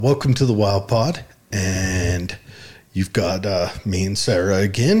Welcome to the Wild Pod, and you've got me and Sarah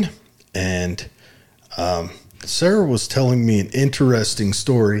again, and Sarah was telling me an interesting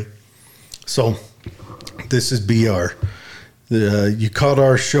story. So this is BR. You caught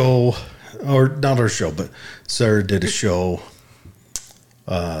our show, or not our show, but Sarah did a show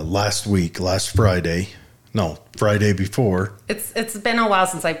last Friday before. It's been a while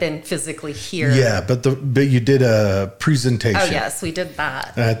since I've been physically here. Yeah, but you did a presentation. Oh yes, we did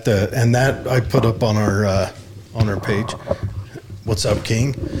that. And that I put up on our page. What's up,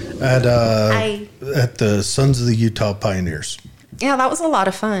 King? At the Sons of the Utah Pioneers. Yeah, that was a lot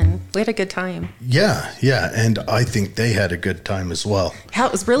of fun. We had a good time. Yeah, and I think they had a good time as well. Yeah,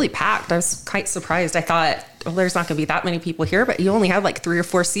 it was really packed. I was quite surprised. I thought, well, there's not going to be that many people here, but you only had like 3 or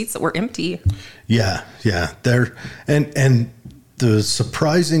 4 seats that were empty. Yeah. There and the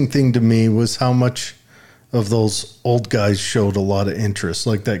surprising thing to me was how much of those old guys showed a lot of interest.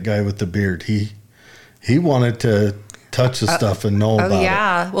 Like that guy with the beard, he wanted to touch the stuff and know about it.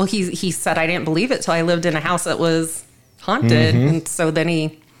 Yeah, well, he said I didn't believe it till I lived in a house that was haunted, and so then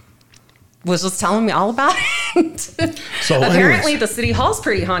he was just telling me all about it. So apparently the city hall's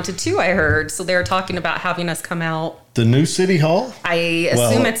pretty haunted too, I heard. So they were talking about having us come out. The new city hall? I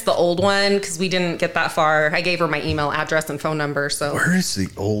assume it's the old one because we didn't get that far. I gave her my email address and phone number. So where is the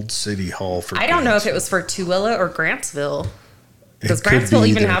old city hall for? I don't know if it was for Tooele or Grantsville. Does Grantsville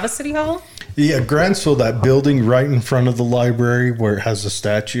even have a city hall? Yeah, Grantsville, that building right in front of the library where it has a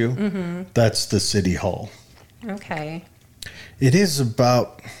statue, that's the city hall. Okay. It is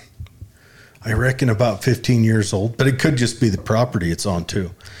about 15 years old, but it could just be the property it's on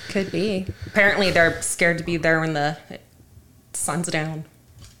too. Could be. Apparently they're scared to be there when the sun's down.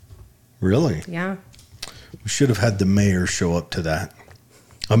 Really? Yeah. We should have had the mayor show up to that.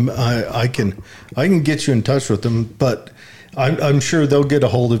 I can get you in touch with them, but I'm sure they'll get a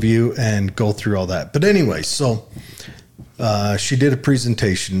hold of you and go through all that. But anyway, so she did a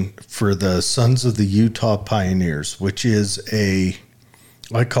presentation for the Sons of the Utah Pioneers, which is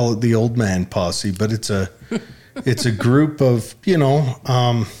I call it the old man posse, but it's a group of,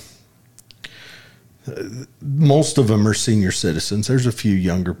 most of them are senior citizens. There's a few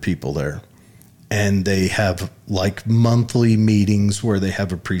younger people there. And they have like monthly meetings where they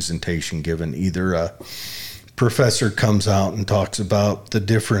have a presentation given. Either a professor comes out and talks about the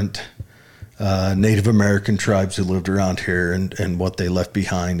different Native American tribes who lived around here and what they left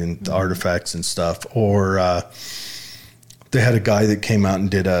behind and the artifacts and stuff. Or they had a guy that came out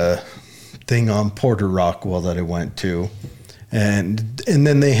and did a thing on Porter Rockwell that I went to. And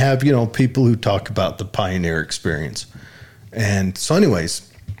then they have, people who talk about the pioneer experience. And so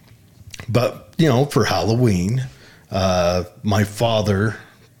anyways, but, for Halloween, my father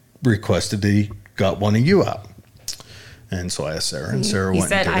requested that he got one of you out. And so I asked Sarah, and Sarah went and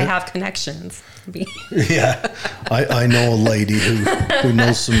did it. He said, I have connections. Yeah, I know a lady who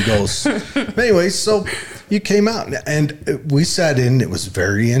knows some ghosts. Anyway, so you came out, and we sat in. It was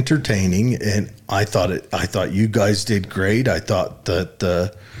very entertaining, and I thought you guys did great. I thought that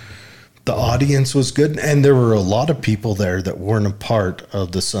the audience was good, and there were a lot of people there that weren't a part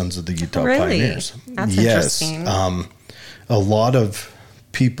of the Sons of the Utah Pioneers. That's interesting. A lot of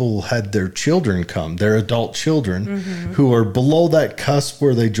people had their children come, their adult children, who are below that cusp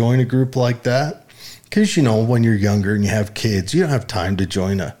where they join a group like that. Because, when you're younger and you have kids, you don't have time to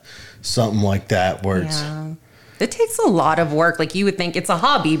join something like that where it takes a lot of work. Like you would think it's a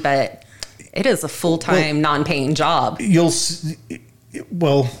hobby, but it is a full-time, non-paying job. You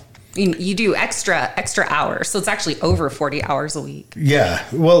do extra hours, so it's actually over 40 hours a week. Yeah,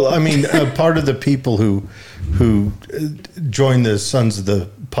 well, I mean, part of the people who join the Sons of the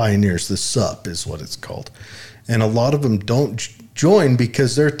Pioneers, the SUP is what it's called, and a lot of them don't join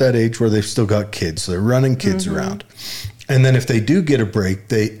because they're at that age where they've still got kids, so they're running kids around. And then if they do get a break,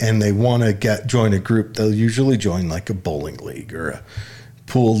 they want to join a group, they'll usually join like a bowling league or a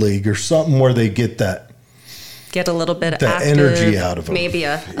pool league or something where they get a little bit of that active, energy out of them. Maybe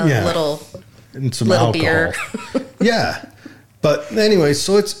a little and some little alcohol. beer. Yeah. But anyway,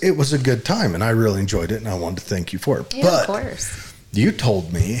 so it was a good time, and I really enjoyed it, and I wanted to thank you for it. Yeah, but of course. You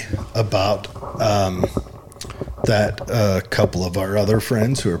told me about that a couple of our other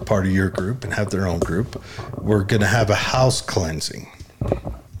friends who are part of your group and have their own group were going to have a house cleansing.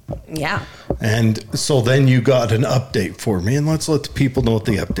 Yeah. And so then you got an update for me, and let's let the people know what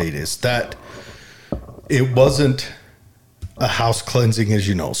the update is. That it wasn't a house cleansing, as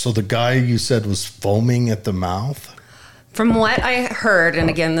you know. So the guy you said was foaming at the mouth. From what I heard, and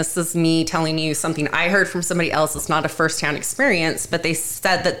again, this is me telling you something I heard from somebody else. It's not a firsthand experience, but they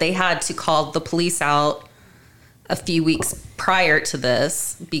said that they had to call the police out a few weeks prior to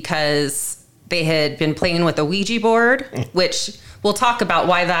this because they had been playing with a Ouija board, which we'll talk about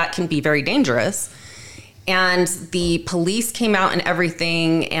why that can be very dangerous. And the police came out and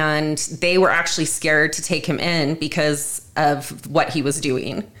everything, and they were actually scared to take him in because of what he was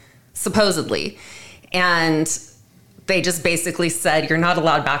doing, supposedly. And they just basically said, you're not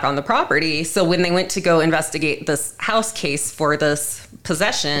allowed back on the property. So when they went to go investigate this house case for this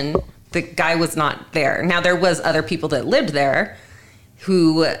possession, the guy was not there. Now, there was other people that lived there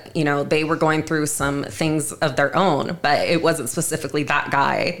who, you know, they were going through some things of their own, but it wasn't specifically that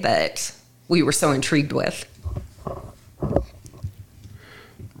guy that we were so intrigued with.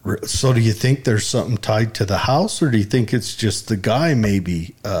 So do you think there's something tied to the house, or do you think it's just the guy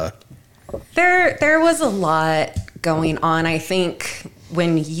maybe? There was a lot going on. I think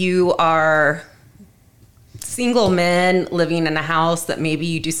when you are single men living in a house, that maybe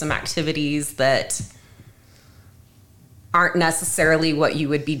you do some activities that aren't necessarily what you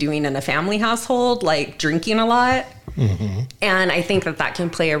would be doing in a family household, like drinking a lot. Mm-hmm. And I think that can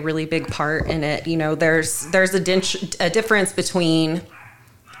play a really big part in it. You know, there's a difference between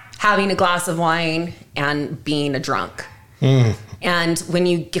having a glass of wine and being a drunk. Mm. And when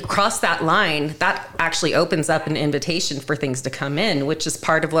you cross that line, that actually opens up an invitation for things to come in, which is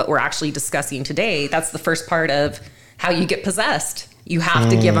part of what we're actually discussing today. That's the first part of how you get possessed. You have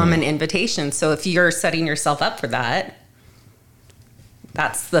to give them an invitation. So if you're setting yourself up for that,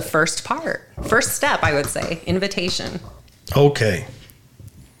 that's the first part. First step, I would say, invitation. Okay.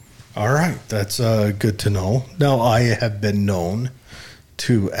 All right. That's good to know. Now, I have been known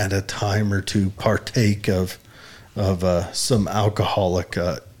to, at a time or two, partake of some alcoholic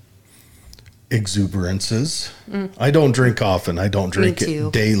exuberances. I don't drink often. I don't drink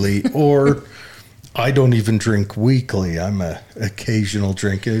it daily, or I don't even drink weekly. I'm a occasional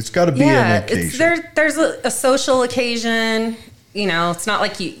drinker. It's got to be an occasion. There's a social occasion. You know, it's not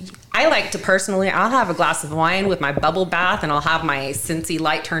like I like to personally, I'll have a glass of wine with my bubble bath, and I'll have my Scentsy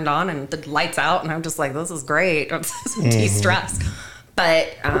light turned on and the lights out, and I'm just like, this is great. I'm de-stressed.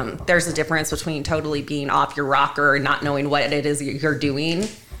 But there's a difference between totally being off your rocker and not knowing what it is you're doing.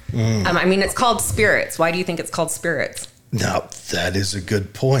 I mean, it's called spirits. Why do you think it's called spirits? Now, that is a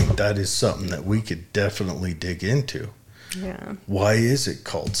good point. That is something that we could definitely dig into. Yeah. Why is it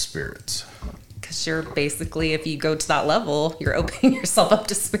called spirits? Because you're basically, if you go to that level, you're opening yourself up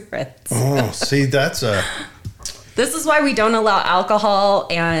to spirits. Oh, see, that's a... This is why we don't allow alcohol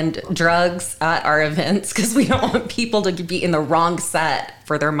and drugs at our events, because we don't want people to be in the wrong set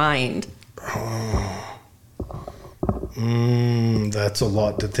for their mind. Oh. That's a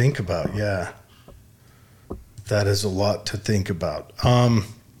lot to think about, yeah. That is a lot to think about.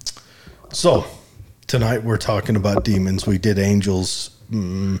 So, tonight we're talking about demons. We did angels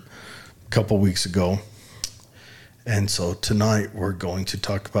a couple weeks ago. And so tonight we're going to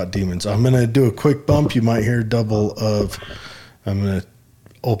talk about demons. I'm going to do a quick bump. You might hear double of... I'm going to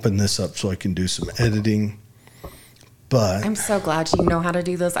open this up so I can do some editing. But I'm so glad you know how to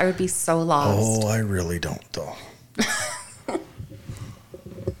do this. I would be so lost. Oh, I really don't, though.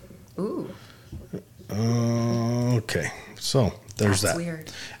 Ooh. Okay. So there's That's that.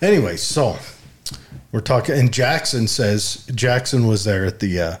 Weird. Anyway, so we're talking... And Jackson says... Jackson was there at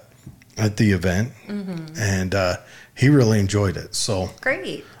the event, and he really enjoyed it. So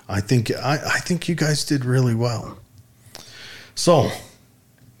great. I think you guys did really well. So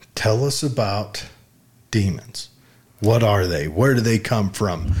tell us about demons. What are they? Where do they come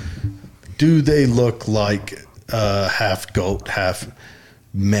from? Do they look like half goat, half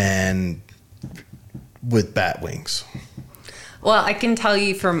man with bat wings? Well, I can tell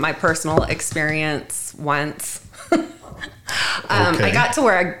you from my personal experience once. Okay. I got to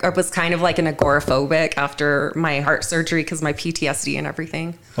where I was kind of like an agoraphobic after my heart surgery because my PTSD and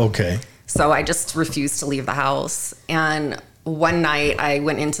everything. Okay. So I just refused to leave the house. And one night I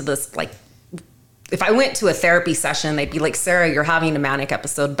went into this, like, if I went to a therapy session, they'd be like, Sarah, you're having a manic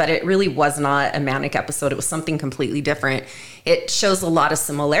episode. But it really was not a manic episode. It was something completely different. It shows a lot of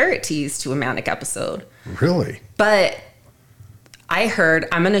similarities to a manic episode. Really? But I heard,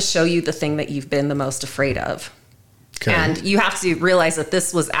 I'm going to show you the thing that you've been the most afraid of. Okay. And you have to realize that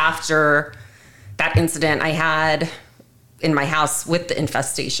this was after that incident I had in my house with the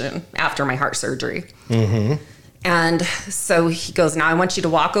infestation after my heart surgery. Mm-hmm. And so he goes, now I want you to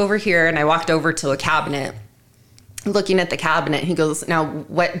walk over here. And I walked over to a cabinet. Looking at the cabinet, he goes, now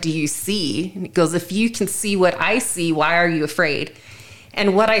what do you see? And he goes, if you can see what I see, why are you afraid?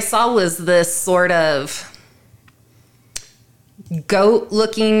 And what I saw was this sort of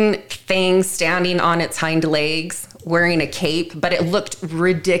goat-looking thing standing on its hind legs wearing a cape, but it looked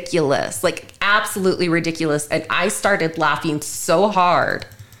ridiculous, like absolutely ridiculous. And I started laughing so hard,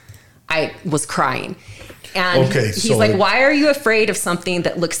 I was crying. And he's like, why are you afraid of something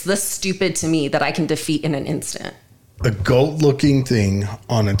that looks this stupid to me that I can defeat in an instant? A goat-looking thing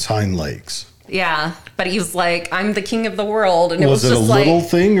on its hind legs. Yeah, but he was like, I'm the king of the world. And was it just a little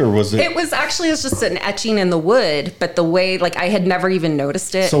thing, or was it? It was just an etching in the wood, but the way, like, I had never even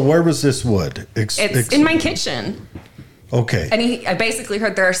noticed it. So where was this wood? It's in my kitchen. Okay. And I basically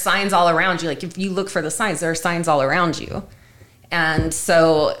heard there are signs all around you. Like, if you look for the signs, there are signs all around you. And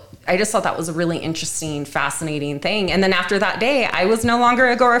so I just thought that was a really interesting, fascinating thing. And then after that day, I was no longer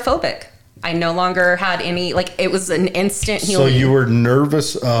agoraphobic. I no longer had any, like, it was an instant healing. So you were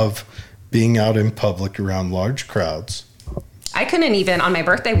nervous of being out in public around large crowds. I couldn't even, on my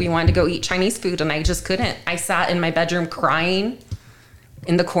birthday, we wanted to go eat Chinese food, and I just couldn't. I sat in my bedroom crying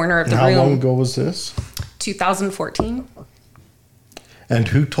in the corner of the room. How long ago was this? 2014. And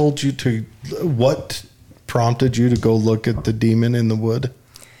who told you what prompted you to go look at the demon in the wood?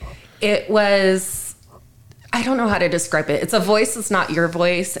 It was, I don't know how to describe it. It's a voice that's not your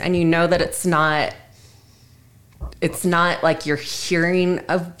voice, and you know that it's not like you're hearing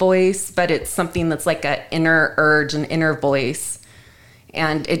a voice, but it's something that's like an inner urge, an inner voice.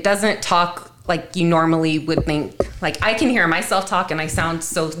 And it doesn't talk like you normally would think. Like, I can hear myself talk and I sound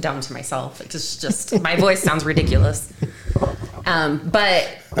so dumb to myself. It's just my voice sounds ridiculous. But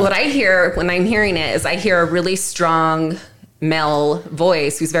what I hear when I'm hearing it is I hear a really strong male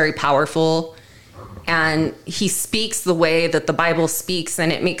voice who's very powerful. And he speaks the way that the Bible speaks.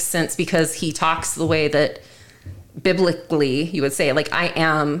 And it makes sense because he talks the way that biblically you would say, like, I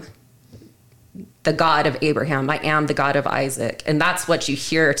am the God of Abraham. I am the God of Isaac. And that's what you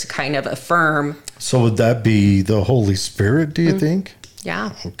hear to kind of affirm. So would that be the Holy Spirit, do you think?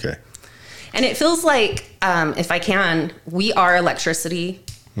 Yeah. Okay. And it feels like, if I can, we are electricity.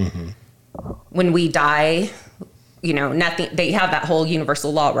 Mm-hmm. When we die, nothing, they have that whole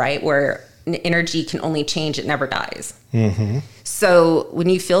universal law, right? Where energy can only change, it never dies. Mm-hmm. So when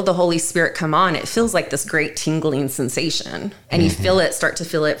you feel the Holy Spirit come on, it feels like this great tingling sensation. And you start to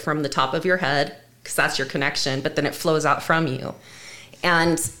feel it from the top of your head, because that's your connection, but then it flows out from you.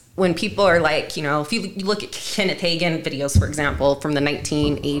 And when people are like, if you look at Kenneth Hagin videos, for example, from the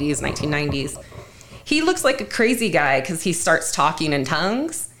 1980s, 1990s, he looks like a crazy guy because he starts talking in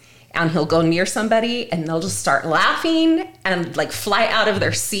tongues. And he'll go near somebody and they'll just start laughing and like fly out of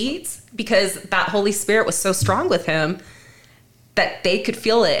their seats because that Holy Spirit was so strong with him that they could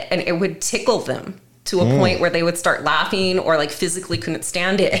feel it and it would tickle them to a point where they would start laughing or like physically couldn't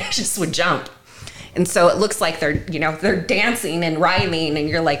stand it and just would jump. And so it looks like they're dancing and writhing and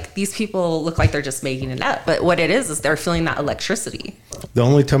you're like, these people look like they're just making it up. But what it is they're feeling that electricity. The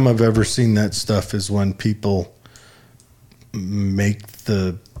only time I've ever seen that stuff is when people make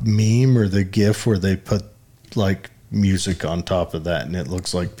the meme or the gif where they put like music on top of that and it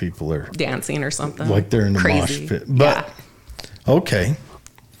looks like people are dancing or something, like they're in a mosh pit. But okay,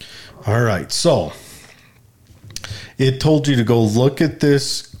 all right, so it told you to go look at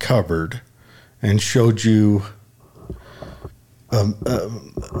this cupboard and showed you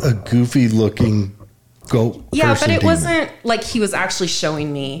a goofy looking goat. Yeah, but it demon. wasn't like he was actually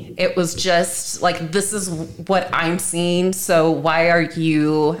showing me. It was just like, this is what I'm seeing. So why are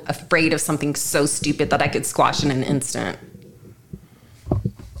you afraid of something so stupid that I could squash in an instant?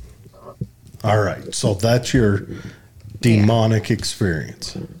 All right. So that's your demonic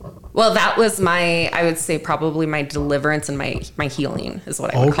experience. Well, that was I would say probably my deliverance and my healing is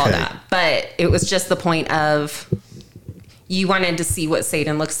what I would call that. But it was just the point of you wanted to see what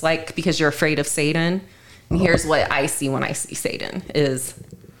Satan looks like because you're afraid of Satan. And here's what I see when I see Satan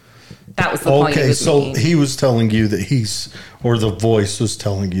that was the point he was making. He was telling you that the voice was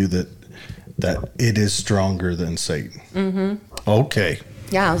telling you that it is stronger than Satan. Mm-hmm. Okay.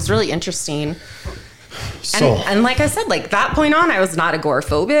 Yeah, it was really interesting. So, and like I said, like that point on, I was not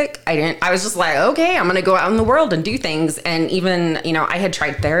agoraphobic. I was just like, okay, I'm going to go out in the world and do things. And even, I had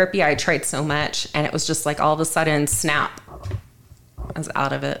tried therapy. I tried so much and it was just like all of a sudden, snap. I was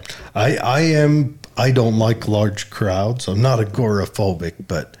out of it. I don't like large crowds. I'm not agoraphobic,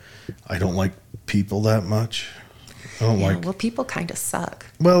 but I don't like people that much. Well, people kind of suck.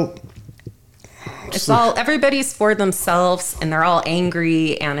 Well, it's everybody's for themselves and they're all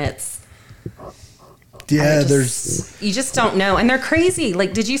angry and it's, you just don't know. And they're crazy.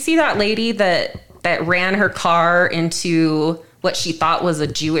 Like, did you see that lady that ran her car into what she thought was a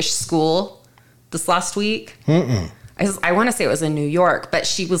Jewish school this last week? I want to say it was in New York, but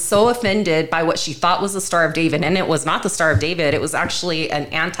she was so offended by what she thought was the Star of David. And it was not the Star of David. It was actually an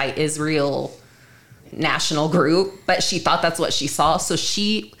anti-Israel national group, but she thought that's what she saw. So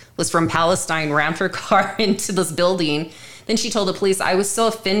she was from Palestine, rammed her car into this building. Then she told the police, I was so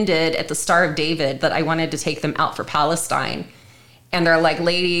offended at the Star of David that I wanted to take them out for Palestine. And they're like,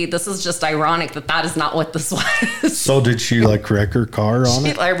 lady, this is just ironic that is not what this was. So did she like wreck her car on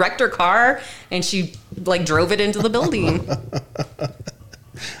it? She wrecked her car and she like drove it into the building.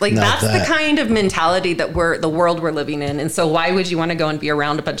 Like that's the kind of mentality that the world we're living in. And so why would you want to go and be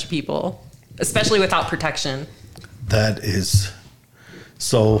around a bunch of people, especially without protection? That is.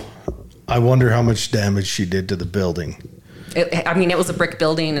 So I wonder how much damage she did to the building. It was a brick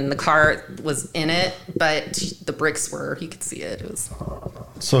building and the car was in it, but the bricks were, you could see it.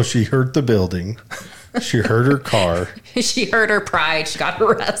 So she hurt the building. She hurt her car. She hurt her pride. She got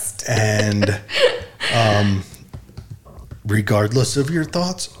arrested. And regardless of your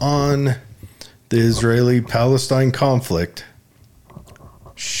thoughts on the Israeli-Palestine conflict,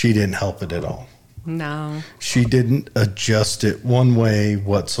 she didn't help it at all. No. She didn't adjust it one way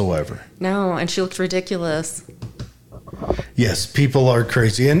whatsoever. No, and she looked ridiculous. Yes, people are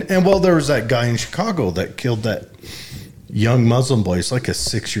crazy. And well, there was that guy in Chicago that killed that young Muslim boy. It's like a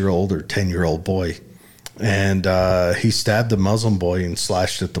 6-year-old or 10-year-old boy. And he stabbed the Muslim boy and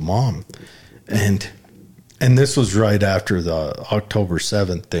slashed at the mom. And this was right after the October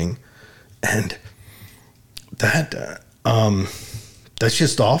 7th thing. And that's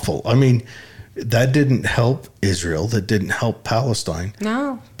just awful. I mean, that didn't help Israel. That didn't help Palestine.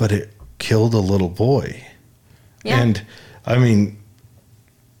 No. But it killed a little boy. Yeah. And I mean,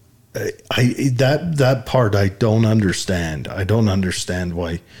 that part I don't understand. I don't understand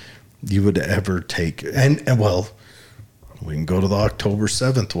why you would ever take and well, we can go to the October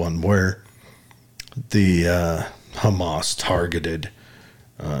 7th one where the Hamas targeted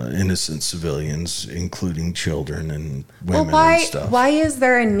innocent civilians, including children and women and stuff. Why is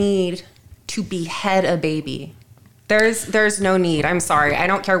there a need to behead a baby? There's no need. I'm sorry. I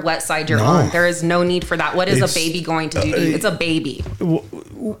don't care what side you're on. There is no need for that. What is a baby going to do to you? It's a baby.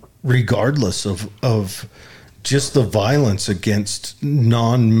 Regardless of just the violence against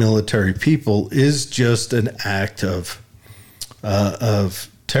non-military people is just an act of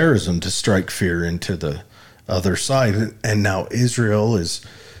terrorism to strike fear into the other side. And now Israel is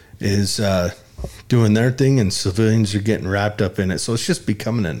doing their thing and civilians are getting wrapped up in it. So it's just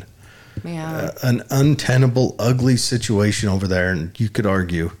becoming an untenable, ugly situation over there. And you could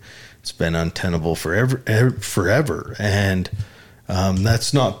argue it's been untenable forever. And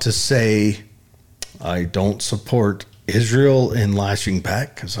that's not to say I don't support Israel in lashing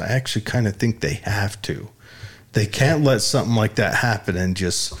back, because I actually kind of think they have to. They can't let something like that happen and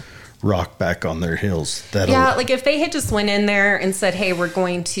just rock back on their heels. Like if they had just went in there and said, hey, we're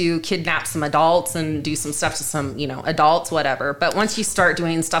going to kidnap some adults and do some stuff to some, adults, whatever. But once you start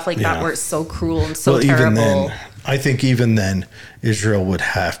doing stuff like that where it's so cruel and so terrible. I think even then Israel would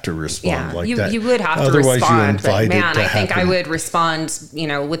have to respond that. You would have to respond. But man, I think I would respond,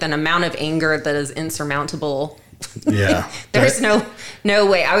 with an amount of anger that is insurmountable. Yeah. There's no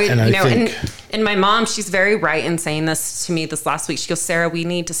way. I would, and my mom, she's very right in saying this to me this last week. She goes, Sarah, we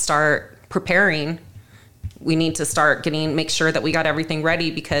need to start preparing. We need to start make sure that we got everything ready,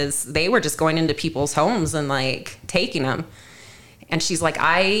 because they were just going into people's homes and taking them. And she's like,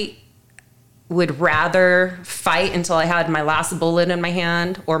 I would rather fight until I had my last bullet in my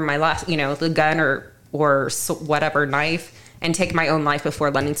hand, or my last, the gun or whatever, knife, and take my own life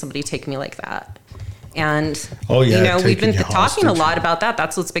before letting somebody take me like that. And, we've been talking a lot about that.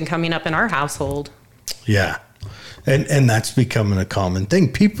 That's what's been coming up in our household. Yeah. And that's becoming a common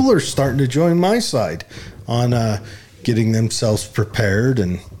thing. People are starting to join my side on getting themselves prepared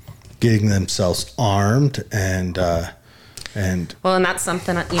and getting themselves armed and that's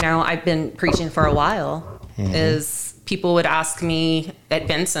something, I've been preaching for a while. Mm-hmm. Is people would ask me at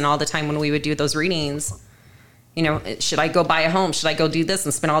Benson all the time when we would do those readings, should I go buy a home? Should I go do this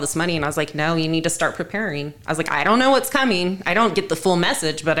and spend all this money? And I was like, no, you need to start preparing. I was like, I don't know what's coming. I don't get the full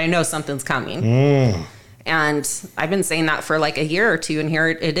message, but I know something's coming. And I've been saying that for a year or two, and here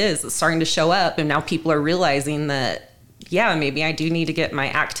it is. It's starting to show up, and now people are realizing that, maybe I do need to get my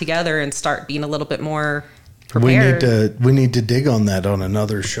act together and start being a little bit more prepared. We need to dig on that on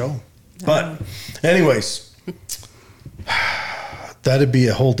another show. But anyways, that'd be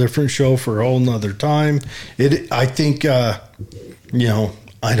a whole different show for a whole nother time. I think, I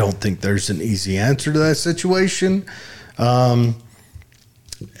don't think there's an easy answer to that situation.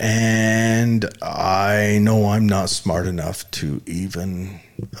 And I know I'm not smart enough to even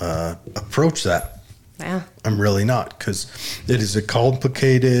approach that. Yeah. I'm really not, because it is a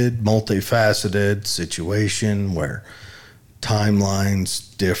complicated, multifaceted situation where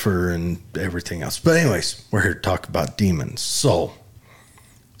timelines differ and everything else. But anyways, we're here to talk about demons. So,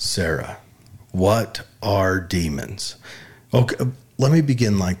 Sarah, what are demons? Okay, let me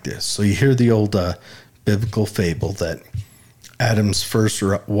begin like this. So you hear the old biblical fable that Adam's first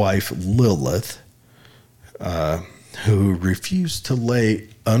wife, Lilith, who refused to lay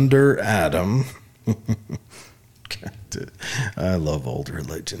under Adam. I love old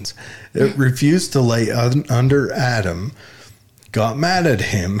religions. It refused to lay under Adam, got mad at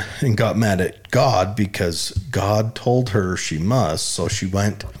him and got mad at God because God told her she must. So she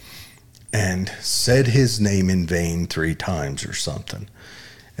went and said his name in vain 3 times or something.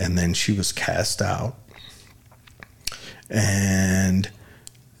 And then she was cast out. And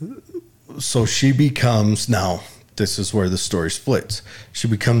so she becomes, now this is where the story splits. She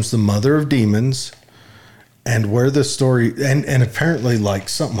becomes the mother of demons. And where the story, and apparently like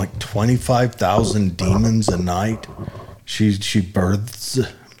something like 25,000 demons a night, she births,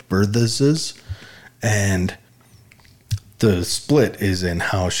 and the split is in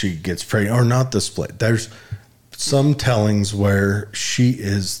how she gets pregnant, or not the split. There's some tellings where she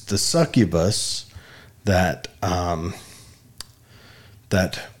is the succubus that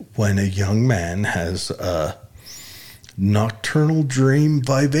when a young man has nocturnal dream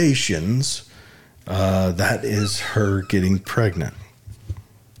vivations, that is her getting pregnant.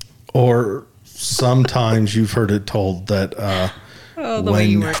 Or sometimes you've heard it told that way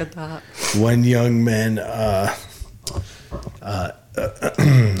you worded that. When young men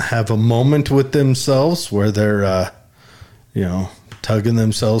have a moment with themselves where they're tugging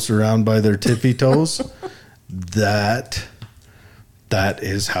themselves around by their tippy toes, that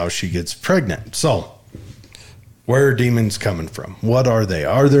is how she gets pregnant. So where are demons coming from? What are they?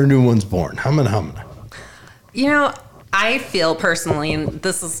 Are there new ones born? Hummin'. I feel personally, and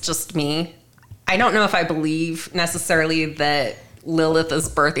this is just me, I don't know if I believe necessarily that Lilith is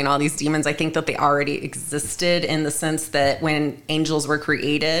birthing all these demons. I think that they already existed in the sense that when angels were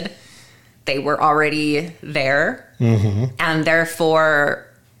created, they were already there. Mm-hmm. And therefore,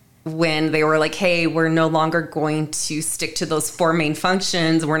 when they were like, hey, we're no longer going to stick to those 4 main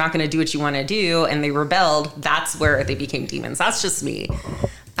functions, we're not going to do what you want to do, and they rebelled, that's where they became demons. That's just me.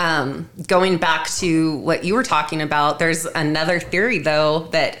 Going back to what you were talking about, there's another theory, though,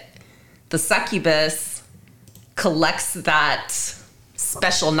 that the succubus collects that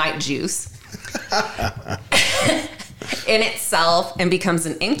special night juice in itself and becomes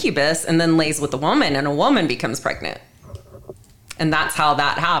an incubus and then lays with a woman, and a woman becomes pregnant. And that's how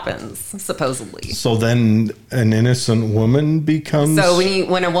that happens, supposedly. So then an innocent woman becomes So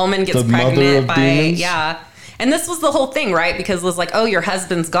when a woman gets pregnant by demons? Yeah. And this was the whole thing, right? Because it was like, oh, your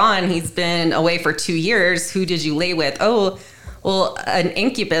husband's gone. He's been away for 2 years. Who did you lay with? Oh, well, an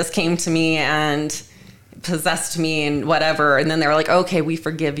incubus came to me and possessed me and whatever. And then they were like, okay, we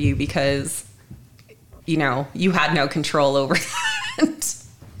forgive you because, you had no control over that.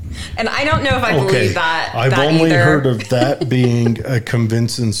 And I don't know if I believe that. I've only heard of that being a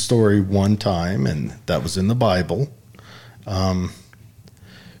convincing story one time, and that was in the Bible. But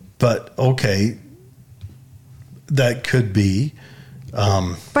okay, that could be.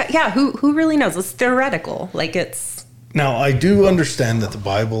 But yeah, who really knows? It's theoretical. Like it's. Now, I do understand that the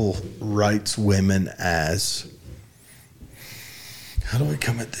Bible writes women as. How do I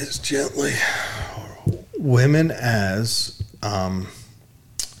come at this gently? Women as.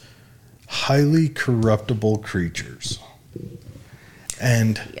 Highly corruptible creatures.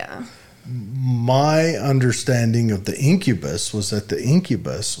 And my understanding of the incubus was that the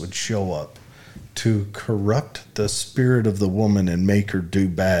incubus would show up to corrupt the spirit of the woman and make her do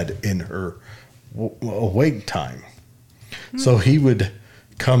bad in her awake time. Mm-hmm. So he would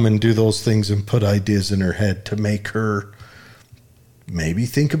come and do those things and put ideas in her head to make her maybe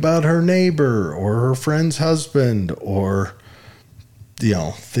think about her neighbor or her friend's husband or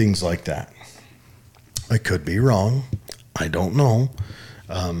things like that. I could be wrong. I don't know.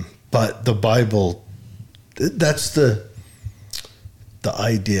 But the Bible, that's the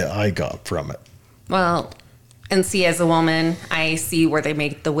idea I got from it. Well, and see, as a woman, I see where they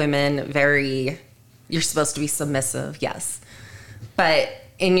make the women you're supposed to be submissive, yes. But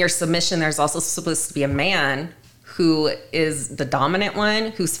in your submission, there's also supposed to be a man who is the dominant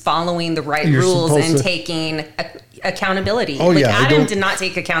one, who's following the right rules and taking accountability. Oh, yeah, Adam did not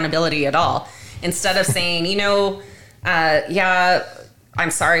take accountability at all. Instead of saying, I'm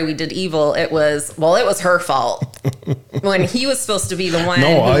sorry we did evil, it was her fault. when he was supposed to be the one who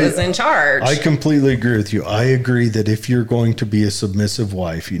was in charge. I completely agree with you. I agree that if you're going to be a submissive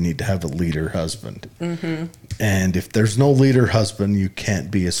wife, you need to have a leader husband. Mm-hmm. And if there's no leader husband, you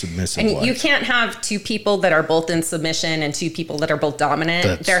can't be a submissive wife. You can't have two people that are both in submission and two people that are both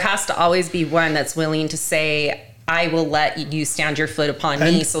dominant. There has to always be one that's willing to say, I will let you stand your foot upon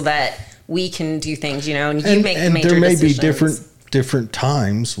me so that we can do things, and you make the major decisions. And there may be different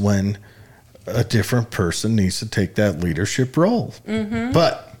times when a different person needs to take that leadership role. Mm-hmm.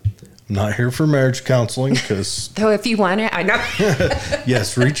 But I'm not here for marriage counseling because... Though if you want it, I know.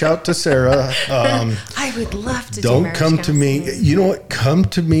 Yes, reach out to Sarah. I would love to Don't come to me. You know what? Come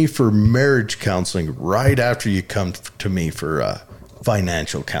to me for marriage counseling right after you come to me for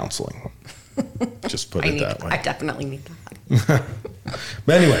financial counseling. Just put it that way. I definitely need that.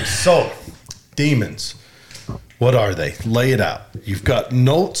 But anyway, so demons. What are they? Lay it out. You've got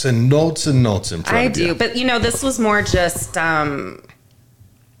notes and notes and notes in front of you. I do. But, this was more just a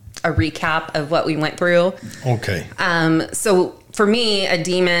recap of what we went through. Okay. So for me, a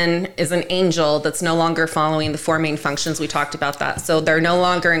demon is an angel that's no longer following the four main functions. We talked about that. So they're no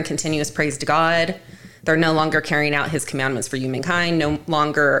longer in continuous praise to God. They're no longer carrying out his commandments for humankind, no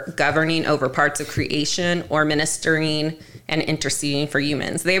longer governing over parts of creation or ministering and interceding for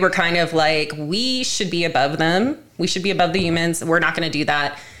humans. They were kind of like, we should be above them. We should be above the humans. We're not going to do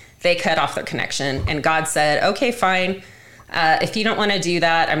that. They cut off their connection. And God said, okay, fine. If you don't want to do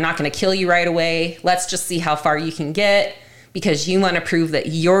that, I'm not going to kill you right away. Let's just see how far you can get because you want to prove that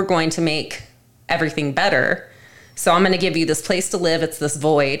you're going to make everything better. So I'm going to give you this place to live. It's this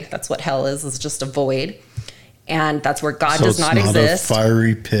void. That's what hell is just a void. And that's where God does not exist. It's not a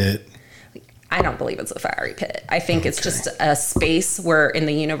fiery pit. I don't believe it's a fiery pit. I think it's just a space where in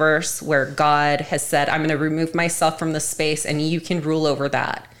the universe where God has said, I'm going to remove myself from the space and you can rule over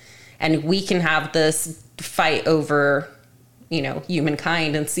that. And we can have this fight over,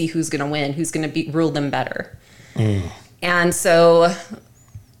 humankind and see who's going to win, who's going to rule them better. Mm. And so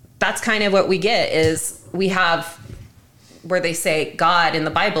that's kind of what we get is we have where they say God in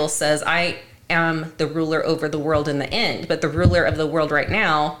the Bible says, I am the ruler over the world in the end. But the ruler of the world right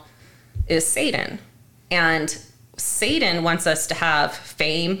now is Satan. And Satan wants us to have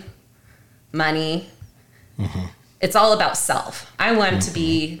fame, money. Mm-hmm. It's all about self. I want to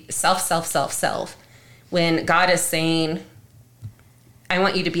be self. When God is saying, I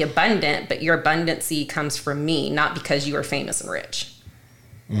want you to be abundant, but your abundancy comes from me, not because you are famous and rich.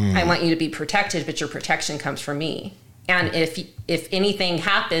 Mm. I want you to be protected, but your protection comes from me. And if anything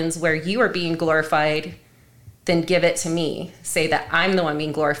happens where you are being glorified, then give it to me. Say that I'm the one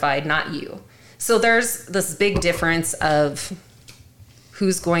being glorified, not you. So there's this big difference of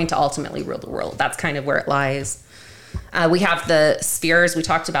who's going to ultimately rule the world. That's kind of where it lies. We have the spheres. We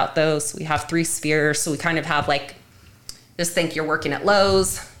talked about those. We have 3 spheres. So we kind of have just think you're working at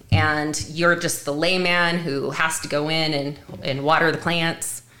Lowe's and you're just the layman who has to go in and water the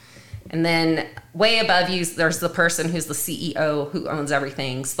plants. And then way above you, there's the person who's the CEO who owns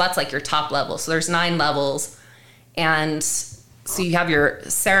everything. So that's your top level. So there's 9 levels. And so you have your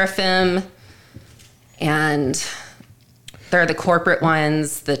seraphim, and they're the corporate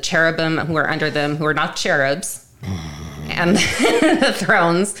ones, the cherubim who are under them, who are not cherubs, and the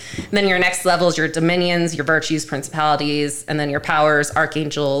thrones. And then your next level is your dominions, your virtues, principalities, and then your powers,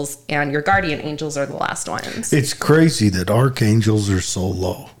 archangels, and your guardian angels are the last ones. It's crazy that archangels are so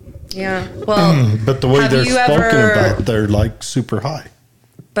low. Yeah. Well, but the way they're spoken about, they're super high.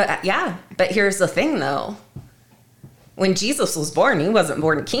 But here's the thing though. When Jesus was born, he wasn't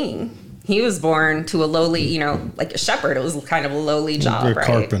born a king. He was born to a lowly, like a shepherd. It was kind of a lowly job,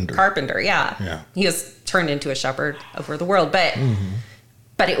 right? Carpenter, yeah. He was turned into a shepherd over the world. But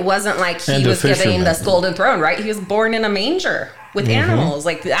but it wasn't like he was given this golden throne, right? He was born in a manger with animals.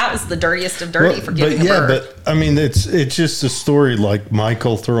 That was the dirtiest of dirty for giving birth. But I mean, it's just a story like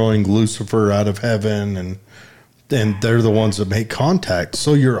Michael throwing Lucifer out of heaven, and they're the ones that make contact.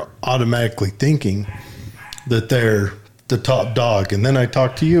 So you're automatically thinking that they're the top dog. And then I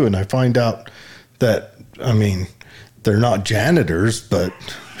talk to you and I find out that, they're not janitors, but,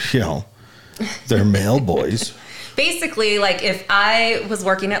 they're mail boys. Basically, if I was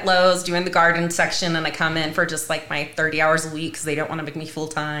working at Lowe's doing the garden section and I come in for just my 30 hours a week because they don't want to make me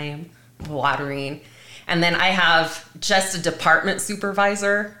full-time watering. And then I have just a department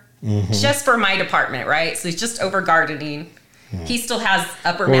supervisor just for my department, right? So he's just over gardening. He still has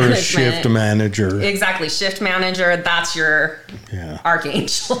upper management. Or shift manager. Exactly. Shift manager. That's your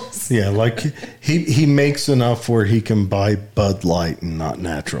archangels. Yeah. He makes enough where he can buy Bud Light and not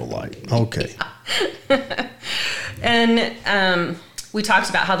Natural Light. Okay. Yeah. And We talked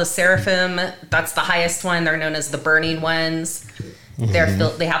about how the seraphim, that's the highest one. They're known as the burning ones. They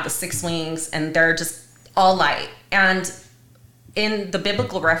have the 6 wings, and they're just all light. And in the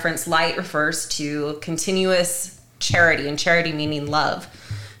biblical reference, light refers to continuous charity, and charity meaning love.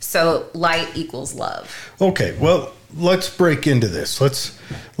 So light equals love. Okay, well, let's break into this.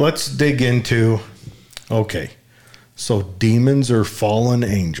 Let's dig into, okay, so demons are fallen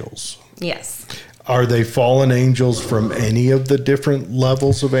angels. Yes. Are they fallen angels from any of the different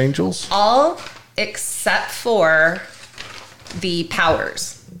levels of angels? All except for the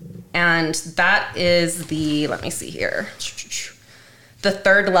powers. And that is let me see here, the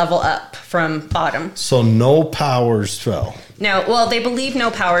 3rd level up from bottom. So no powers fell. No, well, they believe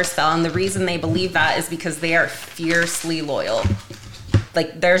no powers fell. And the reason they believe that is because they are fiercely loyal.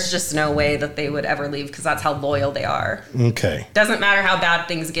 Like, there's just no way that they would ever leave, because that's how loyal they are. Okay. Doesn't matter how bad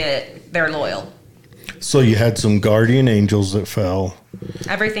things get, they're loyal. So you had some guardian angels that fell.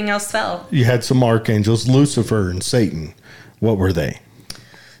 Everything else fell. You had some archangels, Lucifer and Satan. What were they?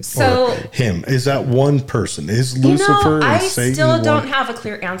 So or him. Is that one person? Is Lucifer and Satan? I still don't have a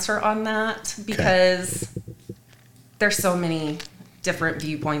clear answer on that, because there's so many different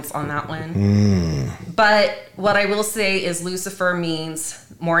viewpoints on that one. But what I will say is Lucifer means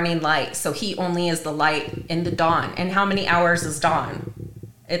morning light. So he only is the light in the dawn. And how many hours is dawn?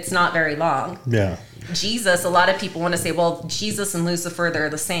 It's not very long. Yeah. Jesus, a lot of people want to say, well, Jesus and Lucifer,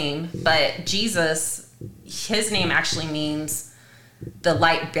 they're the same. But Jesus, his name actually means the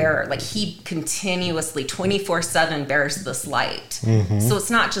light bearer. Like, he continuously 24/7 bears this light. So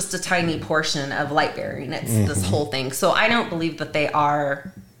it's not just a tiny portion of light bearing, it's this whole thing. So I don't believe that they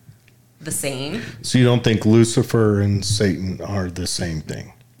are the same. So you don't think Lucifer and Satan are the same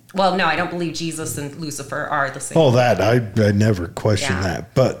thing? Well, no, I don't believe Jesus and Lucifer are the same. Oh, that I never question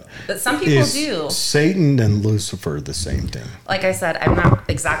that. But some people do. Satan and Lucifer the same thing? Like I said, I'm not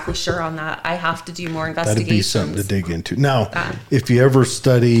exactly sure on that. I have to do more investigations. That'd be something to dig into. Now, if you ever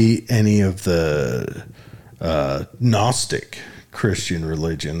study any of the Gnostic Christian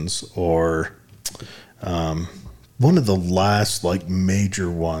religions, or one of the last major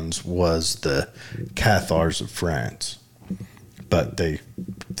ones was the Cathars of France, but they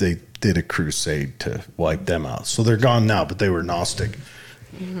did a crusade to wipe them out. So they're gone now, but they were Gnostic.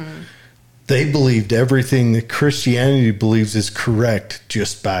 They believed everything that Christianity believes is correct,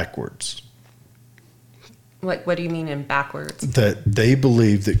 just backwards. What do you mean in backwards? That they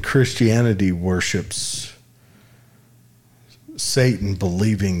believe that Christianity worships Satan,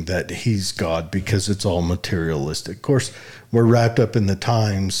 believing that he's God, because it's all materialistic. Of course, we're wrapped up in the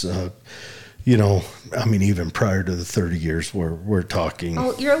times, even prior to the 30 years we're talking.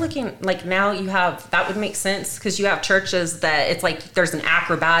 Oh, you're looking now you have, that would make sense, because you have churches that it's like there's an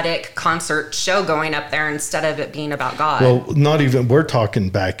acrobatic concert show going up there instead of it being about God. Well, not even, we're talking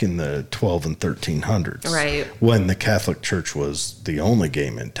back in the 12 and 1300s. Right. When the Catholic Church was the only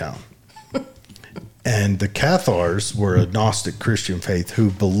game in town. And the Cathars were a Gnostic Christian faith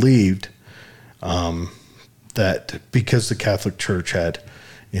who believed that because the Catholic Church had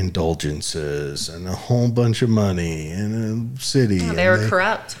indulgences and a whole bunch of money in a city, they were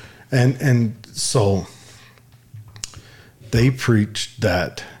corrupt, and so they preached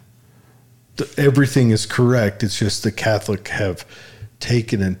that everything is correct. It's just the Catholic have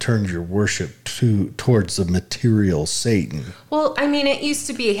taken and turned your worship towards the material Satan. Well, I mean, it used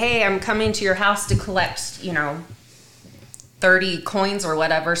to be, hey, I'm coming to your house to collect 30 coins or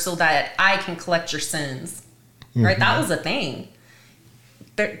whatever so that I can collect your sins. Right? That was a thing.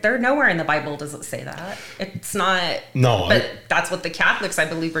 They're nowhere in the Bible does it say that. It's not. No. But that's what the Catholics, I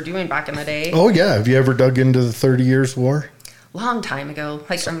believe, were doing back in the day. Oh, yeah. Have you ever dug into the 30 Years' War? Long time ago.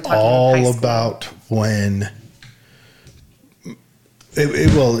 It's I'm talking all high school. About when...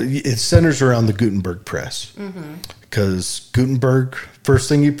 It centers around the Gutenberg press. Because Gutenberg, first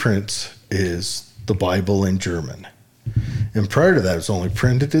thing he prints is the Bible in German. And prior to that, it was only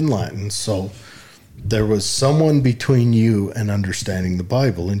printed in Latin. So there was someone between you and understanding the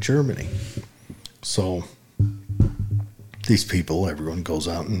Bible in Germany. So these people, everyone goes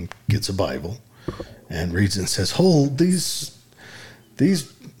out and gets a Bible and reads it and says, "Oh, these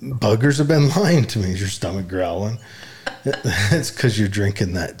buggers have been lying to me." Is your stomach growling? It's because you're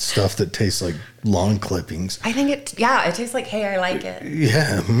drinking that stuff that tastes like lawn clippings. I think it tastes like hay. I like it.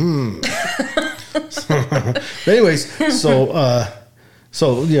 Yeah. Anyways, so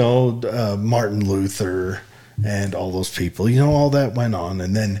Martin Luther and all those people, all that went on,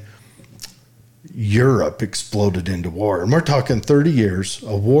 and then Europe exploded into war, and we're talking 30 years,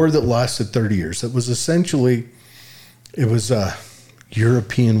 a war that lasted 30 years. That was essentially, it was a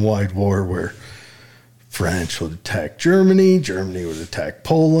European-wide war where France would attack Germany. Germany would attack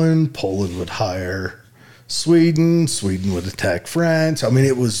Poland. Poland would hire Sweden. Sweden would attack France. I mean,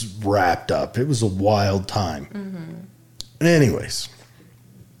 it was wrapped up. It was a wild time. Mm-hmm. Anyways.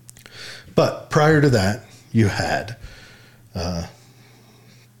 But prior to that, you had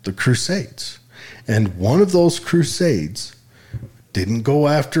the Crusades. And one of those Crusades didn't go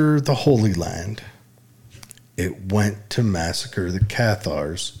after the Holy Land. It went to massacre the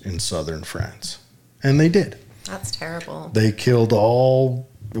Cathars in southern France. And they did. That's terrible. They killed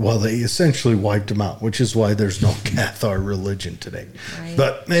they essentially wiped them out, which is why there's no Cathar religion today. Right.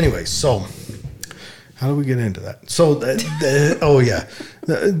 But anyway, so how do we get into that? So,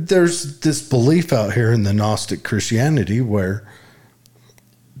 there's this belief out here in the Gnostic Christianity where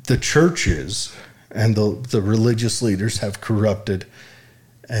the churches and the religious leaders have corrupted,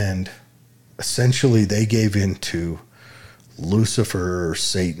 and essentially they gave in to Lucifer or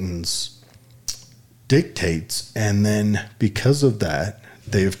Satan's dictates, and then because of that,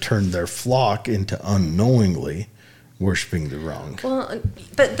 they've turned their flock into unknowingly worshiping the wrong. Well,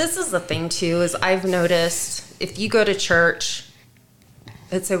 but this is the thing too, is I've noticed if you go to church,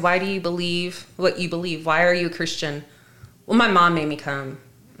 it'd say, why do you believe what you believe? Why are you a Christian? Well, my mom made me come.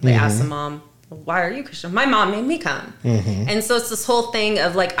 They asked the mom, why are you Christian? My mom made me come. Mm-hmm. And so it's this whole thing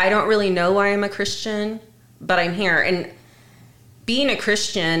of like, I don't really know why I'm a Christian, but I'm here. And being a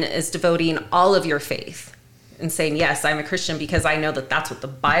Christian is devoting all of your faith and saying, yes, I'm a Christian because I know that that's what the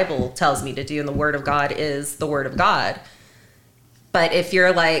Bible tells me to do, and the Word of God is the Word of God. But if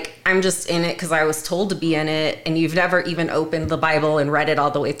you're like, I'm just in it because I was told to be in it, and you've never even opened the Bible and read it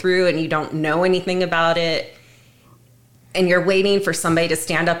all the way through, and you don't know anything about it, and you're waiting for somebody to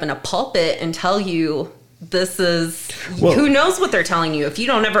stand up in a pulpit and tell you this is, who knows what they're telling you. If you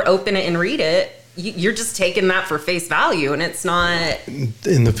don't ever open it and read it, you're just taking that for face value, and it's not.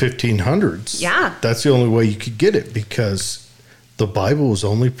 In the 1500s. Yeah. That's the only way you could get it, because the Bible was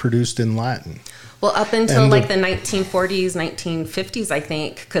only produced in Latin. Well, up until the 1940s, 1950s, I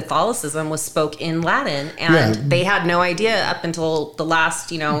think, Catholicism was spoke in Latin, and they had no idea up until the last,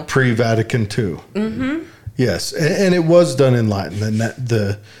 Pre-Vatican II. Mm-hmm. Yes, and it was done in Latin, and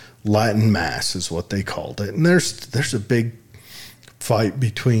the Latin Mass is what they called it. And there's a big fight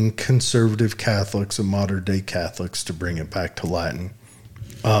between conservative Catholics and modern day Catholics to bring it back to Latin,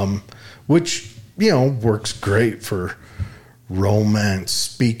 which works great for Romance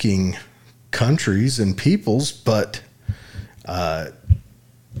speaking countries and peoples, but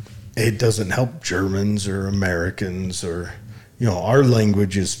it doesn't help Germans or Americans, or our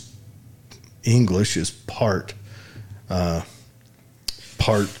language is English is part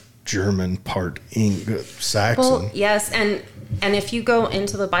German, part Saxon. Well, yes, and if you go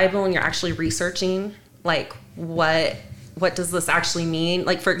into the Bible and you're actually researching, like, what does this actually mean?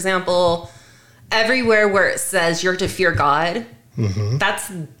 Like, for example, everywhere where it says you're to fear God, mm-hmm.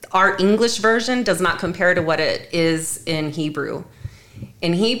 that's our English version does not compare to what it is in Hebrew.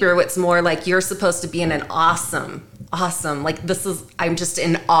 In Hebrew, it's more like you're supposed to be in an awesome, like I'm just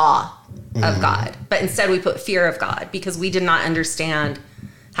in awe mm-hmm. of God. But instead we put fear of God because we did not understand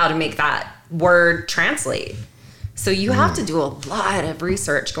how to make that word translate. So you have to do a lot of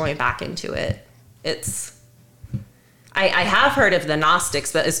research going back into it. I have heard of the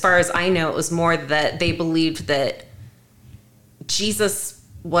Gnostics, but as far as I know, it was more that they believed that Jesus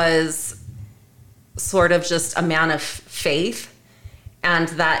was sort of just a man of faith, and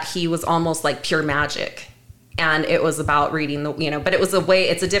that he was almost like pure magic. And it was about reading but it was the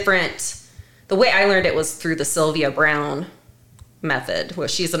way I learned it was through the Sylvia Brown method, where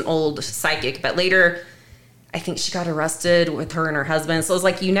she's an old psychic, but later I think she got arrested with her and her husband. So it was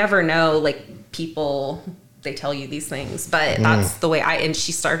like, you never know, like, people, they tell you these things, but that's the way and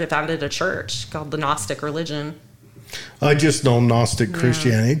she founded a church called the Gnostic religion. I just know Gnostic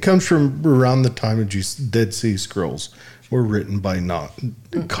Christianity. It comes from around the time of Dead Sea Scrolls were written by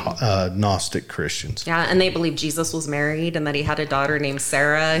Gnostic Christians. Yeah, and they believe Jesus was married and that he had a daughter named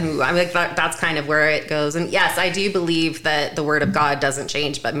Sarah. Who, I mean, that's kind of where it goes. And yes, I do believe that the word of God doesn't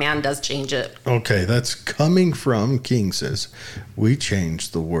change, but man does change it. Okay, that's coming from King says, we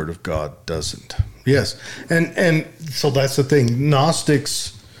change, the word of God doesn't. Yes, and so that's the thing.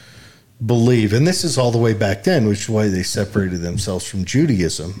 Gnostics believe, and this is all the way back then, which is why they separated themselves from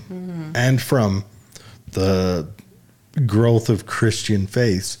Judaism and from the growth of Christian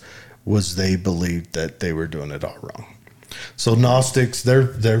faiths, was they believed that they were doing it all wrong. So Gnostics,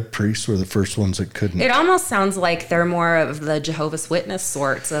 their priests were the first ones that couldn't. It almost sounds like they're more of the Jehovah's Witness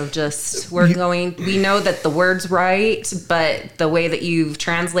sorts of just, we know that the word's right, but the way that you've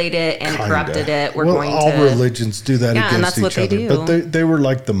translated and corrupted it, all religions do that against each other. Do. But they were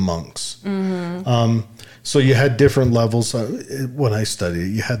like the monks. Mm-hmm. So you had different levels. When I studied it,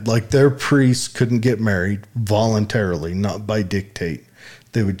 you had like their priests couldn't get married voluntarily, not by dictate.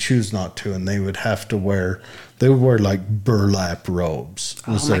 They would choose not to, and they would have to wear. They would wear like burlap robes.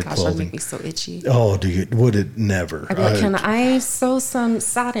 Was oh my their gosh, clothing. that'd make me so itchy. Oh, would it never? I'd be like, can I sew some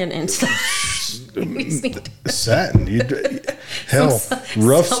satin into that? Satin? Hell,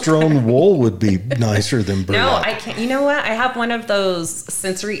 rough-strewn wool would be nicer than burlap. No, I can't. You know what? I have one of those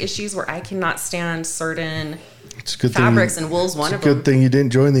sensory issues where I cannot stand certain fabrics, and wool's one of them. It's a good thing you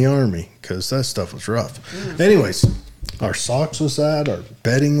didn't join the army, because that stuff was rough. Anyways, our socks was that, our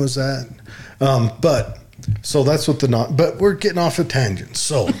bedding was that. But, so that's what but we're getting off a tangent.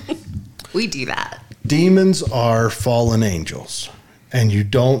 So, we do that. Demons are fallen angels, and you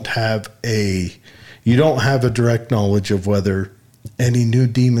don't have a direct knowledge of whether any new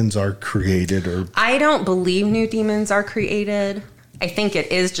demons are created or. I don't believe new demons are created. I think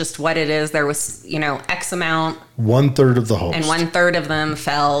it is just what it is. There was, X amount. 1/3 of the host. And 1/3 of them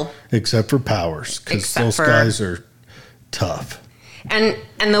fell. Except for Powers, because those guys are tough. And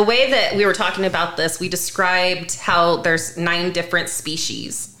the way that we were talking about this, we described how there's 9 different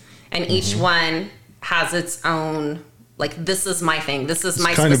species, and each one has its own, like, this is my thing. This is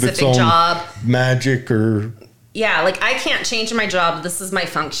my specific job. Magic or. Yeah, like, I can't change my job. This is my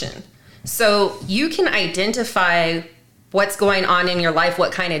function. So you can identify what's going on in your life,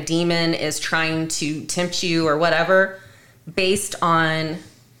 what kind of demon is trying to tempt you or whatever, based on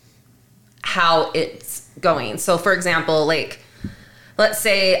how it's going. So, for example, like, let's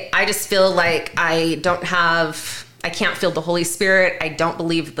say I just feel like I can't feel the Holy Spirit. I don't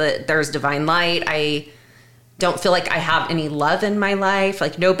believe that there's divine light. I don't feel like I have any love in my life.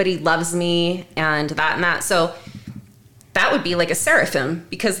 Like, nobody loves me and that. So that would be like a seraphim,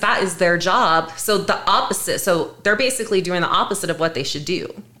 because that is their job. So the opposite. So they're basically doing the opposite of what they should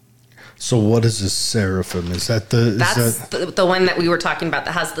do. So what is a seraphim? Is that the one that we were talking about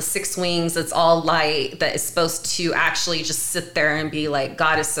that has the 6 wings? It's all light, that is supposed to actually just sit there and be like,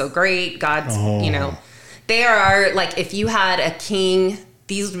 God is so great. God's, they are like, if you had a king,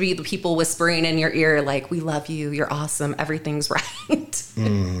 these would be the people whispering in your ear, like, we love you. You're awesome. Everything's right.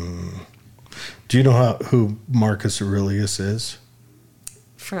 Do you know who Marcus Aurelius is?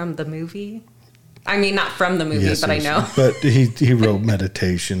 From the movie? I mean, not from the movie, yes, but I know. But he wrote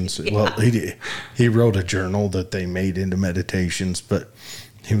meditations. Yeah. Well, he wrote a journal that they made into meditations, but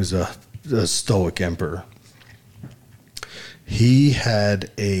he was a Stoic emperor. He had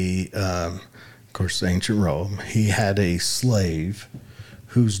of course, ancient Rome, he had a slave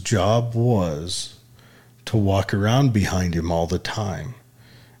whose job was to walk around behind him all the time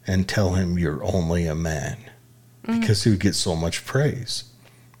and tell him, you're only a man, because he would get so much praise.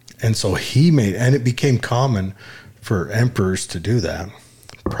 And so and it became common for emperors to do that,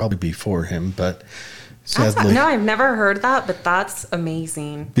 probably before him, but sadly. No, I've never heard that, but that's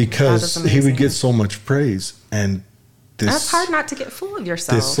amazing. Because he would get so much praise. And that's hard not to get full of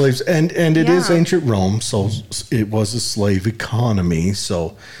yourself. This slaves, and it is ancient Rome, so it was a slave economy,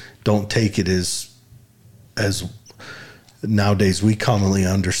 so don't take it as nowadays we commonly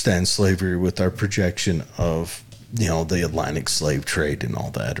understand slavery with our projection of the Atlantic slave trade and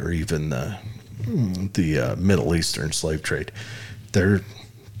all that, or even the Middle Eastern slave trade.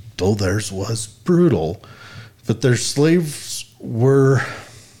 Though theirs was brutal, but their slaves were,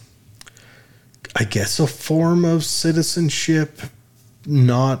 I guess, a form of citizenship,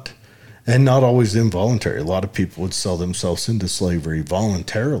 not always involuntary. A lot of people would sell themselves into slavery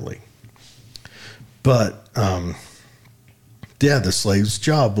voluntarily. But, the slave's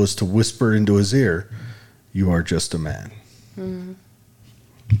job was to whisper into his ear, you are just a man.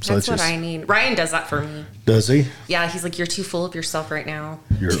 So that's what I need. Ryan does that for me. Does he? Yeah, he's like, you're too full of yourself right now.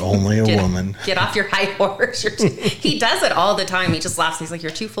 You're only a woman. Get off your high horse. He does it all the time. He just laughs. He's like,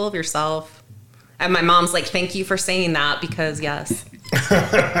 you're too full of yourself. And my mom's like, thank you for saying that, because yes.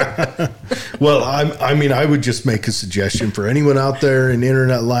 Well, I would just make a suggestion for anyone out there in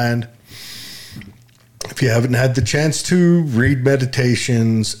internet land. If you haven't had the chance to read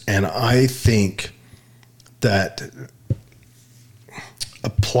meditations, and I think that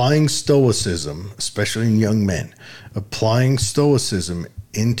applying stoicism, especially in young men, applying stoicism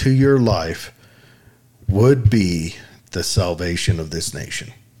into your life would be the salvation of this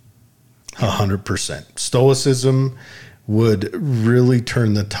nation. 100%. Stoicism would really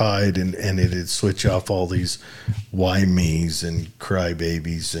turn the tide, and it'd switch off all these why me's and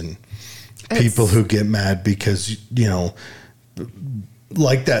crybabies and people who get mad because,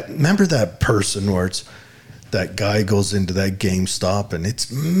 like that. Remember that person where that guy goes into that GameStop and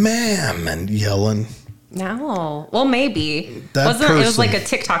it's ma'am and yelling. No. Well, maybe. That It was like a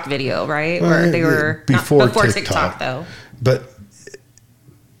TikTok video, right? Where they were before TikTok, though. But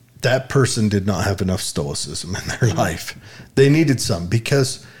that person did not have enough stoicism in their life. They needed some,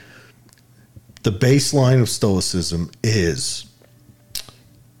 because the baseline of stoicism is,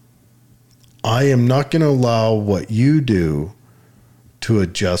 I am not going to allow what you do to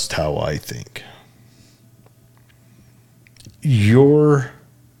adjust how I think. Your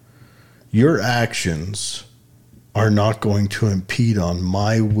actions are not going to impede on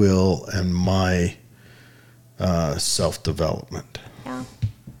my will and my self-development. Yeah.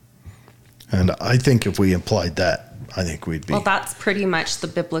 And I think if we applied that, I think we'd be... Well, that's pretty much the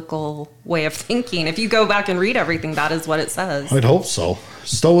biblical way of thinking. If you go back and read everything, that is what it says. I'd hope so.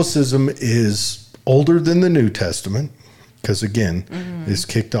 Stoicism is older than the New Testament, because, again, it's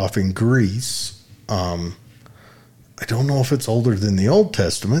kicked off in Greece. I don't know if it's older than the Old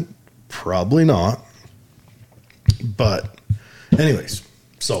Testament. Probably not. But anyways,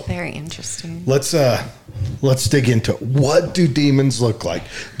 so very interesting. Let's dig into it. What do demons look like?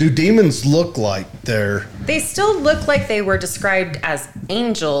 Do demons look like They still look like they were described as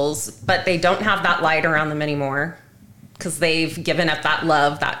angels, but they don't have that light around them anymore, because they've given up that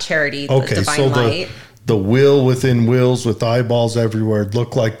love, that charity, the divine light. The will within wills with eyeballs everywhere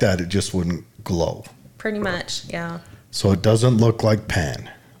look like that. It just wouldn't glow. Pretty much, yeah. So it doesn't look like Pan.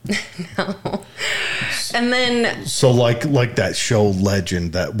 No. And then... So like that show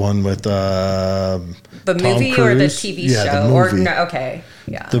Legend, that one with the Tom movie Cruise? Or the TV show? The movie. Or no, okay.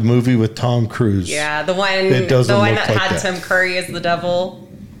 Yeah. The movie with Tom Cruise. Yeah, the one that had Tim Curry as the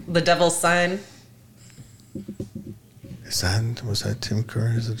devil's son. Was that Tim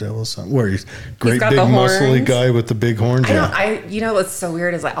Curry as the devil's son? Where he's great big muscly guy with the big horns. What's so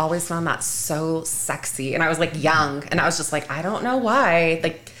weird is I always found that so sexy, and I was like young, and I was just like, I don't know why.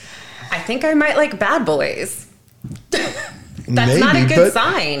 Like, I think I might like bad boys. That's not a good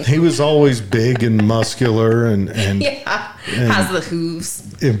sign. He was always big and muscular and has the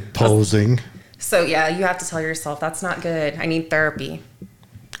hooves, imposing. So yeah, you have to tell yourself that's not good. I need therapy.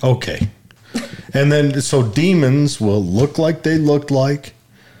 Okay. And then, so demons will look like they looked like,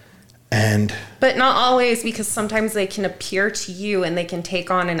 but not always, because sometimes they can appear to you and they can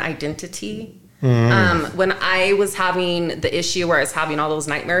take on an identity. When I was having the issue where I was having all those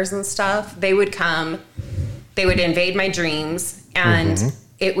nightmares and stuff, they would come, they would invade my dreams, and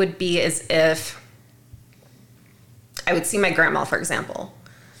it would be as if I would see my grandma, for example,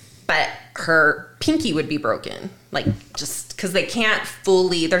 but her pinky would be broken. Like, just because they can't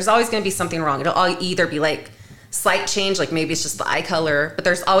fully, there's always going to be something wrong. It'll either be like slight change, like maybe it's just the eye color, but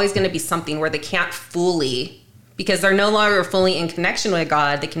there's always going to be something where they can't fully, because they're no longer fully in connection with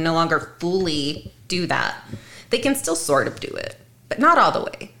God, they can no longer fully do that. They can still sort of do it, but not all the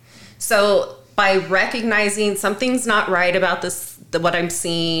way. So by recognizing something's not right about what I'm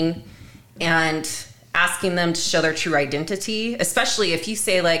seeing, and asking them to show their true identity, especially if you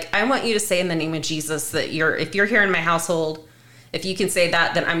say, like, I want you to say in the name of Jesus that if you're here in my household, if you can say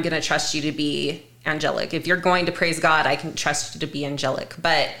that, then I'm going to trust you to be angelic. If you're going to praise God, I can trust you to be angelic.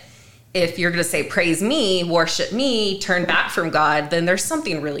 But if you're going to say, praise me, worship me, turn back from God, then there's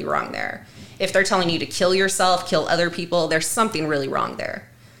something really wrong there. If they're telling you to kill yourself, kill other people, there's something really wrong there.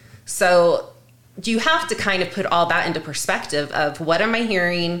 So you have to kind of put all that into perspective of, what am I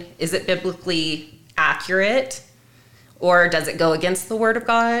hearing? Is it biblically accurate, or does it go against the word of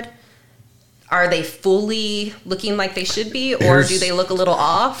God? Are they fully looking like they should be, or do they look a little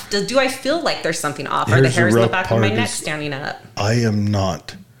off? Do I feel like there's something off? Are the hairs in the back of my neck standing up? I am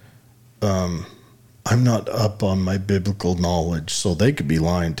not I'm not up on my biblical knowledge, so they could be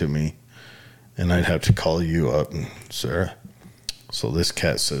lying to me, and I'd have to call you up and, Sarah, so this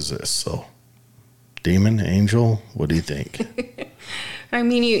cat says this, so demon, angel, what do you think? I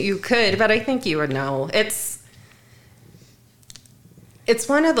mean, you could, but I think you would know. It's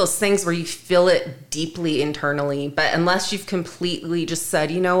one of those things where you feel it deeply internally, but unless you've completely just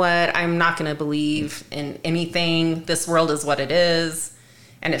said, you know what, I'm not going to believe in anything. This world is what it is.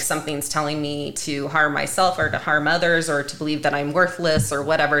 And if something's telling me to harm myself or to harm others or to believe that I'm worthless or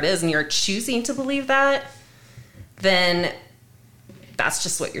whatever it is, and you're choosing to believe that, then that's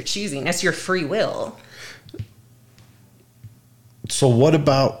just what you're choosing. It's your free will. So what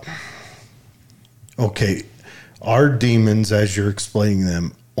about, okay, are demons, as you're explaining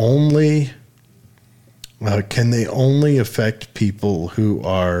them, only, can they only affect people who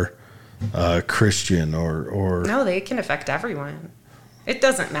are Christian or? No, they can affect everyone. It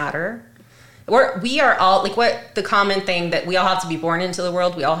doesn't matter. We are all, like, what the common thing that we all have to be born into the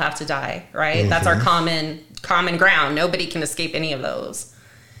world, we all have to die, right? Mm-hmm. That's our common ground. Nobody can escape any of those.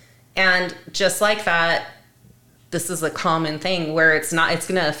 And just like that, this is a common thing where it's going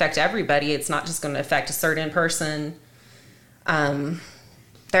to affect everybody. It's not just going to affect a certain person.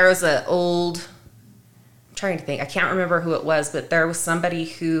 There was I'm trying to think, I can't remember who it was, but there was somebody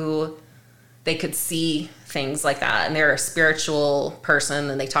who they could see things like that. And they're a spiritual person,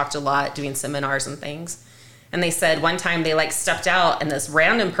 and they talked a lot doing seminars and things. And they said one time they like stepped out, and this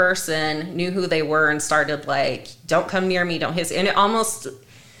random person knew who they were and started like, don't come near me, don't hiss. And it almost,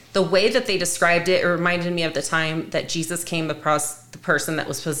 the way that they described it, it reminded me of the time that Jesus came across the person that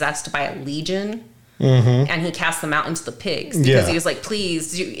was possessed by a legion. And he cast them out into the pigs because he was like,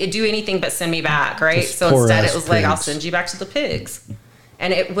 please do anything but send me back, right? So instead it was like, I'll send you back to the pigs.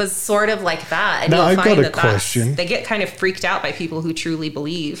 And it was sort of like that. And now, I've got a question. They get kind of freaked out by people who truly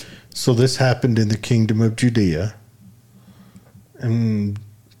believe. So this happened in the kingdom of Judea, and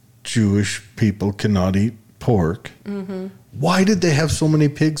Jewish people cannot eat pork. Why did they have so many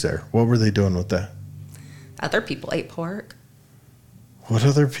pigs there? What were they doing with that? Other people ate pork. What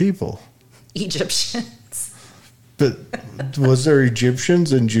other people? Egyptians. But was there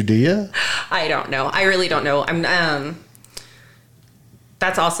Egyptians in Judea? I don't know. I really don't know.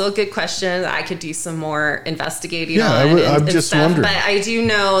 That's also a good question. I could do some more investigating on. I'm just wondering. But I do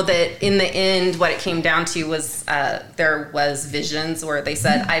know that in the end, what it came down to was there was visions where they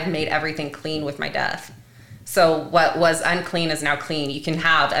said, I've made everything clean with my death. So what was unclean is now clean. You can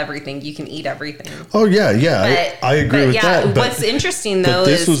have everything. You can eat everything. Oh, yeah. I agree with that. But what's interesting, though,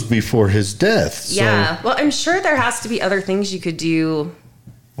 this was before his death. So yeah. Well, I'm sure there has to be other things you could do.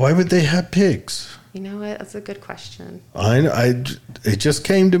 Why would they have pigs? You know what? That's a good question. It just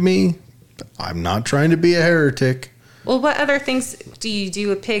came to me. I'm not trying to be a heretic. Well, what other things do you do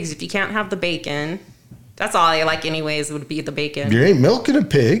with pigs if you can't have the bacon? That's all I like anyways, would be the bacon. You ain't milking a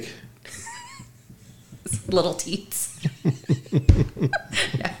pig. Little teats.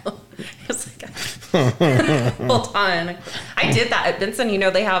 No. It's like, hold on. I did that at Benson. You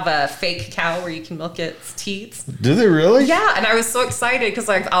know, they have a fake cow where you can milk its teats. Do they really? Yeah, and I was so excited because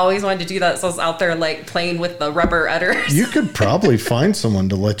I always wanted to do that. So I was out there like playing with the rubber udders. You could probably find someone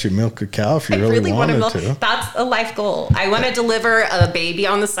to let you milk a cow if you really wanted to. That's a life goal. I want to deliver a baby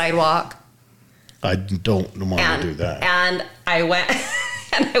on the sidewalk. I don't want to do that. And I went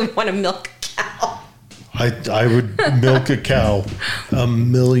and I want to milk a cow. I would milk a cow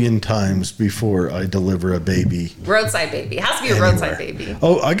 1,000,000 times before I deliver a baby. Roadside baby. It has to be a roadside baby.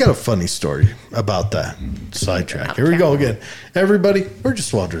 Oh, I got a funny story about that. Sidetrack. Here we go again. Everybody, we're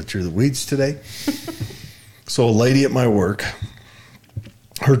just wandering through the weeds today. So a lady at my work,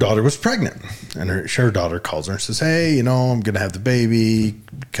 her daughter was pregnant. And her daughter calls her and says, hey, I'm going to have the baby.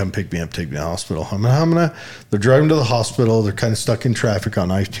 Come pick me up, take me to the hospital. They're driving to the hospital. They're kind of stuck in traffic on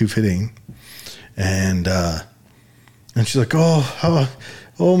I-215. And she's like, oh,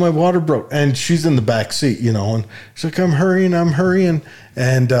 my water broke. And she's in the back seat, and she's like, I'm hurrying.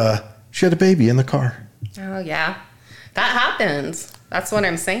 And she had a baby in the car. Oh, yeah. That happens. That's what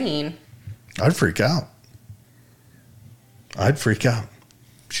I'm saying. I'd freak out.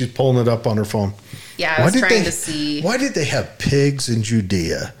 She's pulling it up on her phone. Yeah, I was trying to see. Why did they have pigs in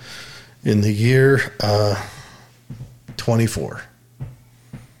Judea in the year 24?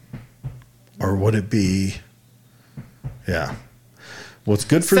 Or would it be, what's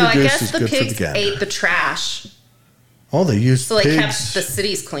good for the goose is good for the gander. So I guess the pigs ate the trash. Oh, they used pigs. So they kept the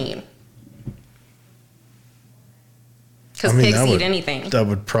cities clean. Because pigs eat anything. That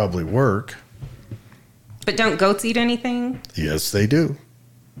would probably work. But don't goats eat anything? Yes, they do.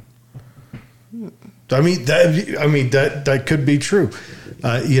 That could be true.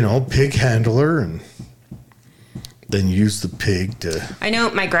 Pig handler and then use the pig to... I know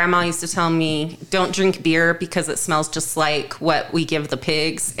my grandma used to tell me, don't drink beer because it smells just like what we give the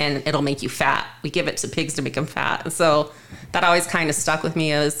pigs and it'll make you fat. We give it to pigs to make them fat. And so that always kind of stuck with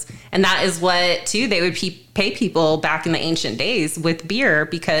me. And that is what, too, they would pay people back in the ancient days with beer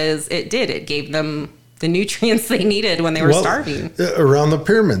because it gave them the nutrients they needed when they were starving. Around the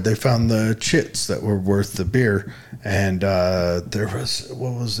pyramid, they found the chits that were worth the beer. And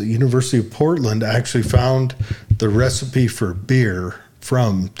the University of Portland actually found the recipe for beer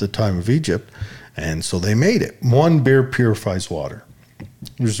from the time of Egypt. And so they made it. One beer purifies water.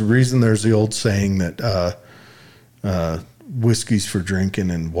 There's a reason there's the old saying that whiskey's for drinking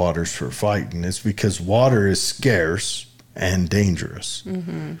and water's for fighting. It's because water is scarce and dangerous.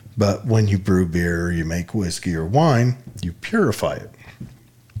 Mm-hmm. But when you brew beer or you make whiskey or wine, you purify it.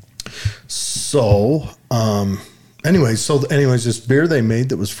 So, anyways, this beer they made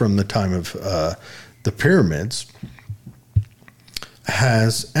that was from the time of the pyramids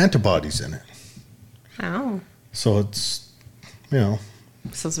has antibodies in it. Oh. So it's,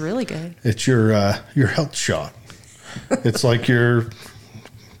 This is really good. It's your health shot. It's like your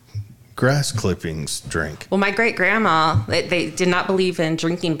grass clippings drink. Well, my great grandma, they did not believe in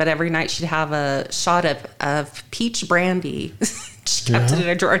drinking, but every night she'd have a shot of peach brandy. She kept it in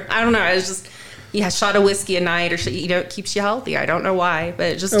a drawer. I don't know. It was just, a shot of whiskey a night, or it keeps you healthy. I don't know why, but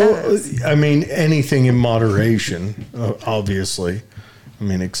it just does. I mean, anything in moderation, obviously. I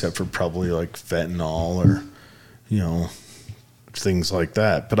mean, except for probably like fentanyl or, things like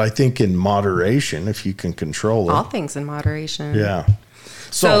that. But I think in moderation, if you can control it. All things in moderation. Yeah.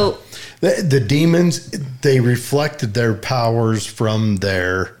 So the demons, they reflected their powers from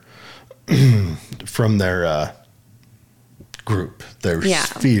their group, their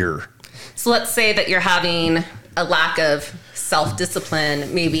sphere. So let's say that you're having a lack of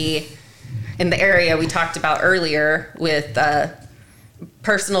self-discipline, maybe in the area we talked about earlier with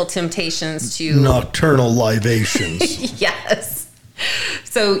personal temptations to... Nocturnal libations. Yes.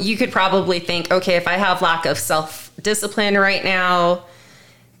 So you could probably think, okay, if I have lack of self-discipline right now,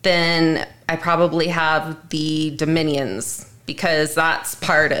 then I probably have the dominions, because that's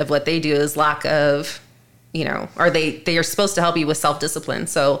part of what they do is lack of, or they are supposed to help you with self-discipline.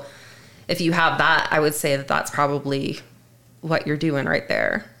 So if you have that, I would say that that's probably what you're doing right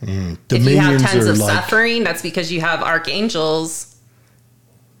there. If you have tons of suffering, that's because you have archangels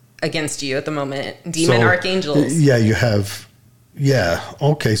against you at the moment. Demon archangels. Yeah, you have... Yeah.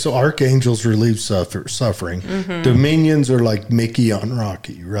 Okay. So archangels relieve suffering. Mm-hmm. Dominions are like Mickey on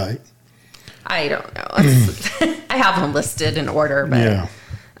Rocky, right? I don't know. I have them listed in order, but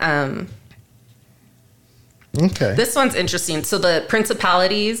yeah. Okay. This one's interesting. So the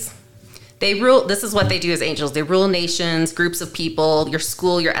principalities, they rule. This is what they do as angels. They rule nations, groups of people, your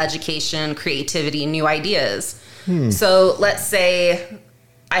school, your education, creativity, new ideas. So let's say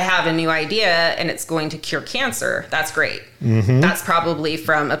I have a new idea and it's going to cure cancer. That's great. Mm-hmm. That's probably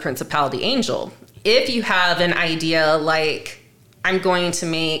from a principality angel. If you have an idea like, I'm going to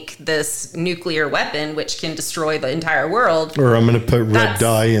make this nuclear weapon which can destroy the entire world, or I'm going to put red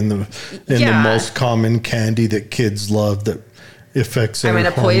dye in the most common candy that kids love that affects their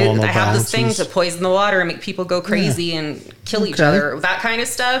hormonal I have balances. this thing to poison the water and make people go crazy and kill each other. That kind of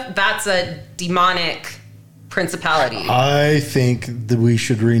stuff. That's a demonic principality. I think that we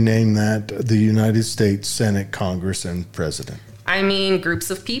should rename that the United States Senate, Congress, and President. I mean, groups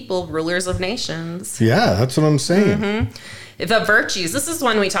of people, rulers of nations. Yeah, that's what I'm saying. Mm-hmm. The virtues. This is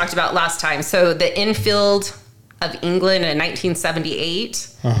one we talked about last time. So the infield of England in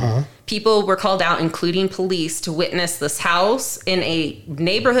 1978, people were called out, including police, to witness this house in a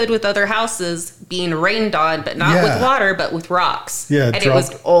neighborhood with other houses being rained on, but not with water, but with rocks. Yeah, and it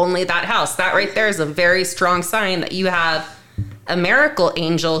was only that house. That right there is a very strong sign that you have a miracle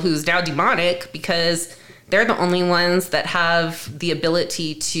angel who's now demonic, because they're the only ones that have the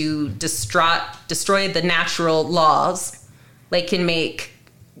ability to destroy the natural laws. They can make,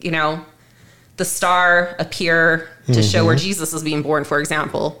 the star appear to show where Jesus is being born, for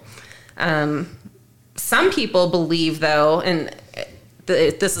example. Some people believe, though, and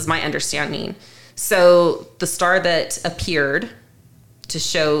this is my understanding, so the star that appeared to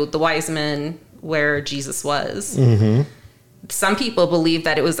show the wise men where Jesus was, some people believe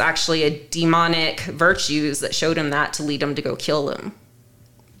that it was actually a demonic virtues that showed him that to lead him to go kill him,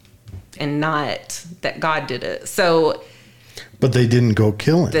 and not that God did it. So... But they didn't go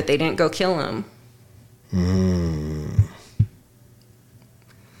kill him. That they didn't go kill him.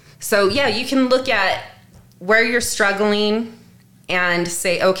 So, yeah, you can look at where you're struggling and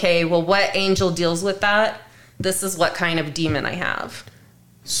say, okay, well, what angel deals with that? This is what kind of demon I have.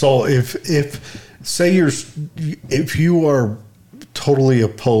 So if you are totally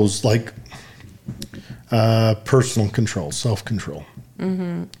opposed, like personal control, self-control.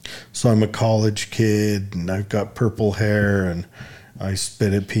 So I'm a college kid and I've got purple hair and I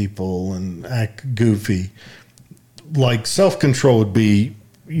spit at people and act goofy. Like self-control would be,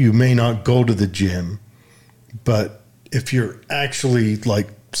 you may not go to the gym, but if you're actually like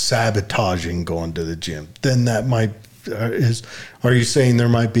sabotaging going to the gym, then that might are you saying there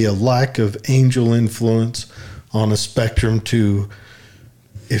might be a lack of angel influence on a spectrum to,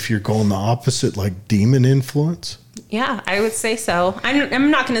 if you're going the opposite, like demon influence? Yeah, I would say so. I'm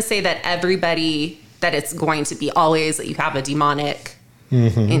not going to say that everybody, that it's going to be always that you have a demonic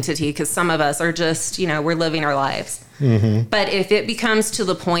entity, because some of us are just, we're living our lives. But if it becomes to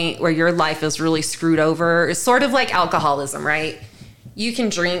the point where your life is really screwed over, it's sort of like alcoholism, right? You can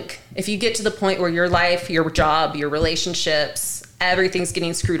drink. If you get to the point where your life, your job, your relationships, everything's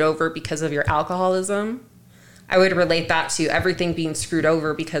getting screwed over because of your alcoholism, I would relate that to everything being screwed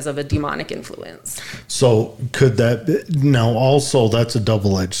over because of a demonic influence. So could that be, now also that's a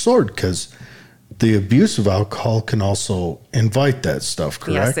double-edged sword, because the abuse of alcohol can also invite that stuff,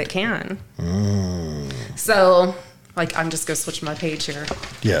 correct? Yes, it can. So, like, I'm just going to switch my page here.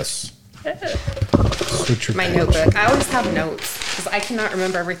 Yes. Switch your my page. Notebook. I always have notes because I cannot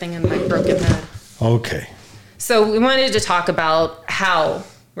remember everything in my broken head. Okay. So we wanted to talk about how,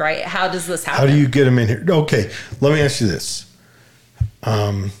 right? How does this happen? How do you get them in here? Okay, let me ask you this.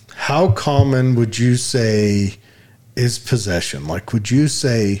 How common would you say is possession? Like, would you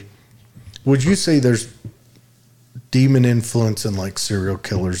say there's demon influence in like serial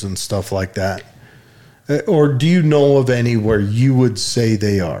killers and stuff like that? Or do you know of any where you would say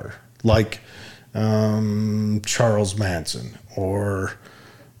they are? Like Charles Manson, or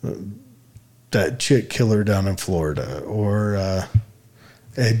that chick killer down in Florida, or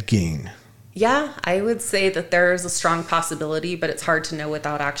Ed Gein. Yeah, I would say that there is a strong possibility, but it's hard to know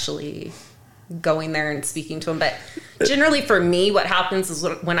without actually going there and speaking to them. But generally for me, what happens is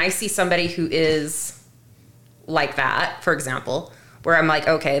when I see somebody who is like that, for example, where I'm like,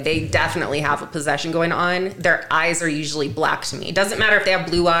 okay, they definitely have a possession going on, their eyes are usually black to me. It doesn't matter if they have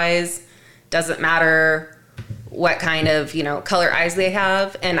blue eyes, doesn't matter what kind of, color eyes they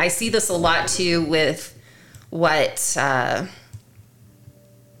have. And I see this a lot too with what, I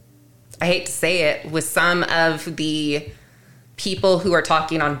hate to say it, with some of the people who are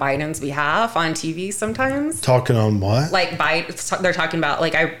talking on Biden's behalf on TV sometimes. Talking on what? Like Biden, they're talking about,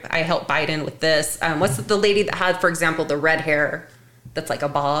 like, I helped Biden with this. What's the lady that had, for example, the red hair that's like a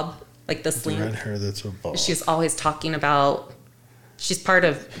bob, like this the red hair that's a bob. She's always talking about, she's part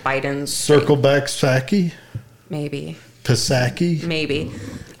of Biden's Circleback Psaki? Maybe. Psaki? Maybe.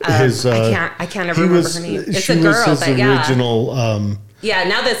 I can't ever remember her name. It's a girl, was his original. Yeah,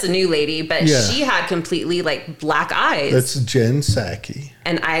 now that's a new lady, but she had completely like black eyes. That's Jen Psaki.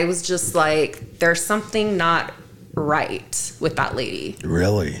 And I was just like, there's something not right with that lady.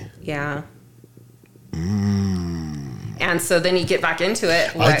 Really? Yeah. And so then you get back into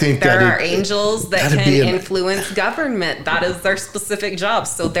it. I think there are angels that can influence government. That is their specific job.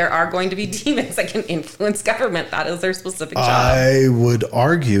 So there are going to be demons that can influence government. That is their specific job. I would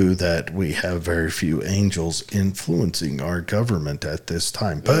argue that we have very few angels influencing our government at this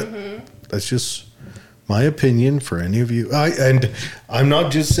time. But that's just my opinion for any of you. And I'm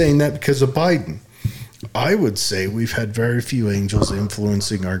not just saying that because of Biden. I would say we've had very few angels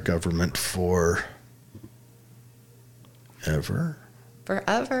influencing our government forever.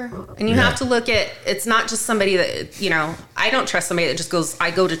 And you have to look at, it's not just somebody that, I don't trust somebody that just goes,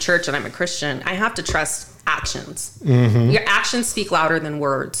 I go to church and I'm a Christian. I have to trust actions. Your actions speak louder than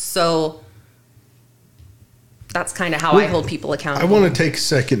words. So that's kind of how I hold people accountable. I want to take a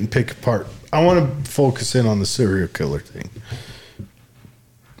second and pick apart. I want to focus in on the serial killer thing.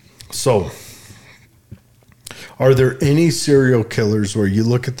 So, are there any serial killers where you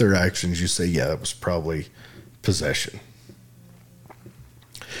look at their actions, you say, yeah, that was probably possession?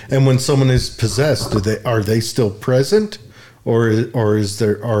 And when someone is possessed, are they still present, or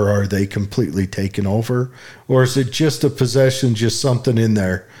are they completely taken over, or is it just a possession, just something in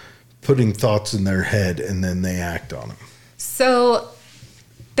there, putting thoughts in their head, and then they act on them? So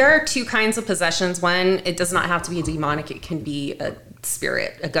there are two kinds of possessions. One, it does not have to be a demonic; it can be a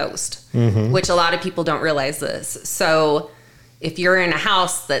spirit, a ghost, which a lot of people don't realize this. So if you're in a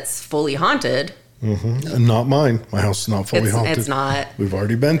house that's fully haunted. Not mine. My house is not fully haunted. It's not. We've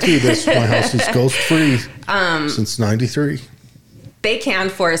already been through this. My house is ghost free since '93. They can,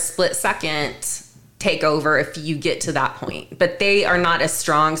 for a split second, take over if you get to that point, but they are not as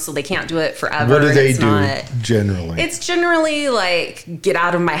strong, so they can't do it forever. What do they do generally? It's generally like, get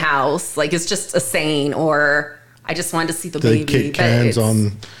out of my house. Like, it's just a saying, or I just wanted to see the baby. They kick cans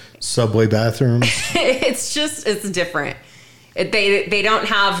on subway bathrooms. It's different. They don't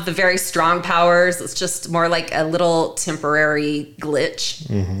have the very strong powers. It's just more like a little temporary glitch.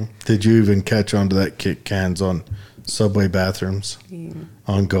 Did you even catch on to that kick cans on subway bathrooms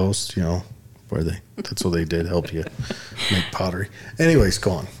on Ghost? That's what they did, help you make pottery. Anyways,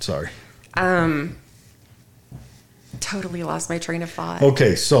 go on. Sorry. Totally lost my train of thought.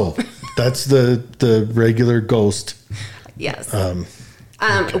 Okay, so that's the regular ghost. Yes.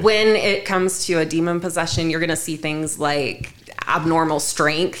 When it comes to a demon possession, you're going to see things like abnormal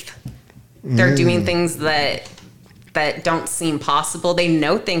strength. They're doing things that don't seem possible. They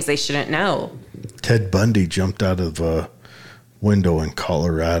know things they shouldn't know. Ted Bundy jumped out of a window in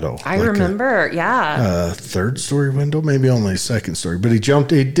Colorado. I remember, a third-story window, maybe only a second story. But he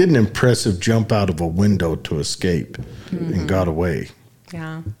did an impressive jump out of a window to escape and got away.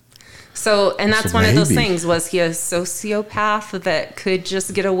 Yeah. So, and that's one of those things. Was he a sociopath that could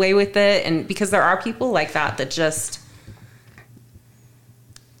just get away with it? And because there are people like that just,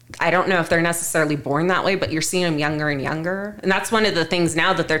 I don't know if they're necessarily born that way, but you're seeing them younger and younger. And that's one of the things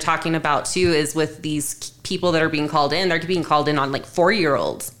now that they're talking about too, is with these people that are being called in, they're being called in on like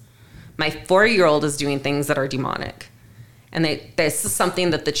 4-year-olds. My 4-year-old is doing things that are demonic. And this is something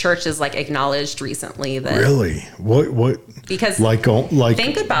that the church has like acknowledged recently. That really? What? Because like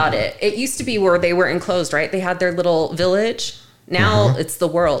think about it. It used to be where they were enclosed, right? They had their little village. Now it's the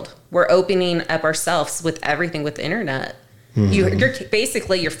world. We're opening up ourselves with everything with the internet. You're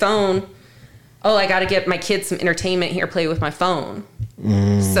basically your phone. Oh, I got to get my kids some entertainment here, play with my phone.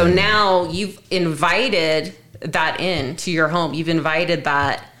 So now you've invited that into your home. You've invited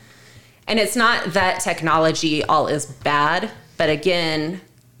that. And it's not that technology all is bad. But again,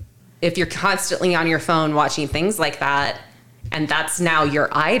 if you're constantly on your phone watching things like that, and that's now your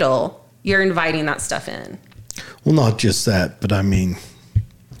idol, you're inviting that stuff in. Well, not just that, but I mean,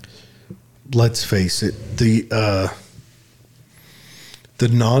 let's face it, the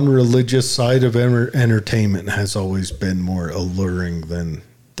non-religious side of entertainment has always been more alluring than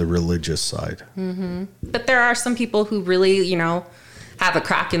the religious side. But there are some people who really, have a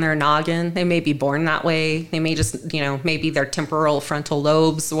crack in their noggin. They may be born that way. They may just, maybe their temporal frontal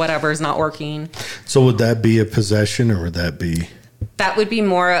lobes, whatever, is not working. So would that be a possession, or would that be? That would be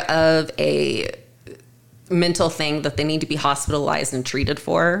more of a mental thing that they need to be hospitalized and treated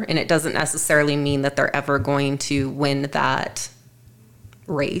for. And it doesn't necessarily mean that they're ever going to win that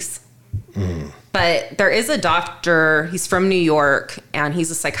race. But there is a doctor, he's from New York, and he's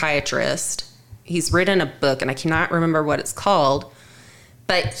a psychiatrist. He's written a book, and I cannot remember what it's called,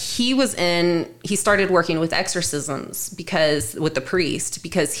 but he started working with exorcisms with the priest,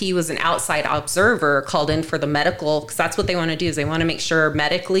 because he was an outside observer called in for the medical, because that's what they want to do, is they want to make sure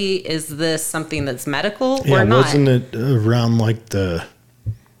medically, is this something that's medical or not? Wasn't it around like the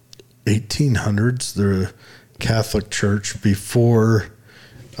 1800s, the Catholic Church, before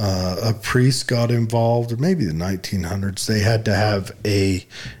a priest got involved, or maybe the 1900s, they had to have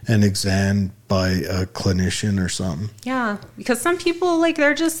an exam by a clinician or something. Yeah, because some people,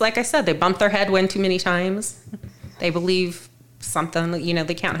 they're just, like I said, they bump their head one too many times. They believe something,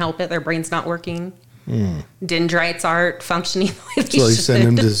 they can't help it. Their brain's not working. Dendrites aren't functioning the way they So they should. send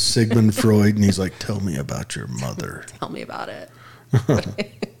him to Sigmund Freud, and he's like, tell me about your mother. Tell me about it.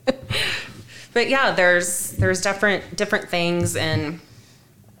 But yeah, there's different things, and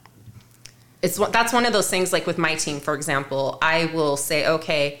that's one of those things, like with my team, for example. I will say,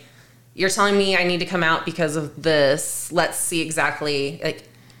 okay, you're telling me I need to come out because of this. Let's see exactly,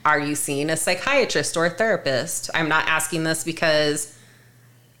 are you seeing a psychiatrist or a therapist? I'm not asking this because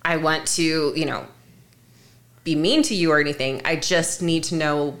I want to, be mean to you or anything. I just need to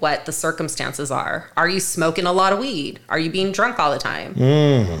know what the circumstances are. Are you smoking a lot of weed? Are you being drunk all the time?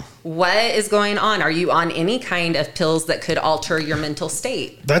 What is going on? Are you on any kind of pills that could alter your mental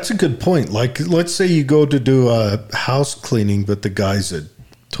state? That's a good point. Like, let's say you go to do a house cleaning, but the guy's a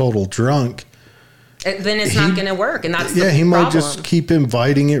total drunk. Then it's not going to work. And that's he might just keep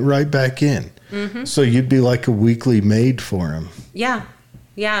inviting it right back in. So you'd be like a weekly maid for him.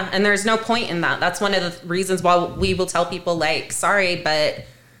 Yeah, and there's no point in that. That's one of the reasons why we will tell people, sorry, but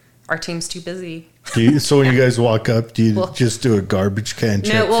our team's too busy. So when you guys walk up, do you just do a garbage can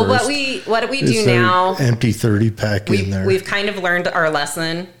check first? What we do now, empty 30-pack in there. We've kind of learned our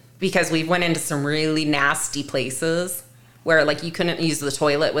lesson, because we went into some really nasty places where, you couldn't use the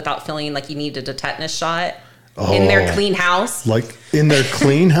toilet without feeling like you needed a tetanus shot in their clean house. Like in their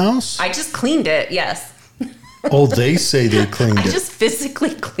clean house? I just cleaned it, yes. Oh, they say they cleaned it. I just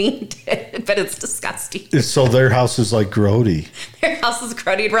physically cleaned it, but it's disgusting. So their house is like grody. Their house is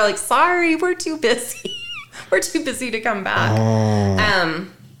grody, and we're like, sorry, we're too busy. We're too busy to come back.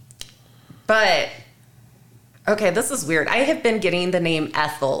 But, okay, this is weird. I have been getting the name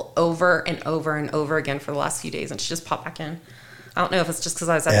Ethel over and over and over again for the last few days, and she just popped back in. I don't know if it's just because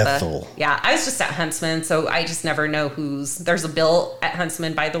I was at Ethel. I was just at Huntsman, so I just never know there's a Bill at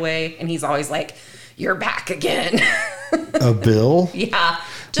Huntsman, by the way, and he's always like, you're back again. A Bill? Yeah.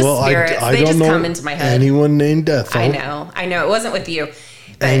 Just spirits. They just come into my head. Anyone named Ethel. I know. It wasn't with you.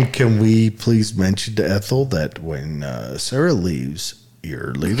 But and can we please mention to Ethel that when Sarah leaves,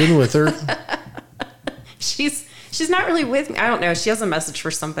 you're leaving with her? She's not really with me. I don't know. She has a message for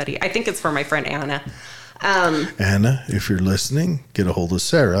somebody. I think it's for my friend Anna. Anna, if you're listening, get a hold of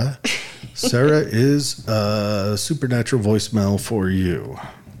Sarah. Sarah is a supernatural voicemail for you.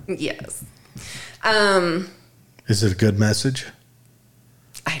 Yes. Is it a good message?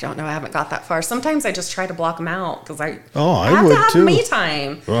 I don't know. I haven't got that far. Sometimes I just try to block them out because I I have would to have too. me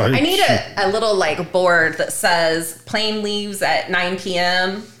time. Right. I need a little like board that says plane leaves at 9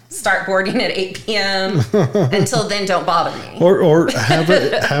 p.m. Start boarding at 8 p.m. Until then, don't bother me. Or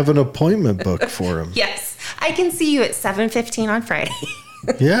have an appointment booked for him. Yes, I can see you at 7:15 on Friday.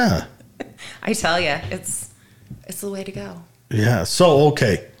 Yeah. I tell you, it's the way to go. Yeah. So,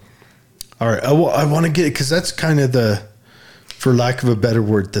 okay. All right. I want to get it because that's kind of the, for lack of a better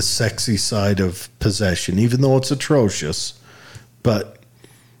word, the sexy side of possession, even though it's atrocious. But,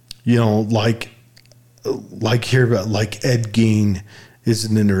 you know, like here, like Ed Gein is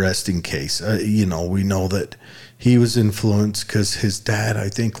an interesting case. You know, we know that he was influenced because his dad, I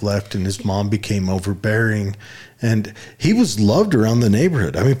think, left and his mom became overbearing. And he was loved around the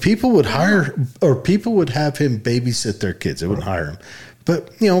neighborhood. I mean, people would hire, or people would have him babysit their kids. They wouldn't hire him.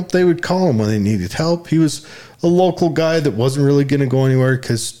 But, you know, they would call him when they needed help. He was a local guy that wasn't really going to go anywhere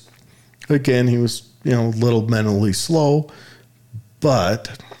because, again, he was, you know, a little mentally slow.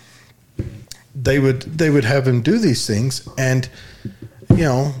 But they would have him do these things. And, you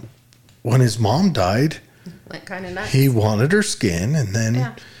know, when his mom died, went kind of nuts. He wanted her skin, and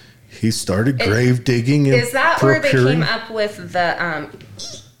then he started grave digging. And is that procuring. Where they came up with the?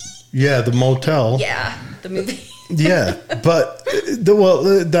 Yeah, the motel. Yeah, the movie. Yeah, but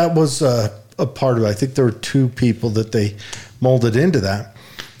that was a part of it. I think there were two people that they molded into that.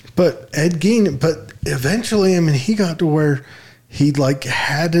 But Ed Gein, but eventually, I mean, he got to where he like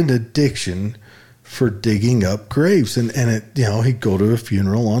had an addiction for digging up graves, and it, you know, he'd go to a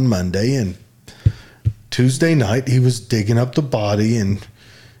funeral on Monday, and Tuesday night he was digging up the body, and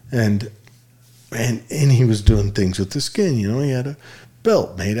he was doing things with the skin. You know, he had a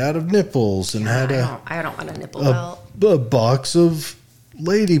belt made out of nipples, and had I don't want a nipple belt. A box of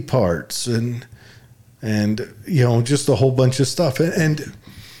lady parts, and you know, just a whole bunch of stuff, and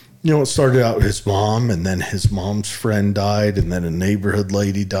you know, it started out his mom, and then his mom's friend died, and then a neighborhood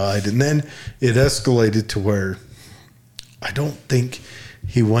lady died, and then it escalated to where I don't think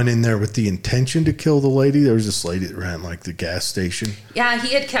he went in there with the intention to kill the lady. There was this lady that ran like the gas station. Yeah,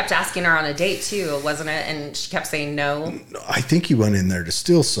 he had kept asking her on a date too, wasn't it? And she kept saying no. I think he went in there to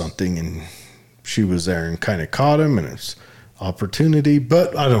steal something, and she was there and kind of caught him, and it's opportunity.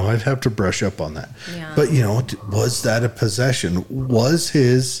 But I don't know. I'd have to brush up on that. Yeah. But, you know, was that a possession? Was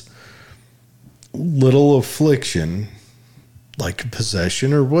his little affliction like a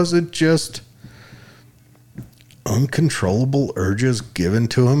possession, or was it just uncontrollable urges given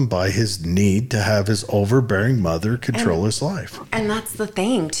to him by his need to have his overbearing mother control his life? And that's the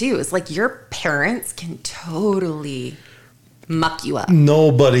thing too, is like your parents can totally muck you up.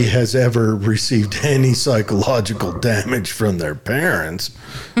 Nobody has ever received any psychological damage from their parents.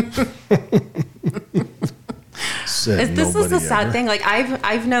 This is the sad thing. Like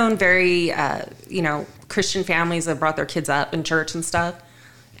I've known very you know, Christian families that brought their kids up in church and stuff,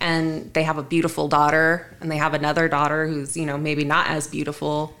 and they have a beautiful daughter, and they have another daughter who's, you know, maybe not as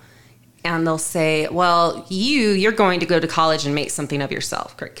beautiful, and they'll say, well, you're going to go to college and make something of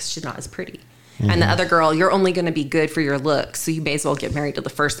yourself, because she's not as pretty. Mm-hmm. And the other girl, you're only going to be good for your looks, so you may as well get married to the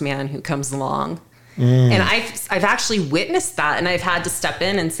first man who comes along. And I've actually witnessed that, and I've had to step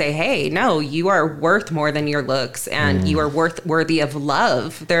in and say, hey, no, you are worth more than your looks, and you are worthy of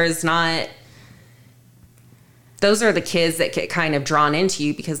love. There's not... Those are the kids that get kind of drawn into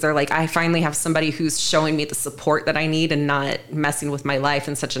you because they're like, I finally have somebody who's showing me the support that I need and not messing with my life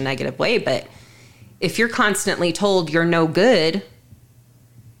in such a negative way. But if you're constantly told you're no good,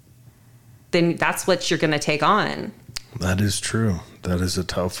 then that's what you're going to take on. That is true. That is a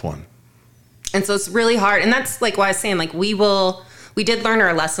tough one. And so it's really hard. And that's like what I was saying, like we did learn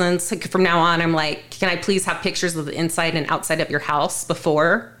our lessons. Like from now on, I'm like, can I please have pictures of the inside and outside of your house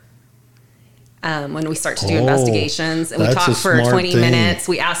before? When we start to do investigations, and we talk for 20 minutes,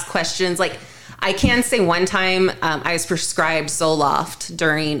 we ask questions. Like I can say one time I was prescribed Zoloft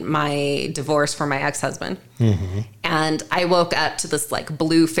during my divorce from my ex-husband. Mm-hmm. And I woke up to this like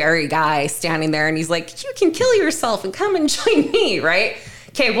blue fairy guy standing there, and he's like, you can kill yourself and come and join me, right?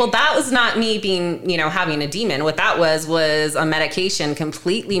 Okay, well, that was not me being, you know, having a demon. What that was a medication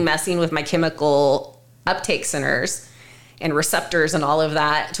completely messing with my chemical uptake centers and receptors and all of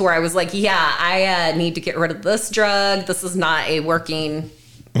that, to where I was like, yeah, I need to get rid of this drug. This is not a working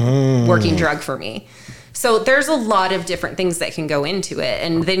drug for me. So there's a lot of different things that can go into it.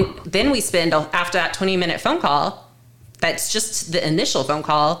 And then we spend, after that 20-minute phone call, that's just the initial phone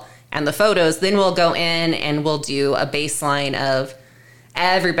call and the photos, then we'll go in and we'll do a baseline of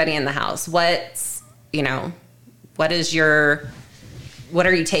everybody in the house. What's, you know, what are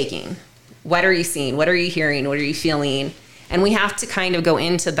you taking? What are you seeing? What are you hearing? What are you feeling? And we have to kind of go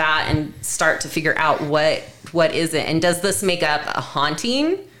into that and start to figure out what is it. And does this make up a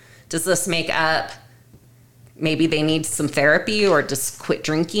haunting? Does this make up maybe they need some therapy or just quit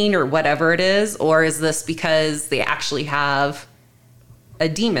drinking or whatever it is? Or is this because they actually have a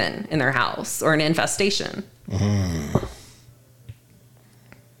demon in their house or an infestation?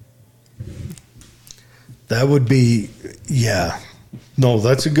 That would be, yeah. No,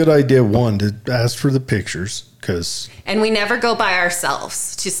 that's a good idea, one, to ask for the pictures. And we never go by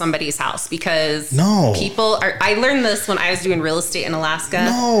ourselves to somebody's house because people are. I learned this when I was doing real estate in Alaska.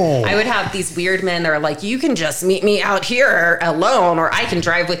 I would have these weird men that are like, you can just meet me out here alone or I can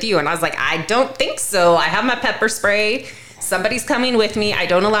drive with you. And I was like, I don't think so. I have my pepper spray. Somebody's coming with me. I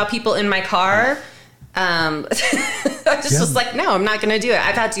don't allow people in my car. I just was like, no, I'm not going to do it.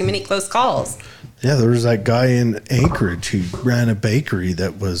 I've had too many close calls. Yeah, there was that guy in Anchorage who ran a bakery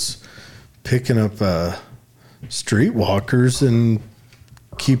that was picking up streetwalkers and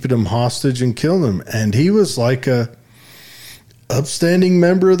keeping them hostage and killing them. And he was like a upstanding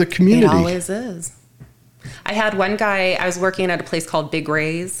member of the community. It always is. I had one guy, I was working at a place called Big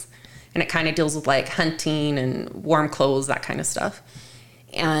Ray's, and it kind of deals with like hunting and warm clothes, that kind of stuff.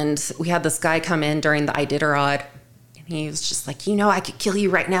 And we had this guy come in during the Iditarod, and he was just like, I could kill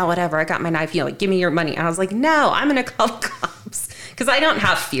you right now, whatever. I got my knife, like, give me your money. And I was like, no, I'm going to call the cops. Because I don't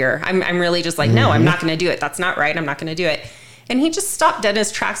have fear. I'm really just like, no, I'm not going to do it. That's not right. I'm not going to do it. And he just stopped dead in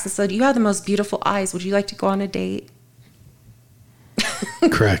his tracks and said, you have the most beautiful eyes. Would you like to go on a date?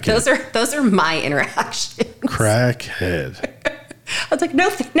 Crackhead. Those are my interactions. Crackhead. I was like, no,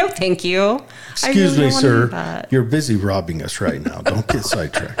 thank you. Excuse me, sir. You're busy robbing us right now. Don't get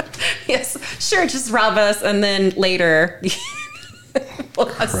sidetracked. Yes, sure. Just rob us. And then later,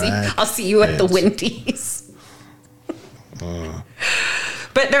 I'll see you at the Wendy's.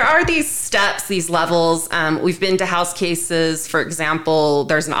 But there are these steps, these levels. We've been to house cases. For example,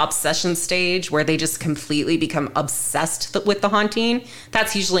 there's an obsession stage where they just completely become obsessed with the haunting.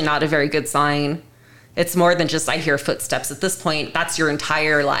 That's usually not a very good sign. It's more than just I hear footsteps. At this point, that's your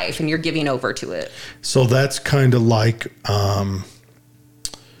entire life, and you're giving over to it. So that's kind of like on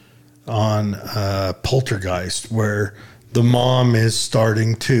Poltergeist, where the mom is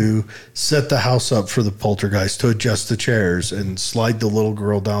starting to set the house up for the poltergeist, to adjust the chairs and slide the little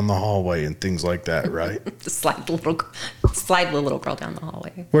girl down the hallway and things like that, right? slide the little girl down the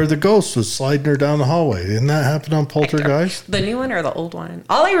hallway. Where the ghost was sliding her down the hallway. Didn't that happen on Poltergeist? The new one or the old one?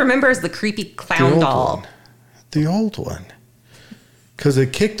 All I remember is the creepy clown doll. The old one. Because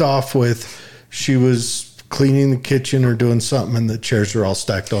it kicked off with she was cleaning the kitchen or doing something, and the chairs are all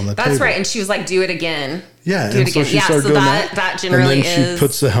stacked on the table. That's right. And she was like, do it again. Yeah. Do it again. So that generally is. And then she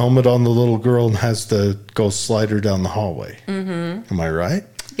puts the helmet on the little girl and has the ghost slide her down the hallway. Mm-hmm. Am I right?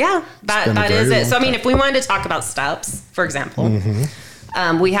 Yeah, that is it. So, I mean, if we wanted to talk about steps, for example,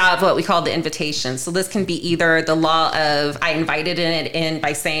 we have what we call the invitation. So this can be either the law of I invited it in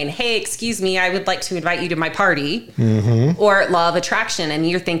by saying, hey, excuse me, I would like to invite you to my party, or law of attraction. And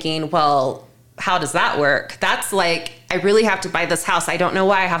you're thinking, well, how does that work? That's like, I really have to buy this house. I don't know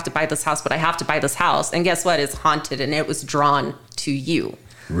why I have to buy this house, but I have to buy this house. And guess what? It's haunted, and it was drawn to you.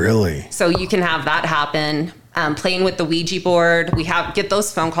 Really? So you can have that happen. Playing with the Ouija board. We get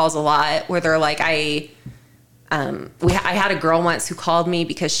those phone calls a lot where they're like, I had a girl once who called me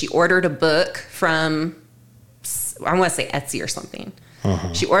because she ordered a book from, I want to say Etsy or something.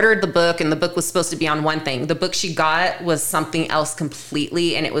 She ordered the book, and the book was supposed to be on one thing. The book she got was something else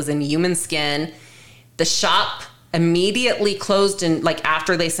completely, and it was in human skin. The shop immediately closed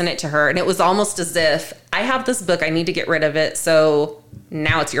after they sent it to her, and it was almost as if, I have this book, I need to get rid of it, so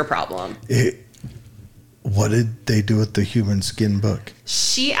now it's your problem. What did they do with the human skin book?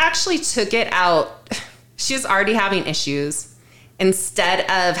 She actually took it out. She was already having issues. Instead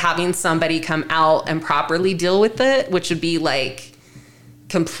of having somebody come out and properly deal with it, which would be like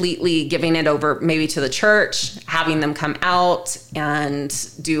completely giving it over maybe to the church, having them come out and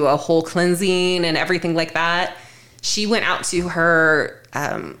do a whole cleansing and everything like that, she went out to her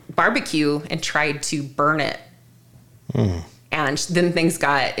barbecue and tried to burn it. And then things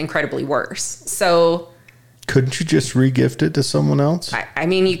got incredibly worse. So couldn't you just re-gift it to someone else? I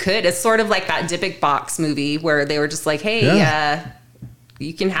mean, you could. It's sort of like that Dybbuk box movie where they were just like, hey,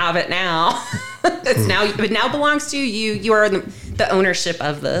 you can have it now. It now belongs to you. You are the ownership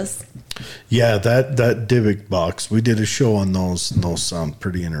of this. Yeah, that Dybbuk box. We did a show on those. Those sound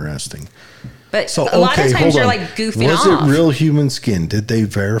pretty interesting. But a lot of times you're like goofing off. Was it real human skin? Did they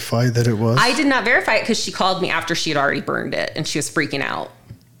verify that it was? I did not verify it because she called me after she had already burned it, and she was freaking out.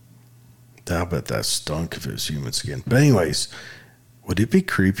 I bet that stunk if it was human skin. But anyways, would it be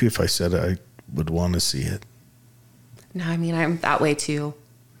creepy if I said I would want to see it? No, I mean, I'm that way too.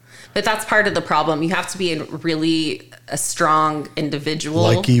 But that's part of the problem. You have to be a strong individual.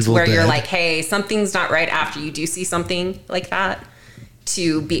 Like Evil where Dead. You're like, hey, something's not right after you do see something like that,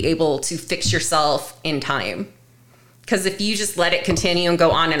 to be able to fix yourself in time. Because if you just let it continue and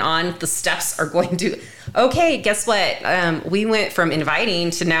go on, the steps are going to, okay, guess what? We went from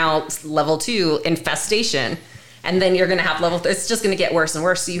inviting to now level 2, infestation. And then you're going to have it's just going to get worse and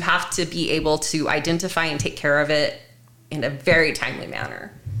worse. So you have to be able to identify and take care of it in a very timely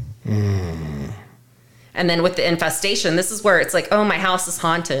manner. And then with the infestation, this is where it's like, oh, my house is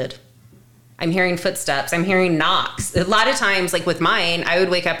haunted. I'm hearing footsteps. I'm hearing knocks. A lot of times, like with mine, I would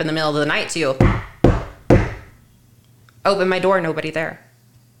wake up in the middle of the night too. Open my door, nobody there.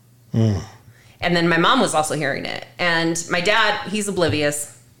 And then my mom was also hearing it. And my dad, he's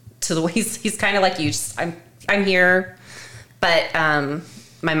oblivious to the way he's kind of like you. Just, I'm here. But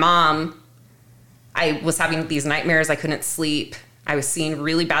my mom, I was having these nightmares. I couldn't sleep. I was seeing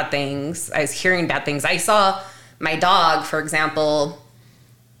really bad things. I was hearing bad things. I saw my dog, for example,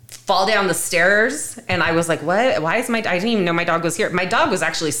 fall down the stairs. And I was like, what? Why is I didn't even know my dog was here. My dog was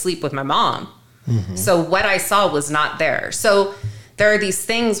actually asleep with my mom. So what I saw was not there. So there are these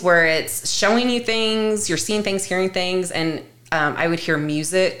things where it's showing you things, you're seeing things, hearing things. And I would hear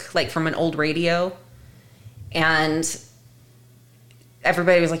music like from an old radio. And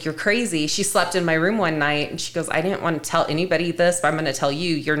everybody was like, you're crazy. She slept in my room one night and she goes, I didn't want to tell anybody this, but I'm going to tell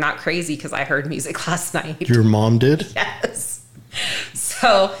you, you're not crazy because I heard music last night. Your mom did? Yes.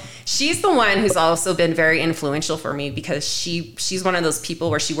 So she's the one who's also been very influential for me because she's one of those people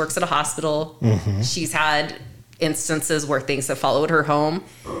where she works at a hospital. She's had instances where things have followed her home.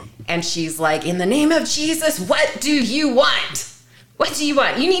 And she's like, in the name of Jesus, what do you want? What do you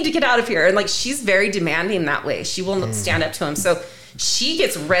want? You need to get out of here. And like, she's very demanding that way. She will stand up to him. So she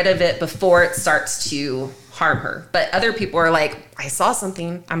gets rid of it before it starts to harm her. But other people are like, I saw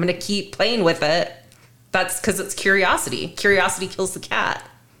something. I'm going to keep playing with it. That's because it's curiosity. Curiosity kills the cat.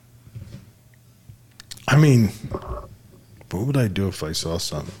 I mean, what would I do if I saw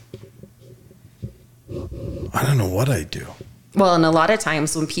something? I don't know what I'd do. Well, and a lot of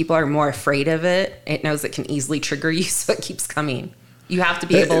times when people are more afraid of it, it knows it can easily trigger you, so it keeps coming. You have to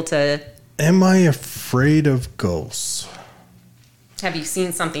be able to... Am I afraid of ghosts? Have you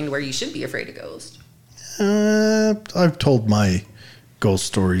seen something where you should be afraid of ghosts? I've told my ghost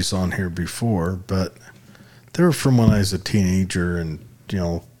stories on here before, but they were from when I was a teenager and, you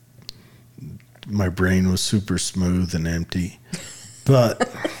know, my brain was super smooth and empty. But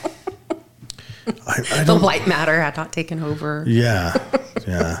I the white matter had not taken over. Yeah.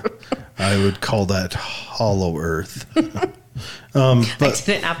 I would call that hollow earth. But I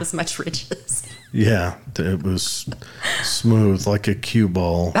didn't have as much riches. Yeah, it was smooth like a cue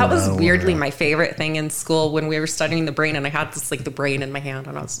ball. That was weirdly my favorite thing in school when we were studying the brain, and I had this like the brain in my hand,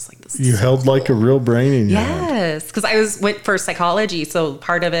 and I was just like, "This." You held like a real brain in your hand. Yes, because I went for psychology, so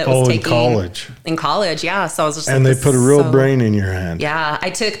part of it was taking in college. Yeah, so I was just and they put a real brain in your hand. Yeah, I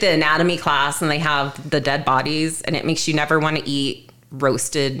took the anatomy class, and they have the dead bodies, and it makes you never want to eat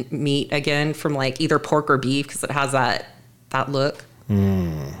roasted meat again from like either pork or beef because it has that look.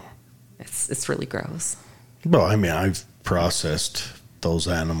 It's really gross. Well, I mean, I've processed those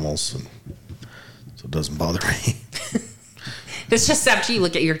animals, and so it doesn't bother me. It's just after you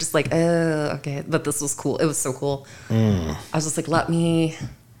look at it, you're just like, oh, okay. But this was cool. It was so cool. I was just like, let me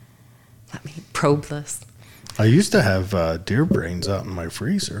probe this. I used to have deer brains out in my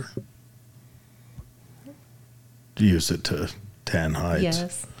freezer. Use it to tan hides.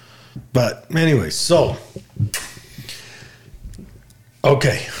 Yes. But anyway, so...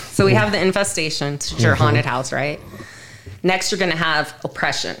 Okay. So we have the infestation, which is your haunted house, right? Next, you're going to have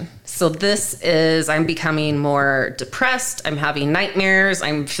oppression. So this is, I'm becoming more depressed. I'm having nightmares.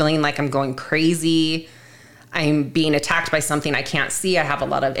 I'm feeling like I'm going crazy. I'm being attacked by something I can't see. I have a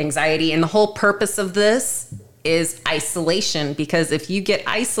lot of anxiety. And the whole purpose of this is isolation, because if you get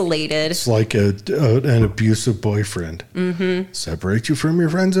isolated... It's like an abusive boyfriend. Separate you from your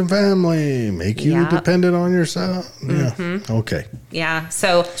friends and family. Make you dependent on yourself. Yeah. Okay. Yeah.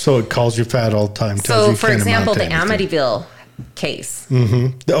 So it calls you fat all the time. Tells so, you for example, the Amityville case.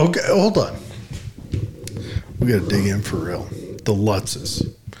 Okay, hold on. We got to dig in for real. The Lutzes.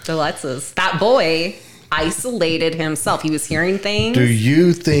 That boy... isolated himself. He was hearing things. Do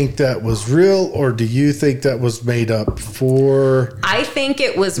you think that was real, or do you think that was made up for... I think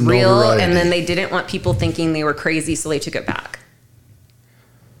it was real, and then they didn't want people thinking they were crazy, so they took it back.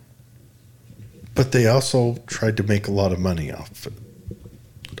 But they also tried to make a lot of money off of it.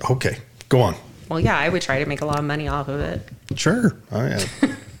 Okay, go on. Well, yeah, I would try to make a lot of money off of it. Sure. I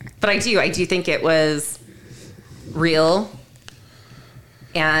am. But I do think it was real.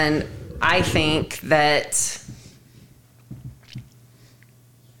 And I think that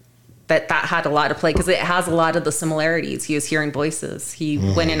had a lot to play because it has a lot of the similarities. He was hearing voices. He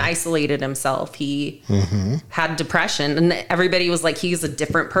went and isolated himself. He had depression, and everybody was like, he's a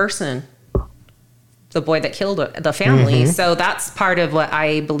different person. The boy that killed the family. So that's part of what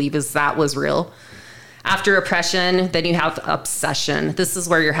I believe is that was real. After oppression, then you have obsession. This is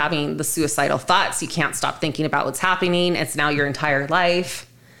where you're having the suicidal thoughts. You can't stop thinking about what's happening. It's now your entire life.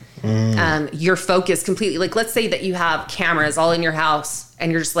 You're focused completely. Like, let's say that you have cameras all in your house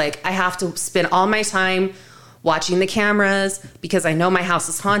and you're just like, I have to spend all my time watching the cameras because I know my house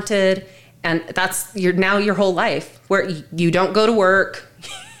is haunted. And that's your whole life where you don't go to work.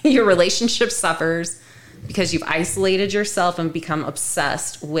 Your relationship suffers because you've isolated yourself and become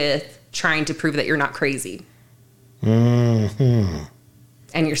obsessed with trying to prove that you're not crazy. And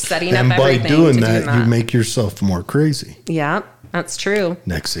you're setting up everything. And by doing that, you make yourself more crazy. Yeah. That's true.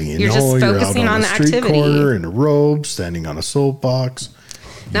 Next thing you're just focusing on the street activity. Corner in a robe, standing on a soapbox.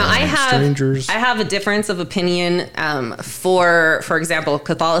 Now I have a difference of opinion. For example,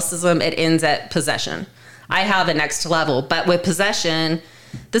 Catholicism, it ends at possession. I have a next level, but with possession,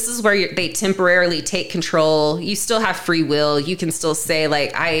 this is where they temporarily take control. You still have free will. You can still say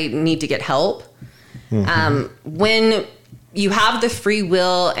like, I need to get help. When you have the free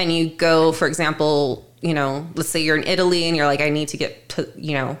will and you go, for example, let's say you're in Italy and you're like, I need to get,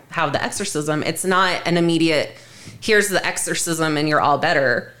 have the exorcism. It's not an immediate, here's the exorcism and you're all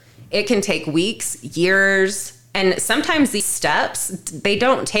better. It can take weeks, years. And sometimes these steps, they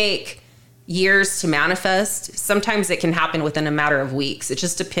don't take years to manifest. Sometimes it can happen within a matter of weeks. It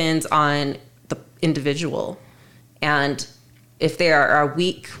just depends on the individual and if they are a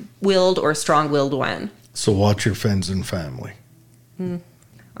weak-willed or strong-willed one. So watch your friends and family.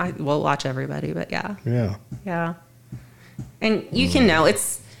 I will watch everybody, but yeah. Yeah. And you can know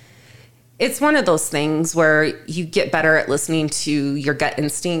it's one of those things where you get better at listening to your gut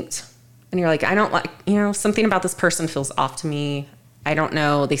instinct. And you're like, I don't like, something about this person feels off to me. I don't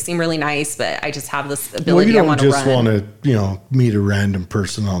know. They seem really nice, but I just have this ability. Well, you don't just want to, meet a random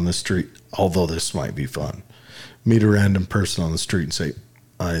person on the street, although this might be fun. Meet a random person on the street and say,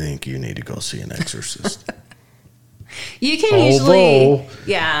 I think you need to go see an exorcist. You can usually,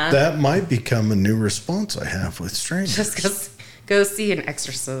 that might become a new response I have with strangers. Just go see an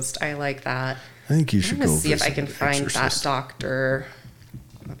exorcist. I like that. I think you should go see if I can find that doctor.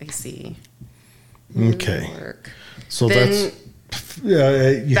 Let me see. Okay. So then,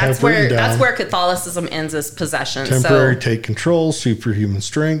 that's where Catholicism ends as possession. Temporary take control, superhuman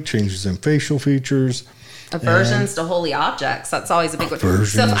strength, changes in facial features. Aversions to holy objects. That's always a big one.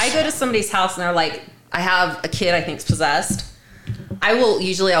 So if I go to somebody's house and they're like, I have a kid I think's possessed,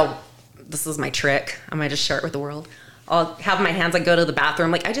 this is my trick. I might just share it with the world. I'll have my hands, go to the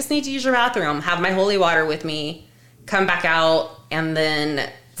bathroom. Like, I just need to use your bathroom. Have my holy water with me. Come back out. And then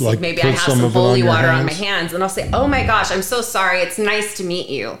maybe I have some holy water on my hands. And I'll say, oh my gosh, I'm so sorry. It's nice to meet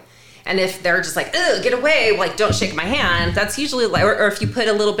you. And if they're just like, ugh, get away, don't shake my hand. That's usually, or if you put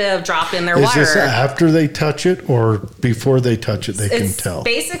a little bit of drop in their water. Is this after they touch it or before they touch it, they can tell?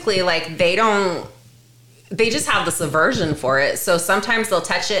 Basically, they just have this aversion for it. So sometimes they'll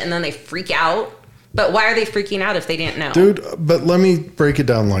touch it and then they freak out. But why are they freaking out if they didn't know? Dude, but let me break it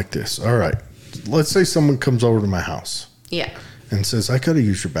down like this. All right. Let's say someone comes over to my house. Yeah. And says, I got to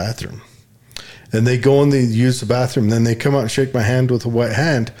use your bathroom. And they go and they use the bathroom. Then they come out and shake my hand with a wet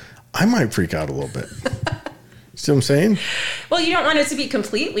hand. I might freak out a little bit. See what I'm saying? Well, you don't want it to be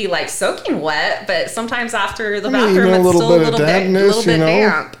completely soaking wet, but sometimes after the bathroom, it's still a little bit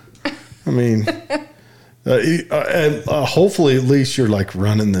damp. I mean... and hopefully at least you're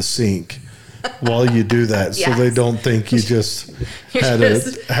running the sink while you do that. So they don't think you just had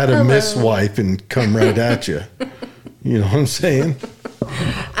a miswipe and come right at you. You know what I'm saying?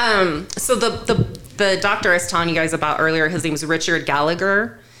 So the doctor I was telling you guys about earlier, his name was Richard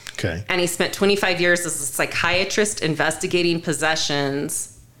Gallagher. Okay. And he spent 25 years as a psychiatrist investigating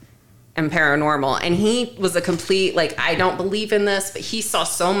possessions and paranormal. And he was a complete, I don't believe in this, but he saw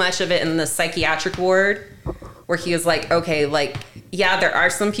so much of it in the psychiatric ward where he was like, okay, there are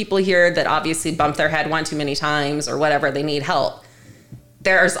some people here that obviously bumped their head one too many times or whatever, they need help.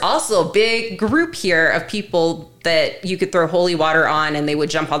 There's also a big group here of people that you could throw holy water on and they would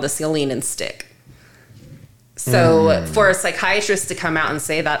jump on the ceiling and stick. So for a psychiatrist to come out and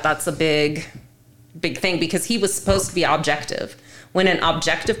say that, that's a big, big thing because he was supposed to be objective. When an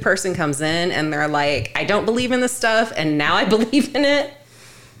objective person comes in and they're like, I don't believe in this stuff and now I believe in it,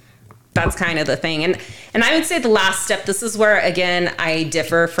 That's kind of the thing. And I would say the last step, this is where, again, I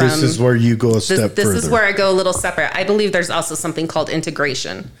differ from... This is where you go a step further. This is where I go a little separate. I believe there's also something called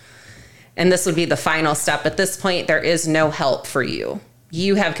integration. And this would be the final step. At this point, there is no help for you.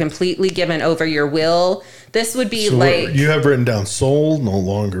 You have completely given over your will. This would be like... You have written down, soul no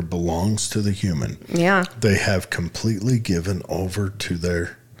longer belongs to the human. Yeah. They have completely given over to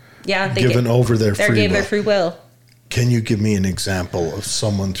their... Yeah. They gave their free will. Can you give me an example of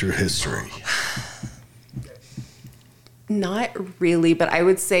someone through history? Not really, but I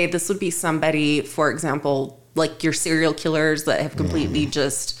would say this would be somebody, for example, like your serial killers that have completely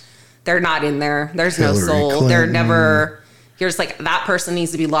just, they're not in there. There's no soul. Clinton. They're never, you're just like, that person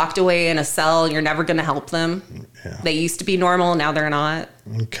needs to be locked away in a cell. You're never going to help them. Yeah. They used to be normal. Now they're not.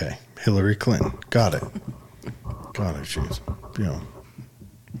 Okay. Hillary Clinton. Got it. She's,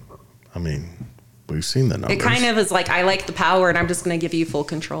 I mean... We've seen the numbers. It kind of is like, I like the power and I'm just going to give you full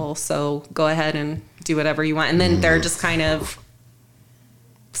control. So go ahead and do whatever you want. And then they're just kind of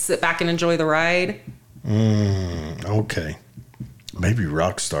sit back and enjoy the ride. Okay. Maybe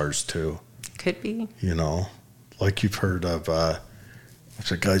rock stars too. Could be. Like you've heard of,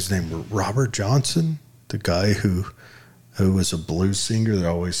 what's that guy's name? Robert Johnson? The guy who was a blues singer that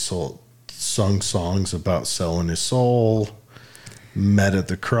always sung songs about selling his soul. Met at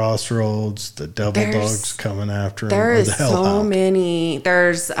the crossroads, the devil dogs coming after him. There's so many.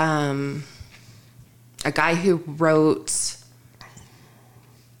 There's a guy who wrote,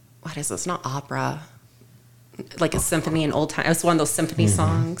 what is this? Not opera. Like a symphony in old time. It was one of those symphony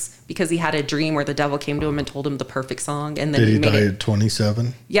songs because he had a dream where the devil came to him and told him the perfect song. And then did he die at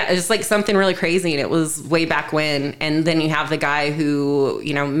 27? Yeah, it's like something really crazy. And it was way back when. And then you have the guy who,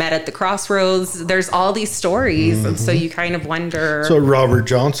 met at the crossroads. There's all these stories. And so you kind of wonder. So Robert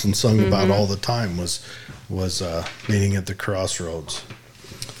Johnson sung about all the time was meeting at the crossroads.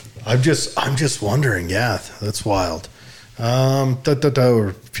 I'm just wondering. Yeah, that's wild.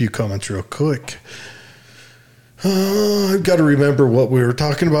 A few comments real quick. I've got to remember what we were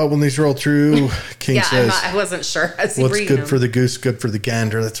talking about when these roll through. King says, I wasn't sure. What's good for the goose, good for the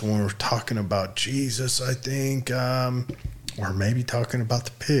gander? That's when we were talking about Jesus, I think. Or maybe talking about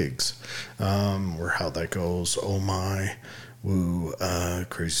the pigs. Or how that goes. Oh my. Woo.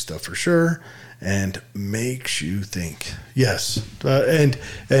 Crazy stuff for sure. And makes you think. Yes.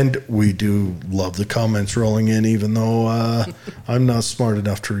 And we do love the comments rolling in, even though I'm not smart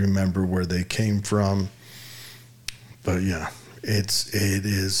enough to remember where they came from. But yeah, it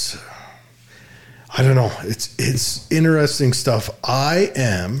is, I don't know. It's interesting stuff. I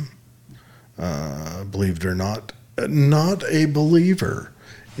am, believe it or not a believer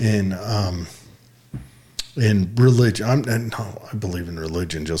in religion. I believe in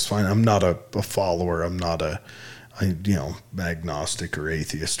religion just fine. I'm not a follower. I'm not agnostic or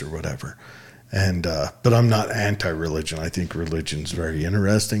atheist or whatever. And but I'm not anti-religion. I think religion's very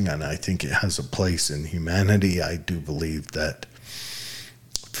interesting, and I think it has a place in humanity. I do believe that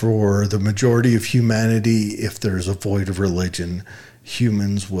for the majority of humanity, if there's a void of religion,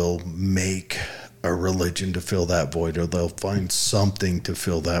 humans will make a religion to fill that void, or they'll find something to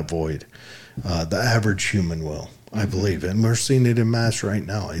fill that void. The average human will, I believe, and we're seeing it in mass right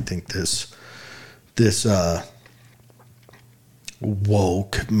now. I think this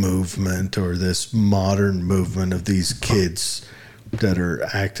woke movement, or this modern movement of these kids that are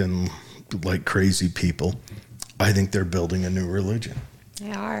acting like crazy people, I think they're building a new religion.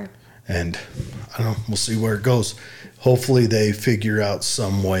 They are. And I don't know, we'll see where it goes. Hopefully they figure out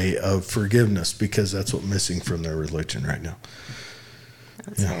some way of forgiveness, because that's what's missing from their religion right now.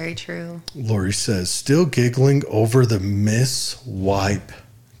 That's very true. Lori says, still giggling over the Miss Wipe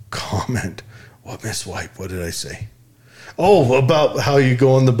comment. What Miss Wipe? What did I say? Oh, about how you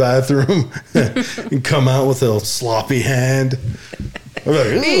go in the bathroom and come out with a sloppy hand.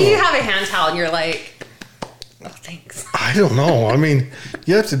 Like, you have a hand towel and you're like, oh, thanks. I don't know. I mean,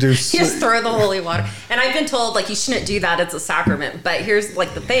 you have to do... Just throw the holy water. And I've been told, like, you shouldn't do that. It's a sacrament. But here's,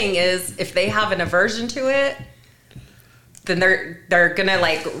 like, the thing is, if they have an aversion to it, then they're going to,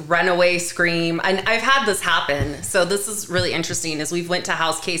 like, run away, scream. And I've had this happen. So this is really interesting, is we've went to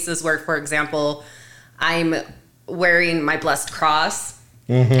house cases where, for example, I'm wearing my blessed cross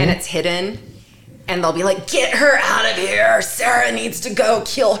and it's hidden, and they'll be like, get her out of here, Sarah needs to go,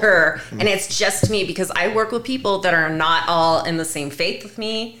 kill her. And it's just me, because I work with people that are not all in the same faith with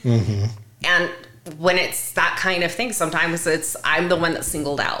me. And when it's that kind of thing, sometimes I'm the one that's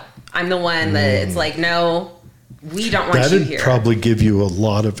singled out. I'm the one that it's like, no, we don't want you here. That'd probably give you a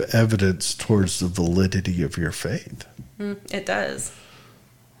lot of evidence towards the validity of your faith. It does.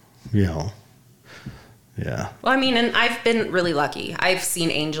 You know, Yeah. Well, I mean, and I've been really lucky. I've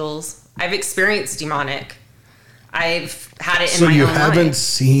seen angels. I've experienced demonic. I've had it in my own life. So you haven't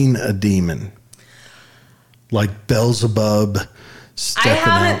seen a demon? Like Beelzebub stepping I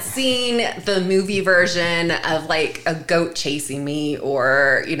haven't out? seen the movie version of like a goat chasing me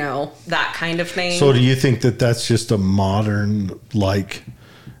or, you know, that kind of thing. So do you think that that's just a modern, like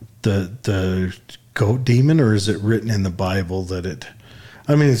the goat demon, or is it written in the Bible that it...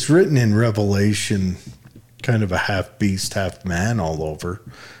 I mean, it's written in Revelation, kind of a half beast, half man all over.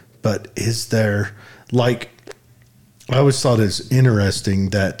 But is there, like, I always thought it's interesting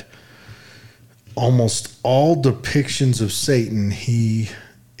that almost all depictions of Satan, he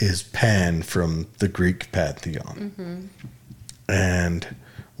is Pan from the Greek pantheon. Mm-hmm. And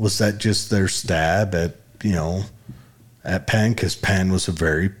was that just their stab at, you know, at Pan? Because Pan was a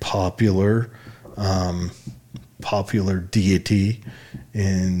very popular deity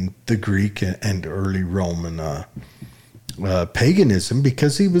in the Greek and early Roman paganism,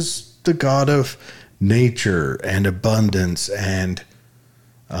 because he was the god of nature and abundance and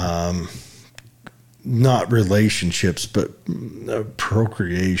not relationships, but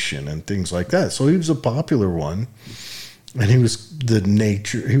procreation and things like that. So he was a popular one, and he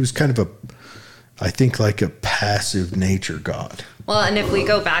was kind of I think like a passive nature god. Well, and if we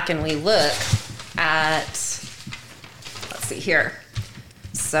go back and we look at, let's see here.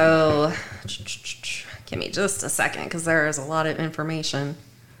 So give me just a second, because there is a lot of information.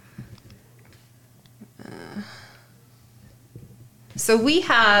 So we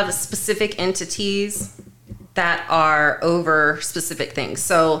have specific entities that are over specific things.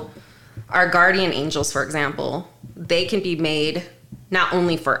 So our guardian angels, for example, they can be made not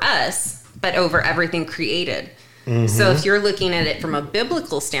only for us, but over everything created. Mm-hmm. So if you're looking at it from a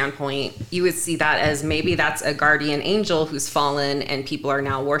biblical standpoint, you would see that as maybe that's a guardian angel who's fallen and people are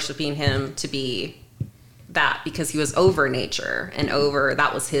now worshiping him to be that, because he was over nature and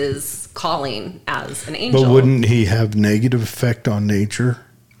that was his calling as an angel. But wouldn't he have negative effect on nature?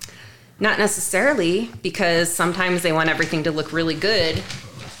 Not necessarily, because sometimes they want everything to look really good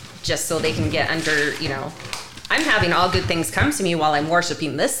just so they can get under, you know, I'm having all good things come to me while I'm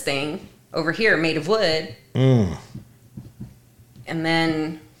worshiping this thing over here made of wood. Mm. And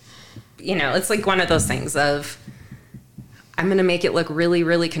then, you know, it's like one of those things of, I'm going to make it look really,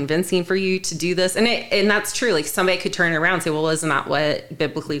 really convincing for you to do this. And that's true. Like, somebody could turn around and say, well, isn't that what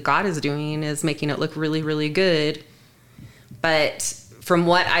biblically God is doing, is making it look really, really good? But from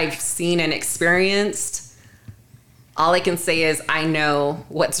what I've seen and experienced, all I can say is I know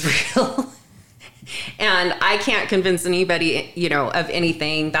what's real. And I can't convince anybody, you know, of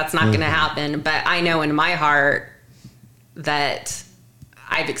anything. That's not going to happen. But I know in my heart that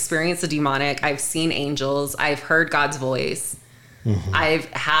I've experienced the demonic. I've seen angels. I've heard God's voice. Mm-hmm. I've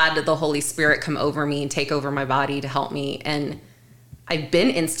had the Holy Spirit come over me and take over my body to help me. And I've been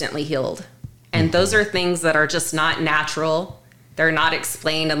instantly healed. And mm-hmm. those are things that are just not natural. They're not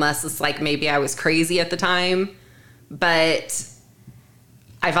explained unless it's like maybe I was crazy at the time. But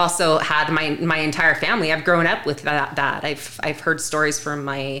I've also had my entire family. I've grown up with that. I've heard stories from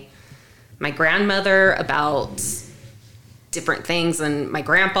my grandmother about different things, and my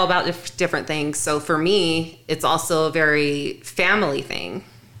grandpa about different things. So for me, it's also a very family thing.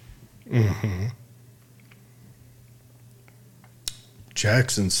 Mm-hmm.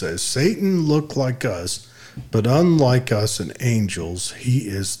 Jackson says, Satan looked like us, but unlike us and angels, he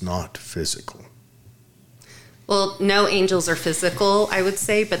is not physical. Well, no angels are physical, I would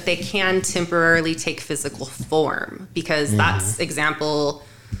say, but they can temporarily take physical form, because mm-hmm. that's example.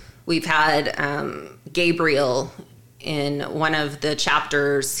 We've had Gabriel in one of the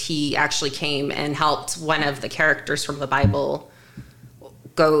chapters. He actually came and helped one of the characters from the Bible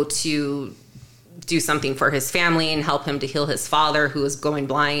go to do something for his family and help him to heal his father, who was going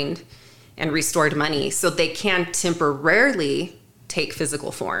blind, and restored money. So they can temporarily take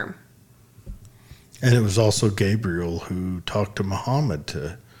physical form. And it was also Gabriel who talked to Muhammad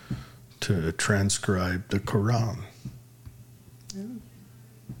to transcribe the Quran.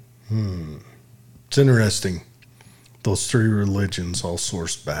 It's interesting. Those three religions all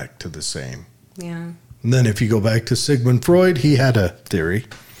source back to the same. Yeah. And then if you go back to Sigmund Freud, he had a theory.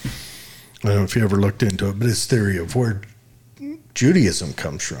 I don't know if you ever looked into it, but his theory of where Judaism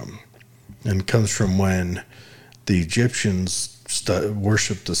comes from. And comes from when the Egyptians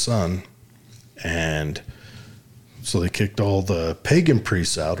worshipped the sun. And so they kicked all the pagan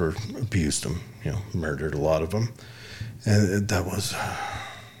priests out, or abused them, murdered a lot of them. And that was,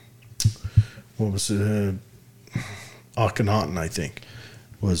 what was it? Akhenaten, I think,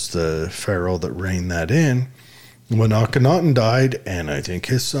 was the pharaoh that reigned that in. when Akhenaten died, and I think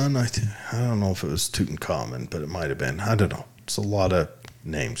his son, I don't know if it was Tutankhamun, but it might have been. I don't know. It's a lot of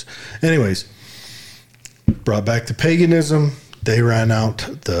names. Anyways, brought back the paganism. They ran out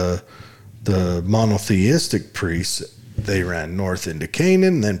the monotheistic priests. They ran north into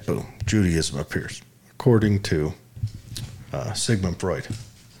Canaan. Then boom, Judaism appears, according to Sigmund Freud.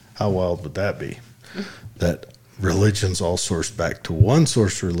 How wild would that be? That religion's all sourced back to one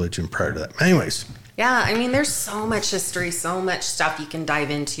source religion prior to that. Anyways. Yeah, I mean, there's so much history, so much stuff you can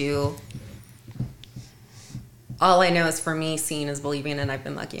dive into. All I know is for me, seeing is believing, and I've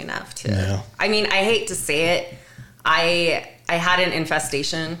been lucky enough to. Yeah. I mean, I hate to say it. I had an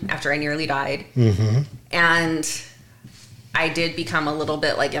infestation after I nearly died. Mm-hmm. And I did become a little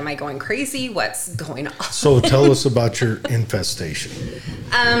bit like, am I going crazy? What's going on? So tell us about your infestation.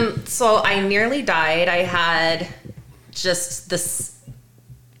 So I nearly died. I had just this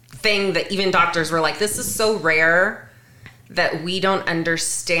thing that even doctors were like, this is so rare that we don't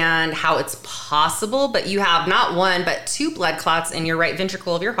understand how it's possible, but you have not one, but 2 blood clots in your right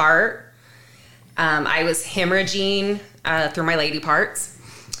ventricle of your heart. I was hemorrhaging through my lady parts,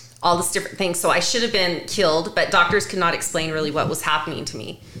 all this different things. So I should have been killed, but doctors could not explain really what was happening to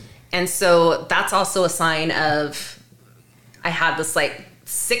me. And so that's also a sign of, I had this like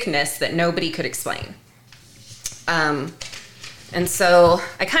sickness that nobody could explain. And so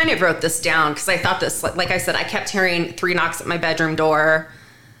I kind of wrote this down because I thought this, like I said, I kept hearing 3 knocks at my bedroom door.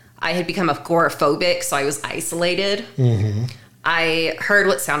 I had become agoraphobic, so I was isolated. Mm-hmm. I heard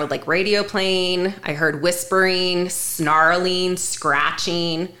what sounded like radio playing. I heard whispering, snarling,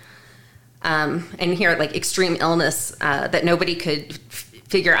 scratching, and hear like extreme illness that nobody could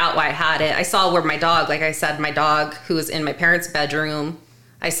figure out why I had it. I saw where my dog, like I said, my dog who was in my parents' bedroom,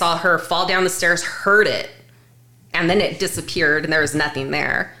 I saw her fall down the stairs, heard it, and then it disappeared and there was nothing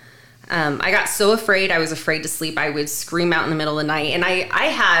there. I got so afraid. I was afraid to sleep. I would scream out in the middle of the night. And I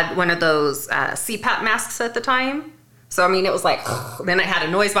had one of those CPAP masks at the time. So, I mean, it was like, then I had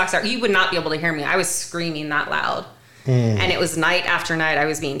a noise box out. You would not be able to hear me. I was screaming that loud. And it was night after night. I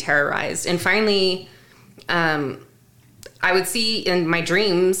was being terrorized. And finally, I would see in my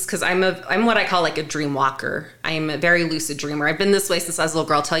dreams, because I'm what I call like a dream walker. I am a very lucid dreamer. I've been this way since I was a little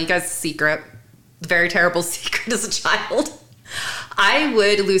girl. I'll tell you guys a secret, a very terrible secret as a child. I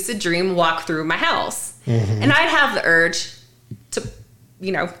would lucid dream walk through my house. Mm-hmm. And I'd have the urge to,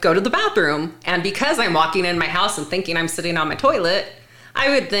 go to the bathroom. And because I'm walking in my house and thinking I'm sitting on my toilet,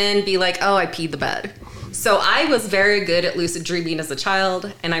 I would then be like, oh, I peed the bed. So I was very good at lucid dreaming as a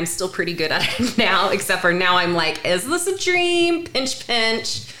child, and I'm still pretty good at it now, except for now I'm like, is this a dream? Pinch,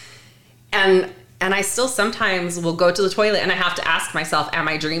 pinch. And I still sometimes will go to the toilet and I have to ask myself, am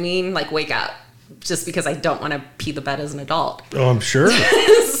I dreaming? Like, wake up. Just because I don't want to pee the bed as an adult. Oh, I'm sure.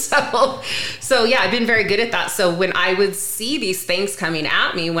 So yeah, I've been very good at that. So when I would see these things coming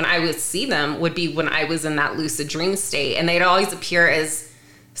at me, when I would see them would be when I was in that lucid dream state. And they'd always appear as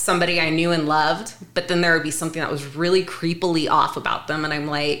somebody I knew and loved. But then there would be something that was really creepily off about them. And I'm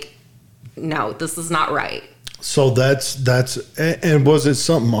like, no, this is not right. So and was it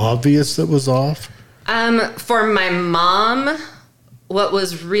something obvious that was off? For my mom, what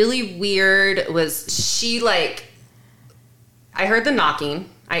was really weird was I heard the knocking.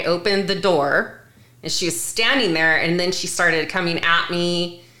 I opened the door and she was standing there, and then she started coming at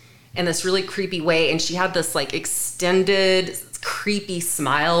me in this really creepy way. And she had this like extended, creepy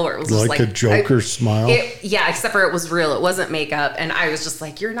smile where it was like a Joker smile. Yeah, except for it was real. It wasn't makeup. And I was just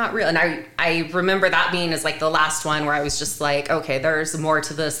like, you're not real. And I remember that being as like the last one where I was just like, okay, there's more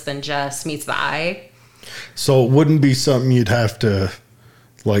to this than just meets the eye. So it wouldn't be something you'd have to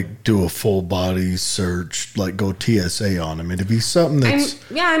like do a full body search, like go TSA on him. It'd be something that's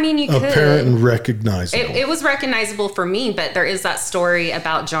you could. Apparent and recognizable. It was recognizable for me, but there is that story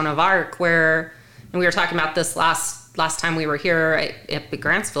about Joan of Arc where, and we were talking about this last time we were here at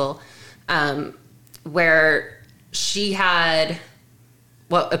Grantsville, where she had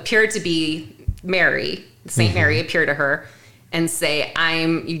what appeared to be Mary, Saint Mary appear to her and say,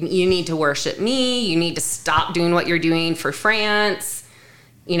 you need to worship me. You need to stop doing what you're doing for France.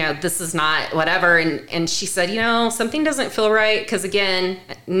 This is not whatever. And she said, something doesn't feel right. Because again,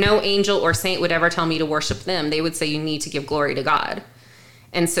 no angel or saint would ever tell me to worship them. They would say, you need to give glory to God.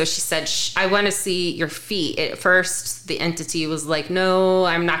 And so she said, I want to see your feet. At first, the entity was like, no,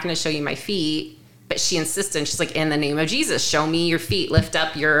 I'm not going to show you my feet. But she insisted. She's like, in the name of Jesus, show me your feet. Lift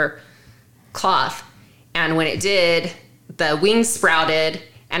up your cloth. And when it did, the wings sprouted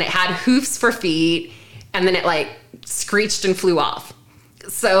and it had hoofs for feet. And then it like screeched and flew off.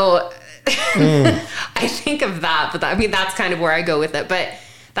 So I think of that. But that's kind of where I go with it. But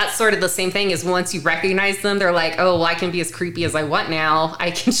that's sort of the same thing as once you recognize them, they're like, oh, well, I can be as creepy as I want now.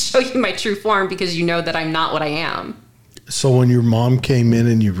 I can show you my true form because you know that I'm not what I am. So when your mom came in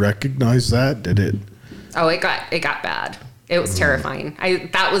and you recognized that, did it? Oh, it got bad. It was terrifying.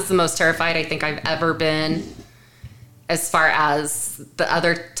 That was the most terrified I think I've ever been, as far as the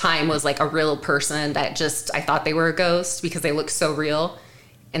other time was like a real person that just, I thought they were a ghost because they looked so real.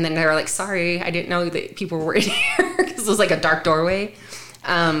 And then they were like, sorry, I didn't know that people were in here because it was like a dark doorway.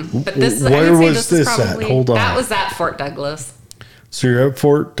 But this, where was this probably, at? Hold on. That was at Fort Douglas. So you're at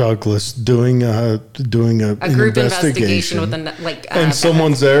Fort Douglas doing a group investigation with and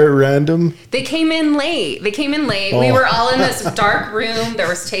someone's there at random. They came in late. Oh. We were all in this dark room. There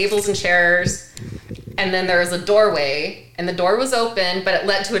was tables and chairs, and then there was a doorway, and the door was open, but it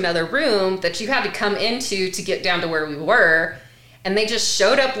led to another room that you had to come into to get down to where we were. And they just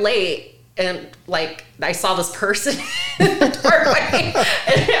showed up late, and like I saw this person in the doorway,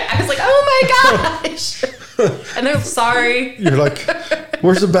 and I was like, "Oh my gosh!" And they're sorry. You're like,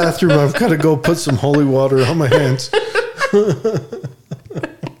 "Where's the bathroom? I've got to go put some holy water on my hands."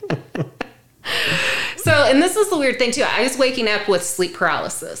 So, and this is the weird thing too. I was waking up with sleep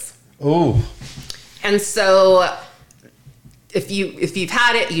paralysis. Oh. And so, if you've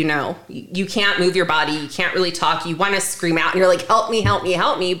had it, you know, you can't move your body, you can't really talk, you want to scream out, and you're like, help me, help me,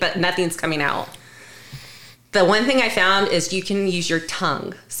 help me, but nothing's coming out. The one thing I found is you can use your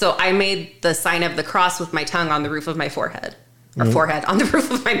tongue. So I made the sign of the cross with my tongue on the roof of my forehead. Or forehead, on the roof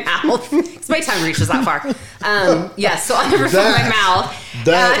of my mouth. Because my tongue reaches that far. So on the roof of my mouth.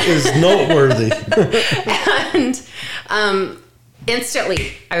 That is noteworthy. And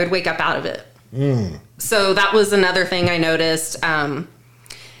instantly, I would wake up out of it. So that was another thing I noticed.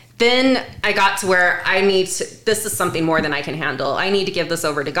 Then I got to where this is something more than I can handle. I need to give this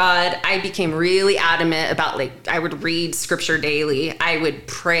over to God. I became really adamant about, I would read scripture daily. I would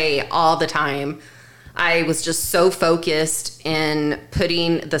pray all the time. I was just so focused in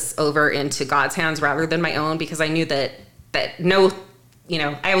putting this over into God's hands rather than my own, because I knew that no,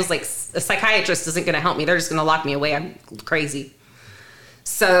 I was like, a psychiatrist isn't going to help me. They're just going to lock me away. I'm crazy.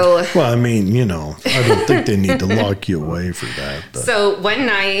 So, well, I mean, I don't think they need to lock you away for that. But. So one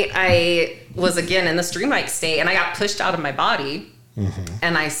night I was again in this dreamlike state, and I got pushed out of my body,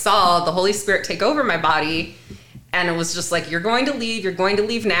 and I saw the Holy Spirit take over my body, and it was just like, you're going to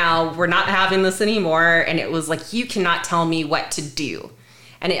leave now. We're not having this anymore. And it was like, you cannot tell me what to do.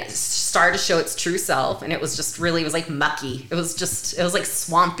 And it started to show its true self, and it was just really, it was like mucky. It was like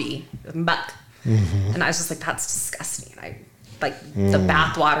swampy muck. And I was just like, that's disgusting. The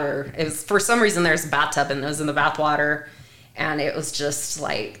bath water, it was, for some reason there's a bathtub and it was in the bath water, and it was just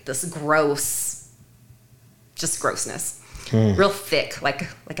like this grossness, real thick, like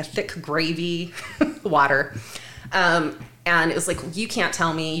a thick gravy water. And it was like, you can't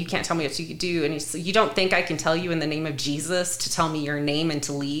tell me what you could do. And you don't think I can tell you in the name of Jesus to tell me your name and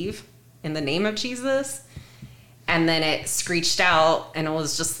to leave in the name of Jesus? And then it screeched out, and it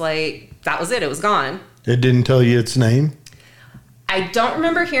was just like, that was it. It was gone. It didn't tell you its name? I don't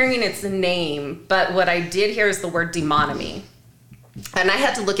remember hearing its name, but what I did hear is the word demonomy. And I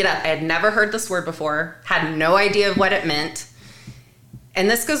had to look it up. I had never heard this word before, had no idea of what it meant. And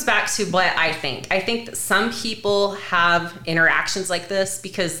this goes back to what I think. I think that some people have interactions like this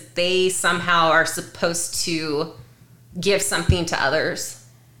because they somehow are supposed to give something to others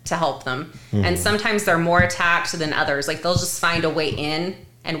to help them. And sometimes they're more attacked than others. Like, they'll just find a way in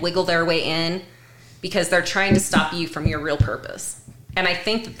and wiggle their way in because they're trying to stop you from your real purpose. And I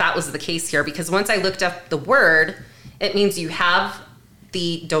think that was the case here, because once I looked up the word, it means you have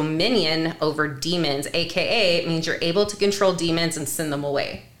the dominion over demons, aka it means you're able to control demons and send them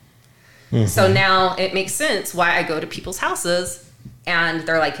away. So now it makes sense why I go to people's houses and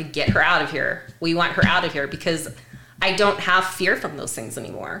they're like, get her out of here. We want her out of here, because I don't have fear from those things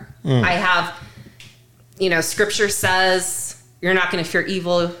anymore. I have, scripture says you're not going to fear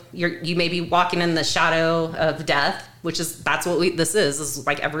evil. You may be walking in the shadow of death, that's what this is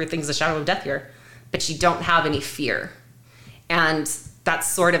like, everything's a shadow of death here, but you don't have any fear. And that's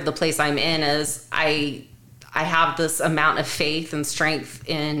sort of the place I'm in, is I have this amount of faith and strength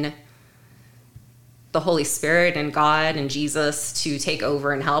in the Holy Spirit and God and Jesus to take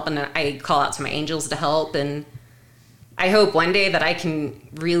over and help. And I call out to my angels to help. And I hope one day that I can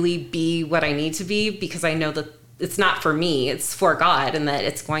really be what I need to be, because I know that it's not for me, it's for God, and that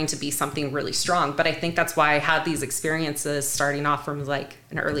it's going to be something really strong. But I think that's why I had these experiences starting off from like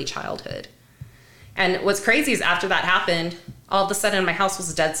an early childhood. And what's crazy is after that happened, all of a sudden my house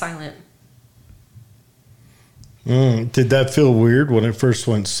was dead silent. Did that feel weird when it first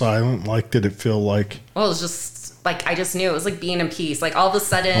went silent? Like, did it feel like... Well, it was just like, I just knew it was like being in peace. Like all of a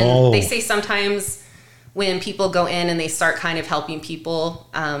sudden, they say sometimes when people go in and they start kind of helping people,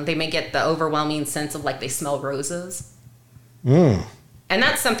 they may get the overwhelming sense of like they smell roses. And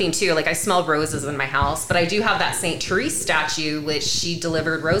that's something too. Like I smell roses in my house, but I do have that St. Therese statue, which she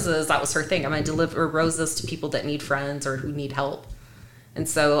delivered roses. That was her thing. I'm going to deliver roses to people that need friends or who need help. And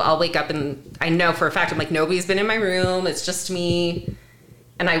so I'll wake up and I know for a fact, I'm like, nobody's been in my room. It's just me.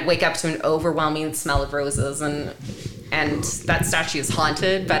 And I wake up to an overwhelming smell of roses, and that statue is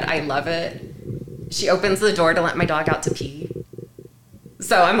haunted, but I love it. She opens the door to let my dog out to pee.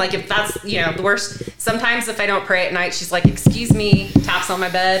 So I'm like, if that's, the worst, sometimes if I don't pray at night, she's like, excuse me, taps on my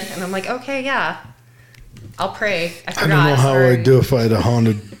bed. And I'm like, okay, yeah, I'll pray. I forgot. I don't know how I'd do if I had a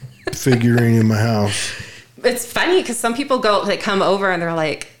haunted figurine in my house. It's funny because some people come over and they're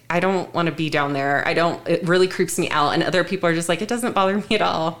like, I don't want to be down there. It really creeps me out. And other people are just like, it doesn't bother me at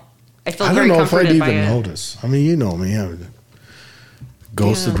all. I feel very comforted by it. I don't know if I'd even notice. I mean, you know me.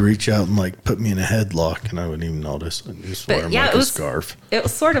 Ghosts would reach out and like put me in a headlock and I wouldn't even notice. I'd just wear a scarf. It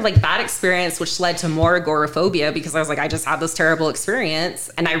was sort of like bad experience, which led to more agoraphobia because I was like, I just had this terrible experience.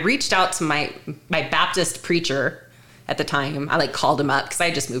 And I reached out to my Baptist preacher at the time. I like called him up because I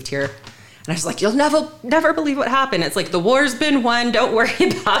had just moved here. And I was like, you'll never believe what happened. It's like, the war's been won. Don't worry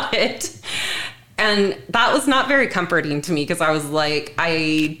about it. And that was not very comforting to me because I was like,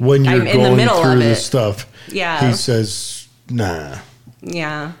 when you're in the middle of this stuff, he says, nah.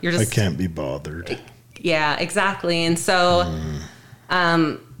 Yeah. I can't be bothered. Yeah, exactly. And so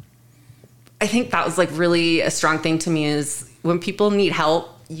I think that was like really a strong thing to me is when people need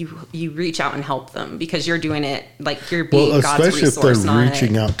help, you reach out and help them because you're doing it like you're being God's resource. Especially if they're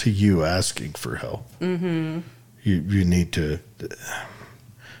reaching out to you asking for help. Mm-hmm. You need to at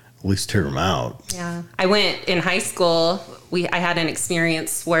least hear them out. Yeah. I went in high school. I had an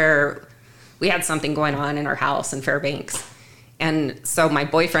experience where we had something going on in our house in Fairbanks. And so my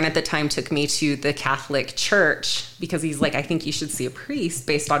boyfriend at the time took me to the Catholic church because he's like, I think you should see a priest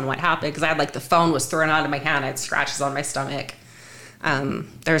based on what happened. Because I had like the phone was thrown out of my hand. I had scratches on my stomach.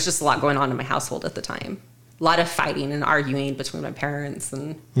 There was just a lot going on in my household at the time. A lot of fighting and arguing between my parents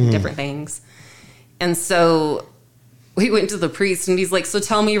and different things. And so we went to the priest and he's like, so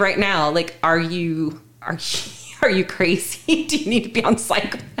tell me right now, like, are you crazy? Do you need to be on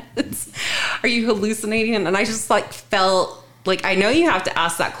psych meds? Are you hallucinating? And I just like felt like, I know you have to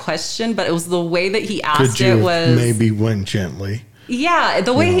ask that question, but it was the way that he asked it was maybe went gently. Yeah.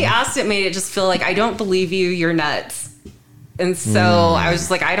 The way he asked it made it just feel like, I don't believe you. You're nuts. And so I was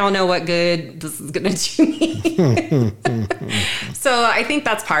just like, I don't know what good this is going to do me. So I think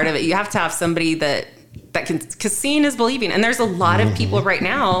that's part of it. You have to have somebody that can, because seeing is believing. And there's a lot of people right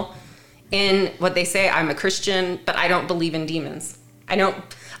now in what they say, I'm a Christian, but I don't believe in demons.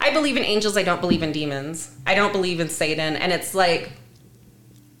 I believe in angels. I don't believe in demons. I don't believe in Satan. And it's like,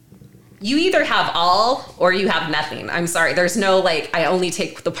 you either have all or you have nothing. I'm sorry. There's no like, I only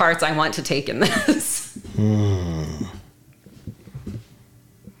take the parts I want to take in this.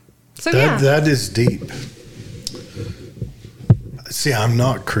 So that is deep. See, I'm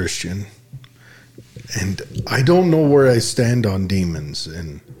not Christian, and I don't know where I stand on demons,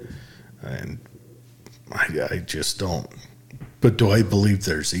 and I just don't. But do I believe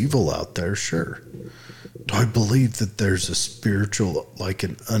there's evil out there? Sure. Do I believe that there's a spiritual, like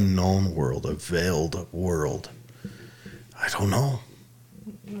an unknown world, a veiled world? I don't know.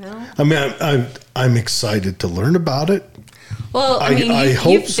 No. I mean, I'm excited to learn about it. Well, I mean, I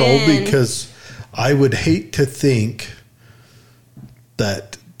hope so, because I would hate to think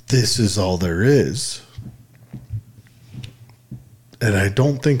that this is all there is. And I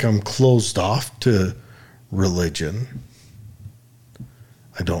don't think I'm closed off to religion.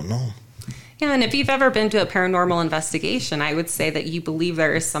 I don't know. Yeah, and if you've ever been to a paranormal investigation, I would say that you believe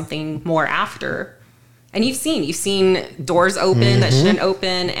there is something more after. And you've seen doors open that shouldn't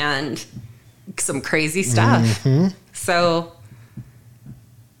open and some crazy stuff. So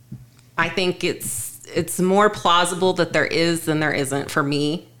I think it's more plausible that there is than there isn't for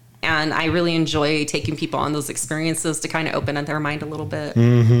me. And I really enjoy taking people on those experiences to kind of open up their mind a little bit.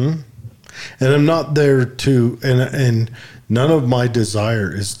 And I'm not there to, and none of my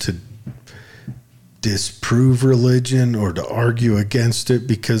desire is to disprove religion or to argue against it,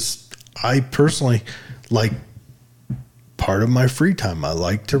 because I personally, like, part of my free time, I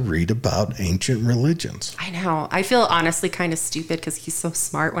like to read about ancient religions. I know. I feel honestly kind of stupid because he's so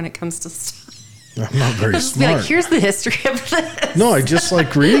smart when it comes to stuff. I'm not very smart. Be like, here's the history of this. No, I just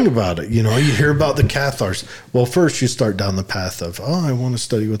like reading about it. You know, you hear about the Cathars. Well, first you start down the path of, I want to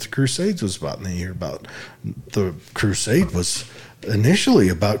study what the Crusades was about. And then you hear about the Crusade was initially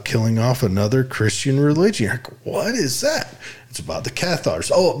about killing off another Christian religion. You're like, what is that? It's about the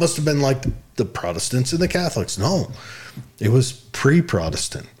Cathars. Oh, it must have been like the Protestants and the Catholics. No, it was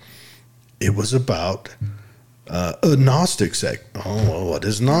pre-Protestant. It was about a Gnostic sect. Oh, well, what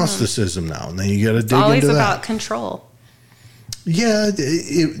is Gnosticism now? And then you got to dig into that. It's always about control. Yeah,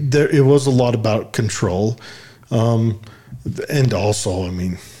 it was a lot about control. And also, I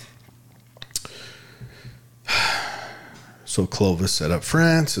mean, so Clovis set up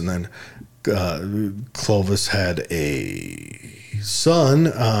France, and then Clovis had a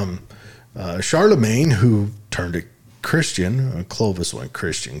son, Charlemagne, who turned a Christian. Clovis went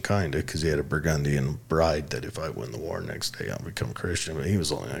Christian, kind of, because he had a Burgundian bride that if I win the war next day, I'll become Christian. But he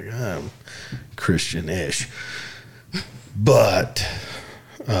was only like, I'm Christian-ish. But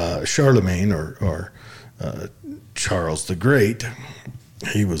Charlemagne, or Charles the Great,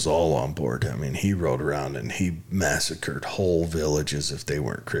 he was all on board. I mean, he rode around and he massacred whole villages if they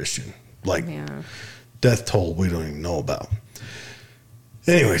weren't Christian. Like, death toll we don't even know about.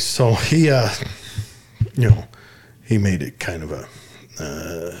 Anyway, so he, he made it kind of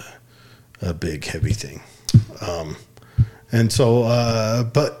a big, heavy thing. And so,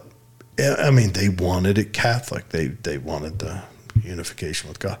 but, I mean, they wanted it Catholic. They wanted the unification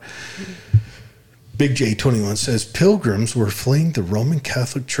with God. Big J21 says, pilgrims were fleeing the Roman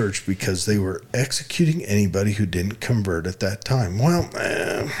Catholic Church because they were executing anybody who didn't convert at that time. Well,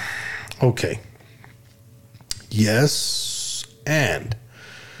 okay. Yes, and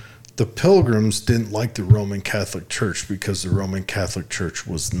the pilgrims didn't like the Roman Catholic Church because the Roman Catholic Church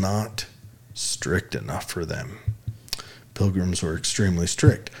was not strict enough for them. Pilgrims were extremely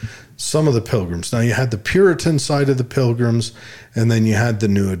strict. Some of the pilgrims. Now, you had the Puritan side of the pilgrims, and then you had the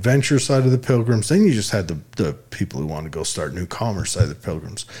New Adventure side of the pilgrims. Then you just had the people who wanted to go start new commerce side of the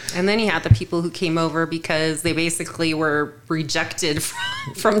pilgrims. And then you had the people who came over because they basically were rejected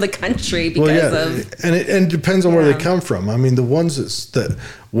from the country because of... And it depends on where they come from. I mean, the ones that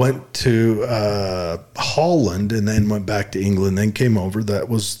went to Holland and then went back to England, then came over, that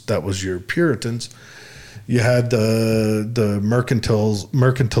was your Puritans. You had the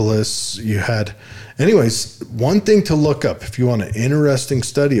mercantilists. You had, anyways, one thing to look up if you want an interesting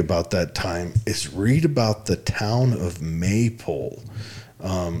study about that time is read about the town of Maypole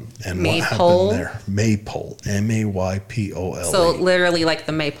and what happened there. Maypole, Maypole. So literally like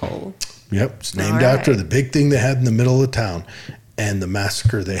the maypole. Yep, it's named after the big thing they had in the middle of town and the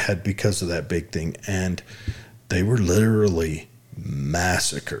massacre they had because of that big thing, and they were literally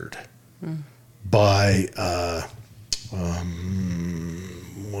massacred. By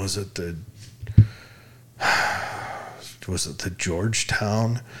was it the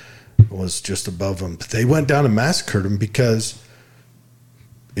Georgetown was just above them. But they went down and massacred them because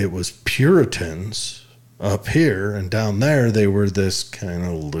it was Puritans up here, and down there they were this kind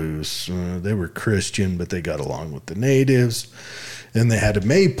of loose. They were Christian, but they got along with the natives, and they had a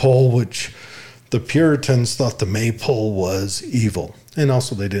maypole, which the Puritans thought the maypole was evil, and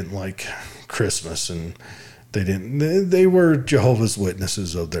also they didn't like Christmas, and they were Jehovah's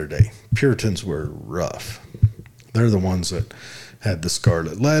Witnesses of their day. Puritans were rough. They're the ones that had the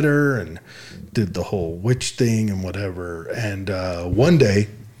Scarlet Letter and did the whole witch thing and whatever. And one day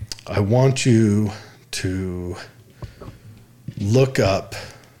I want you to look up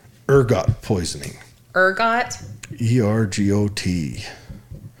ergot poisoning. Ergot? ERGOT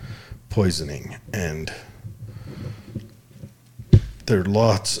poisoning. And there are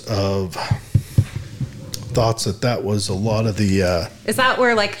lots of thoughts that was a lot of the... is that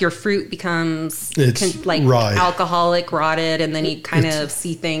where like your fruit becomes rye. Alcoholic, rotted, and then you kind of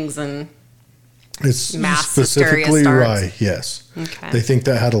see things and it's mass specifically hysteria rye, starts? yes. Okay. They think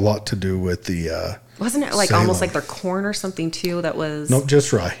that had a lot to with the... wasn't it like Salem. Almost like their corn or something too that was... Nope,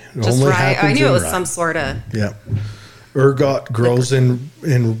 just rye. Just only rye. I knew it was rye. some sort of... Yeah. Ergot grows in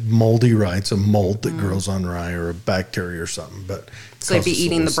moldy rye. It's a mold that grows on rye or a bacteria or something. But so they'd be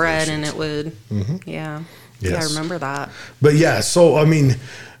eating the bread and it would, yeah. Yes. Yeah, I remember that. But yeah, so I mean,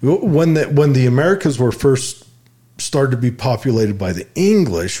 when the Americas were first started to be populated by the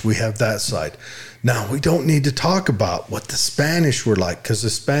English, we have that side. Now, we don't need to talk about what the Spanish were like, because the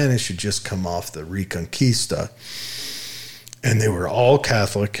Spanish had just come off the Reconquista, and they were all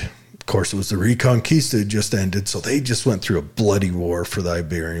Catholic. Of course, it was the Reconquista just ended, so they just went through a bloody war for the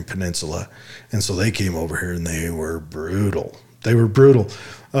Iberian Peninsula. And so they came over here, and they were brutal. They were brutal.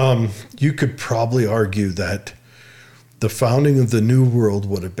 You could probably argue that the founding of the New World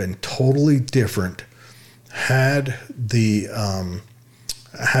would have been totally different had the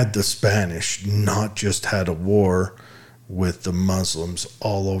Spanish not just had a war with the Muslims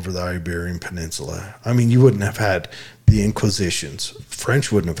all over the Iberian Peninsula. I mean, you wouldn't have had the Inquisitions.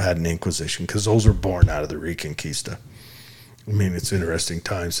 French wouldn't have had an Inquisition because those were born out of the Reconquista. I mean, it's interesting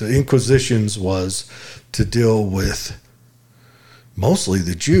times. The Inquisitions was to deal with mostly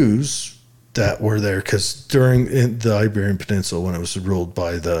the Jews that were there, because during the Iberian Peninsula, when it was ruled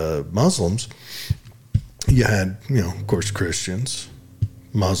by the Muslims, you had, of course, Christians,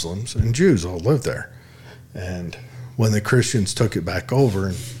 Muslims, and Jews all lived there. And when the Christians took it back over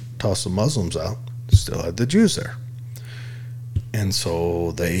and tossed the Muslims out, still had the Jews there. And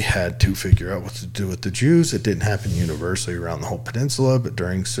so they had to figure out what to do with the Jews. It didn't happen universally around the whole peninsula, but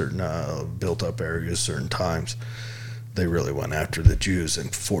during certain built-up areas, certain times, they really went after the Jews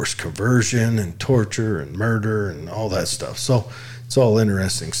and forced conversion and torture and murder and all that stuff. So it's all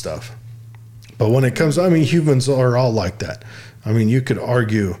interesting stuff. But when it comes, humans are all like that. I mean, you could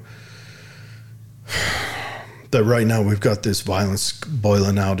argue that right now we've got this violence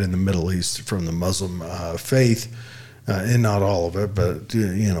boiling out in the Middle East from the Muslim faith, and not all of it, but,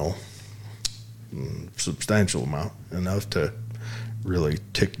 substantial amount, enough to really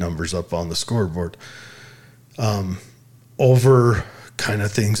tick numbers up on the scoreboard. Over kind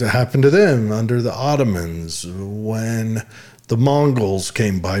of things that happened to them under the Ottomans, when the Mongols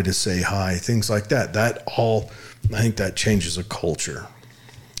came by to say hi, things like that. That all, I think that changes a culture.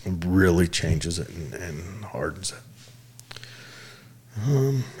 It really changes it and hardens it.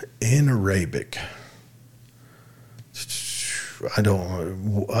 In Arabic, I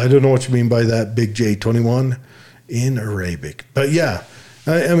don't know what you mean by that, Big J21. In Arabic, but yeah,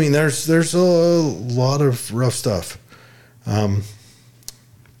 I mean, there's a lot of rough stuff.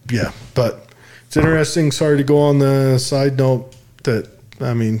 Yeah, but it's interesting. Sorry to go on the side note that,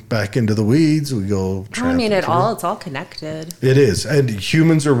 back into the weeds we go. It's all connected. It is. And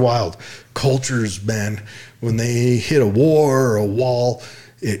humans are wild. Cultures, man, when they hit a war or a wall,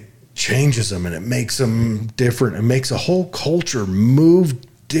 it changes them and it makes them different. It makes a whole culture move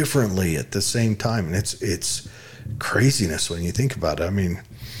differently at the same time. And it's craziness when you think about it.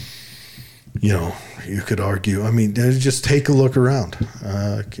 You could argue, just take a look around.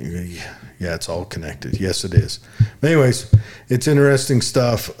 Yeah, it's all connected. Yes, it is. But anyways, it's interesting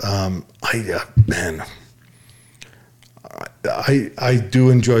stuff. I do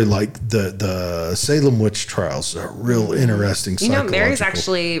enjoy, like, the Salem witch trials. Are real interesting. Mary's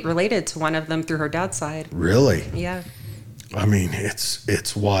actually related to one of them through her dad's side. Really? Yeah.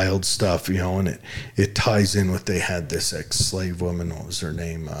 It's wild stuff, and it ties in with, they had this ex-slave woman. What was her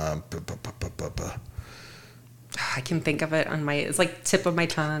name? I can think of it it's like tip of my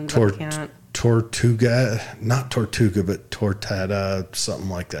tongue. But I can't. Tortuga, not Tortuga, but Tortada, something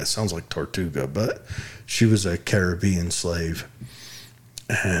like that. Sounds like Tortuga, but she was a Caribbean slave.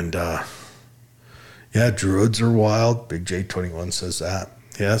 And, Druids are wild. Big J21 says that.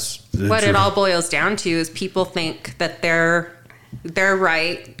 Yes. What it all boils down to is people think that they're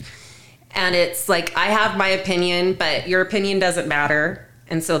right. And it's like, I have my opinion, but your opinion doesn't matter.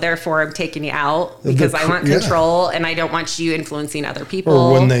 And so therefore I'm taking you out because I want control and I don't want you influencing other people.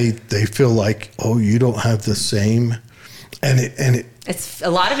 Or when they feel like, oh, you don't have the same. And it's a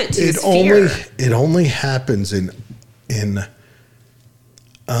lot of it too. It only happens in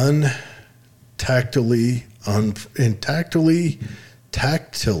tactily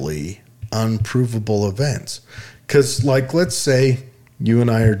unprovable events. Because, like, let's say you and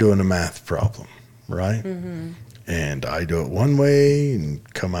I are doing a math problem, right? Mm-hmm. And I do it one way and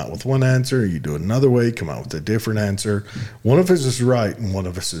come out with one answer. You do it another way, come out with a different answer. One of us is right and one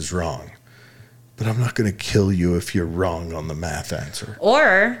of us is wrong. But I'm not going to kill you if you're wrong on the math answer.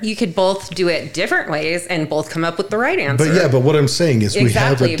 Or you could both do it different ways and both come up with the right answer. But what I'm saying is we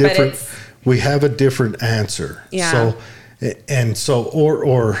have a different answer. Yeah.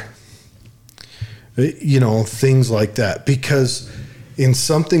 Or things like that. Because in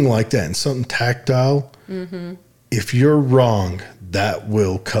something like that, in something tactile, mm-hmm. if you're wrong, that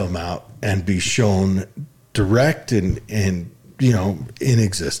will come out and be shown direct and in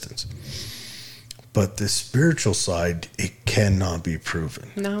existence. But the spiritual side, it cannot be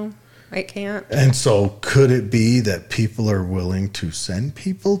proven. No, it can't. And so could it be that people are willing to send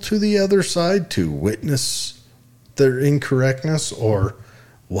people to the other side to witness their incorrectness, or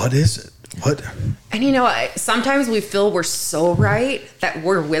what is it? What? And sometimes we feel we're so right that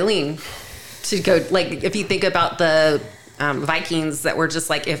we're willing to go. Like, if you think about the Vikings that were just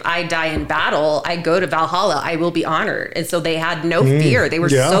like, if I die in battle, I go to Valhalla, I will be honored. And so they had no fear. They were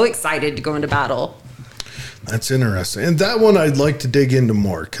so excited to go into battle. That's interesting. And that one I'd like to dig into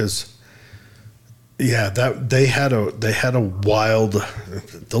more, because that they had a wild,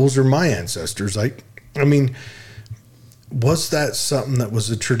 those are my ancestors. was that something that was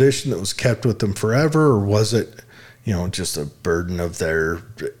a tradition that was kept with them forever, or was it, just a burden of their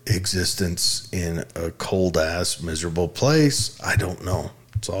existence in a cold-ass, miserable place? I don't know.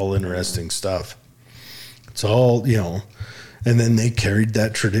 It's all interesting stuff. It's all, and then they carried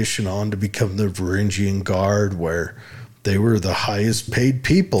that tradition on to become the Varangian Guard, where they were the highest paid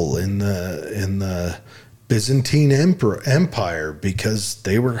people in the Byzantine Empire, because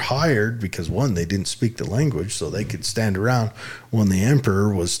they were hired because, one, they didn't speak the language, so they could stand around when the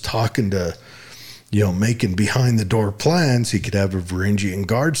emperor was talking to, making behind the door plans. He could have a Varangian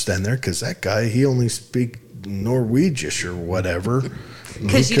Guard stand there, because that guy, he only speak Norwegish or whatever.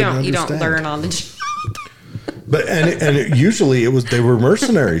 Because you don't learn on the job. But usually they were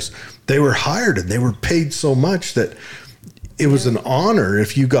mercenaries. They were hired, and they were paid so much that it was an honor.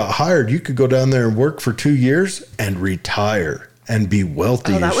 If you got hired, you could go down there and work for 2 years and retire and be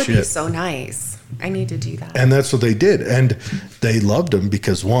wealthy. Oh, that would be so nice. I need to do that. And that's what they did. And they loved them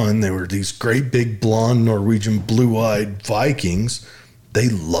because, one, they were these great big blonde Norwegian blue-eyed Vikings. They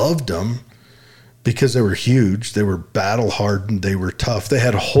loved them because they were huge. They were battle-hardened. They were tough. They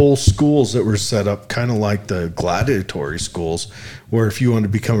had whole schools that were set up kind of like the gladiatory schools, where if you wanted to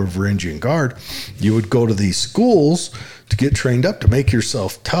become a Varangian Guard, you would go to these schools to get trained up to make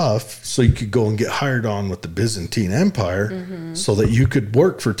yourself tough, so you could go and get hired on with the Byzantine Empire, so that you could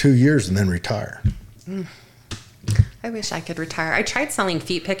work for 2 years and then retire. I wish I could retire. I tried selling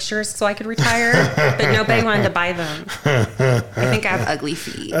feet pictures so I could retire, but nobody wanted to buy them. I think I have ugly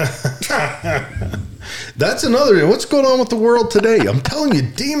feet. That's another. What's going on with the world today? I'm telling you,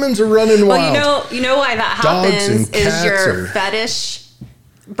 demons are running wild. Well, you know why that happens is your fetish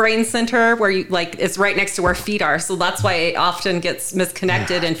brain center, where you it's right next to where feet are. So that's why it often gets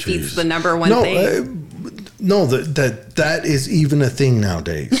misconnected, and feet's the number one thing. No, that is even a thing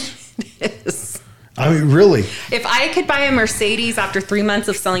nowadays. It is. I mean, really. If I could buy a Mercedes after 3 months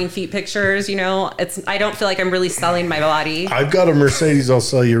of selling feet pictures, I don't feel like I'm really selling my body. I've got a Mercedes I'll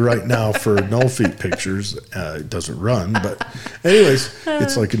sell you right now for no feet pictures. It doesn't run, but anyways,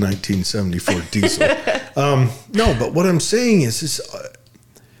 it's like a 1974 diesel. No, but what I'm saying is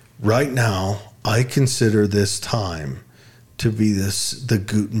right now, I consider this time to be the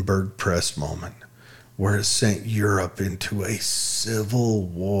Gutenberg press moment, where it sent Europe into a civil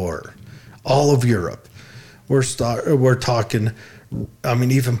war. All of Europe. We're talking,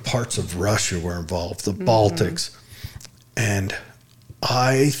 even parts of Russia were involved, the Baltics. And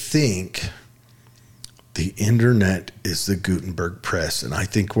I think the internet is the Gutenberg press. And I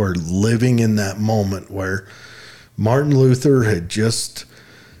think we're living in that moment where Martin Luther had just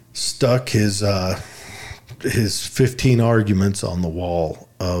stuck his 15 arguments on the wall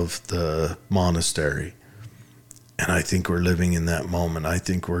of the monastery. And I think we're living in that moment. I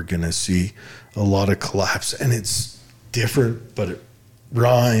think we're going to see a lot of collapse. And it's different, but it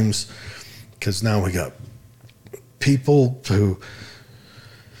rhymes, because now we got people who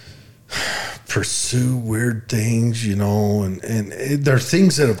pursue weird things, and there are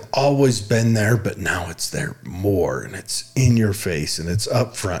things that have always been there, but now it's there more, and it's in your face, and it's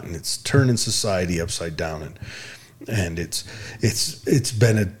up front, and it's turning society upside down. And it's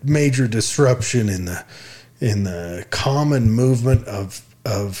been a major disruption in the common movement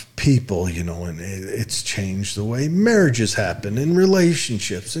of people, and it's changed the way marriages happen, and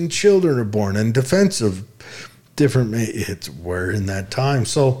relationships, and children are born, and defensive different. We're in that time.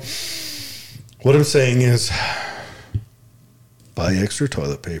 So what I'm saying is, buy extra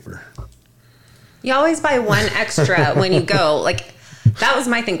toilet paper. You always buy one extra when you go. That was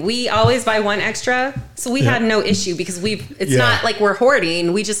my thing. We always buy one extra, so we had no issue, because it's not like we're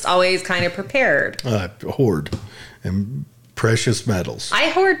hoarding. We just always kind of prepared. Hoard and precious metals. I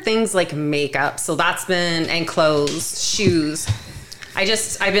hoard things like makeup, so that's been, and clothes, shoes.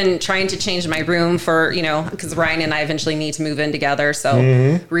 I've been trying to change my room for, because Ryan and I eventually need to move in together,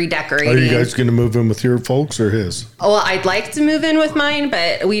 so redecorating. Are you guys going to move in with your folks or his? Well, I'd like to move in with mine,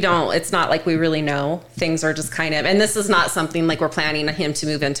 but we don't. It's not like we really know. Things are just kind of, and this is not something like we're planning on him to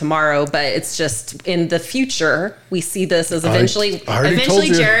move in tomorrow, but it's just in the future, we see this as eventually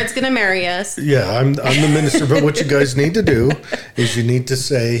Jared's going to marry us. Yeah, I'm the minister, but what you guys need to do is you need to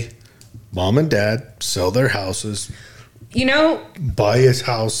say, Mom and Dad sell their houses. Buy a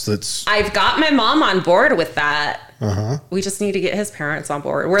house that's... I've got my mom on board with that. Uh-huh. We just need to get his parents on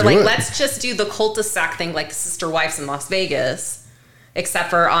board. We're let's just do the cul-de-sac thing like Sister Wives in Las Vegas, except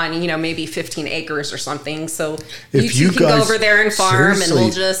for on, maybe 15 acres or something. So you two can go over there and farm, and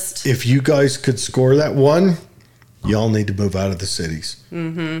we'll just... If you guys could score that one, y'all need to move out of the cities.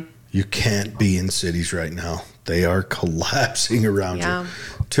 Mm-hmm. You can't be in cities right now. They are collapsing around you.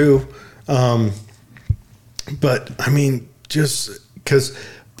 Two, But I mean, just because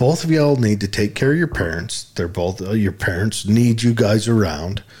both of y'all need to take care of your parents. They're both your parents need you guys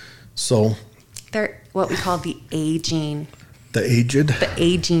around. So they're what we call the aging. The aged? The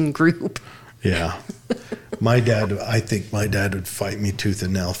aging group. Yeah. I think my dad would fight me tooth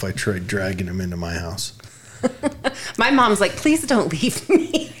and nail if I tried dragging him into my house. My mom's like, please don't leave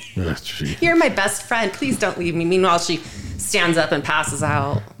me. You're my best friend. Please don't leave me. Meanwhile, she stands up and passes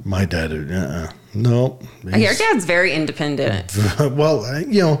out. My dad, no. Your dad's very independent. Well,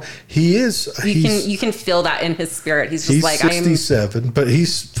 he is. You can feel that in his spirit. He's just like 67, but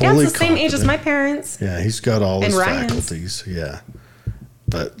he's fully the same age as my parents. Yeah, he's got all his faculties. Yeah.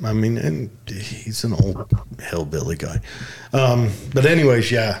 But, I mean, and he's an old hillbilly guy. But anyways,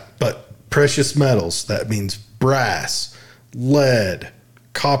 yeah. But precious metals, that means brass, lead,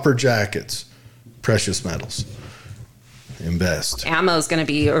 copper jackets, precious metals. Invest. Ammo is going to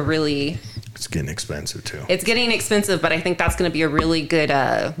be It's getting expensive, too. It's getting expensive, but I think that's going to be a really good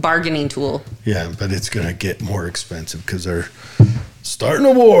bargaining tool. Yeah, but it's going to get more expensive because they're starting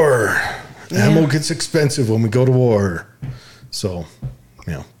a war. Yeah. Ammo gets expensive when we go to war. So...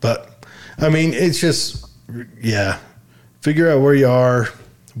 but I mean, it's just, figure out where you are,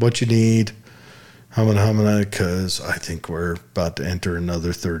 what you need, because I think we're about to enter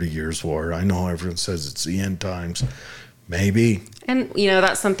another 30 years war. I know everyone says it's the end times. Maybe. And,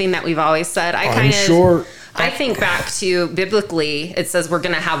 that's something that we've always said. I think back to biblically, it says we're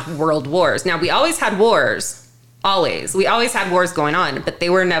going to have world wars. Now, we always had wars. Always. We always had wars going on, but they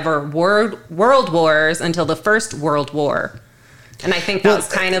were never world wars until the First World War. And I think that was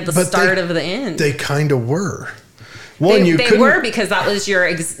kind of the start of the end. They kind of were. They were because that was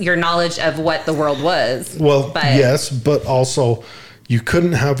your knowledge of what the world was. Well, yes, but also you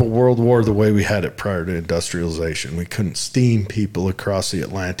couldn't have a world war the way we had it prior to industrialization. We couldn't steam people across the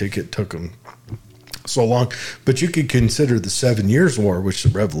Atlantic. It took them so long. But you could consider the 7 Years' War, which the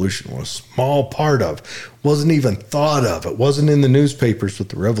Revolution was a small part of, wasn't even thought of. It wasn't in the newspapers, but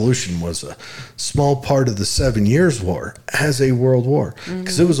the Revolution was a small part of the 7 Years' War as a world war.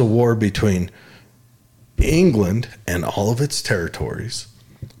 Because it was a war between England and all of its territories,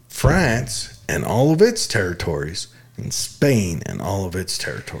 France and all of its territories, and Spain and all of its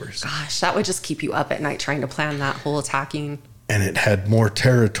territories. Gosh, that would just keep you up at night trying to plan that whole attacking. And it had more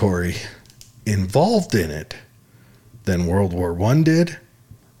territory involved in it than World War I did,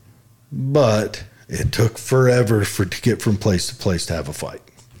 but it took forever to get from place to place to have a fight.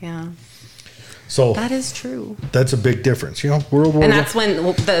 Yeah. So that is true. That's a big difference, World War. And that's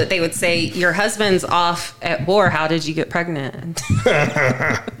when they would say, "Your husband's off at war. How did you get pregnant?"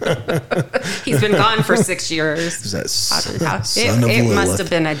 He's been gone for 6 years. That son of it Lilith must have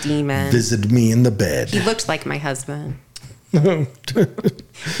been a demon. Visited me in the bed. He looked like my husband.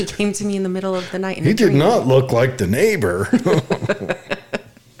 He came to me in the middle of the night. He did not look like the neighbor.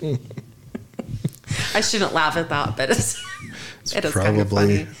 I shouldn't laugh at that, but it is probably kind of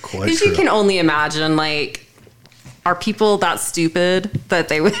funny. Quite because you can only imagine, are people that stupid that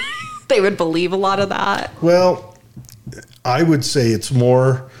they would believe a lot of that? Well, I would say it's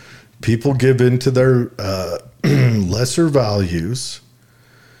more people give into their lesser values,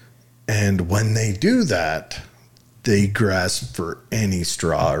 and when they do that, they grasp for any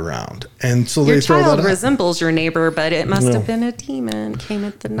straw around. And so they throw that out. Your child resembles your neighbor, but it must have been a demon. Came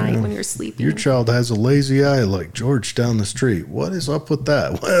at the night when you're sleeping. Your child has a lazy eye like George down the street. What is up with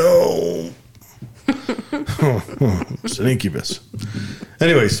that? Well, it's an incubus.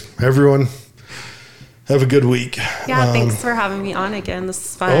 Anyways, everyone, have a good week. Yeah, thanks for having me on again. This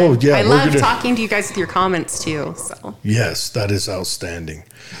is fun. Oh, yeah. I love talking to you guys with your comments, too. So yes, that is outstanding.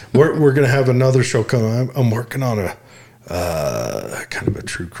 We're going to have another show coming. I'm working on a kind of a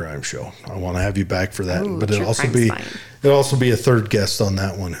true crime show. I want to have you back for that. Ooh, but it'll also be a third guest on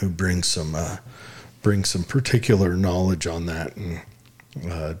that one who brings some particular knowledge on that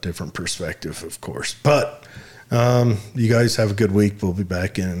and different perspective, of course. But you guys have a good week. We'll be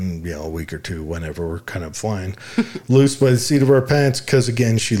back in a week or two, whenever. We're kind of flying loose by the seat of our pants because,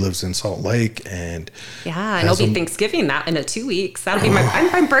 again, she lives in Salt Lake. And and it'll be Thanksgiving in 2 weeks. That'll be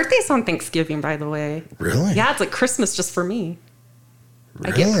my birthday's on Thanksgiving, by the way. Really? Yeah, it's like Christmas just for me.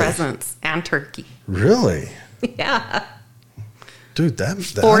 Really? I get presents and turkey. Really? Yeah. Dude, that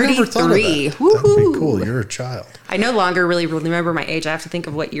 43. I never thought of that. That'd be cool. You're a child. I no longer really remember my age. I have to think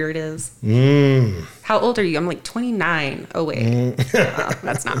of what year it is. How old are you? I'm like 29. Oh, wait.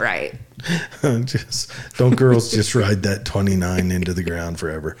 That's not right. Don't girls just ride that 29 into the ground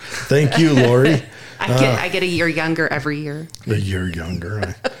forever. Thank you, Lori. I get a year younger every year. A year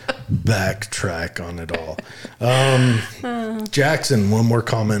younger. backtrack on it all. Jackson, one more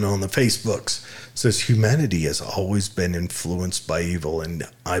comment on the Facebooks. Says humanity has always been influenced by evil, and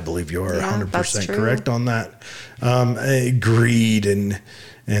I believe you are 100% correct on that. Greed and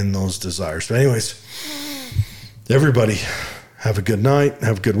those desires. But anyways, everybody have a good night,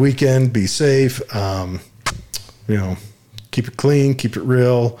 have a good weekend, be safe. Keep it clean, keep it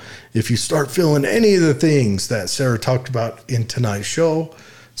real. If you start feeling any of the things that Sarah talked about in tonight's show,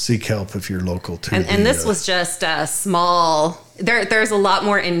 seek help if you're local to and this was just a small, there's a lot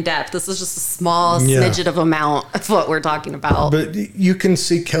more in depth. This is just a small smidget of amount of what we're talking about. But you can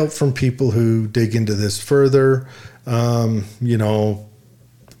seek help from people who dig into this further,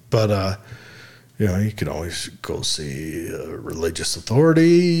 you can always go see a religious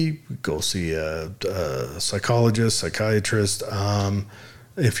authority, go see a psychologist, psychiatrist.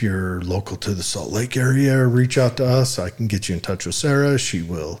 If you're local to the Salt Lake area, reach out to us. I can get you in touch with Sarah. She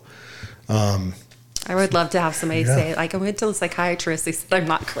will. I would love to have somebody say, like, I went to the psychiatrist. They said I'm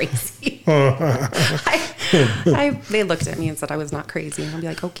not crazy. They looked at me and said I was not crazy. And I'll be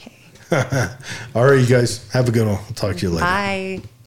like, okay. All right, you guys. Have a good one. I'll talk to you later. Bye.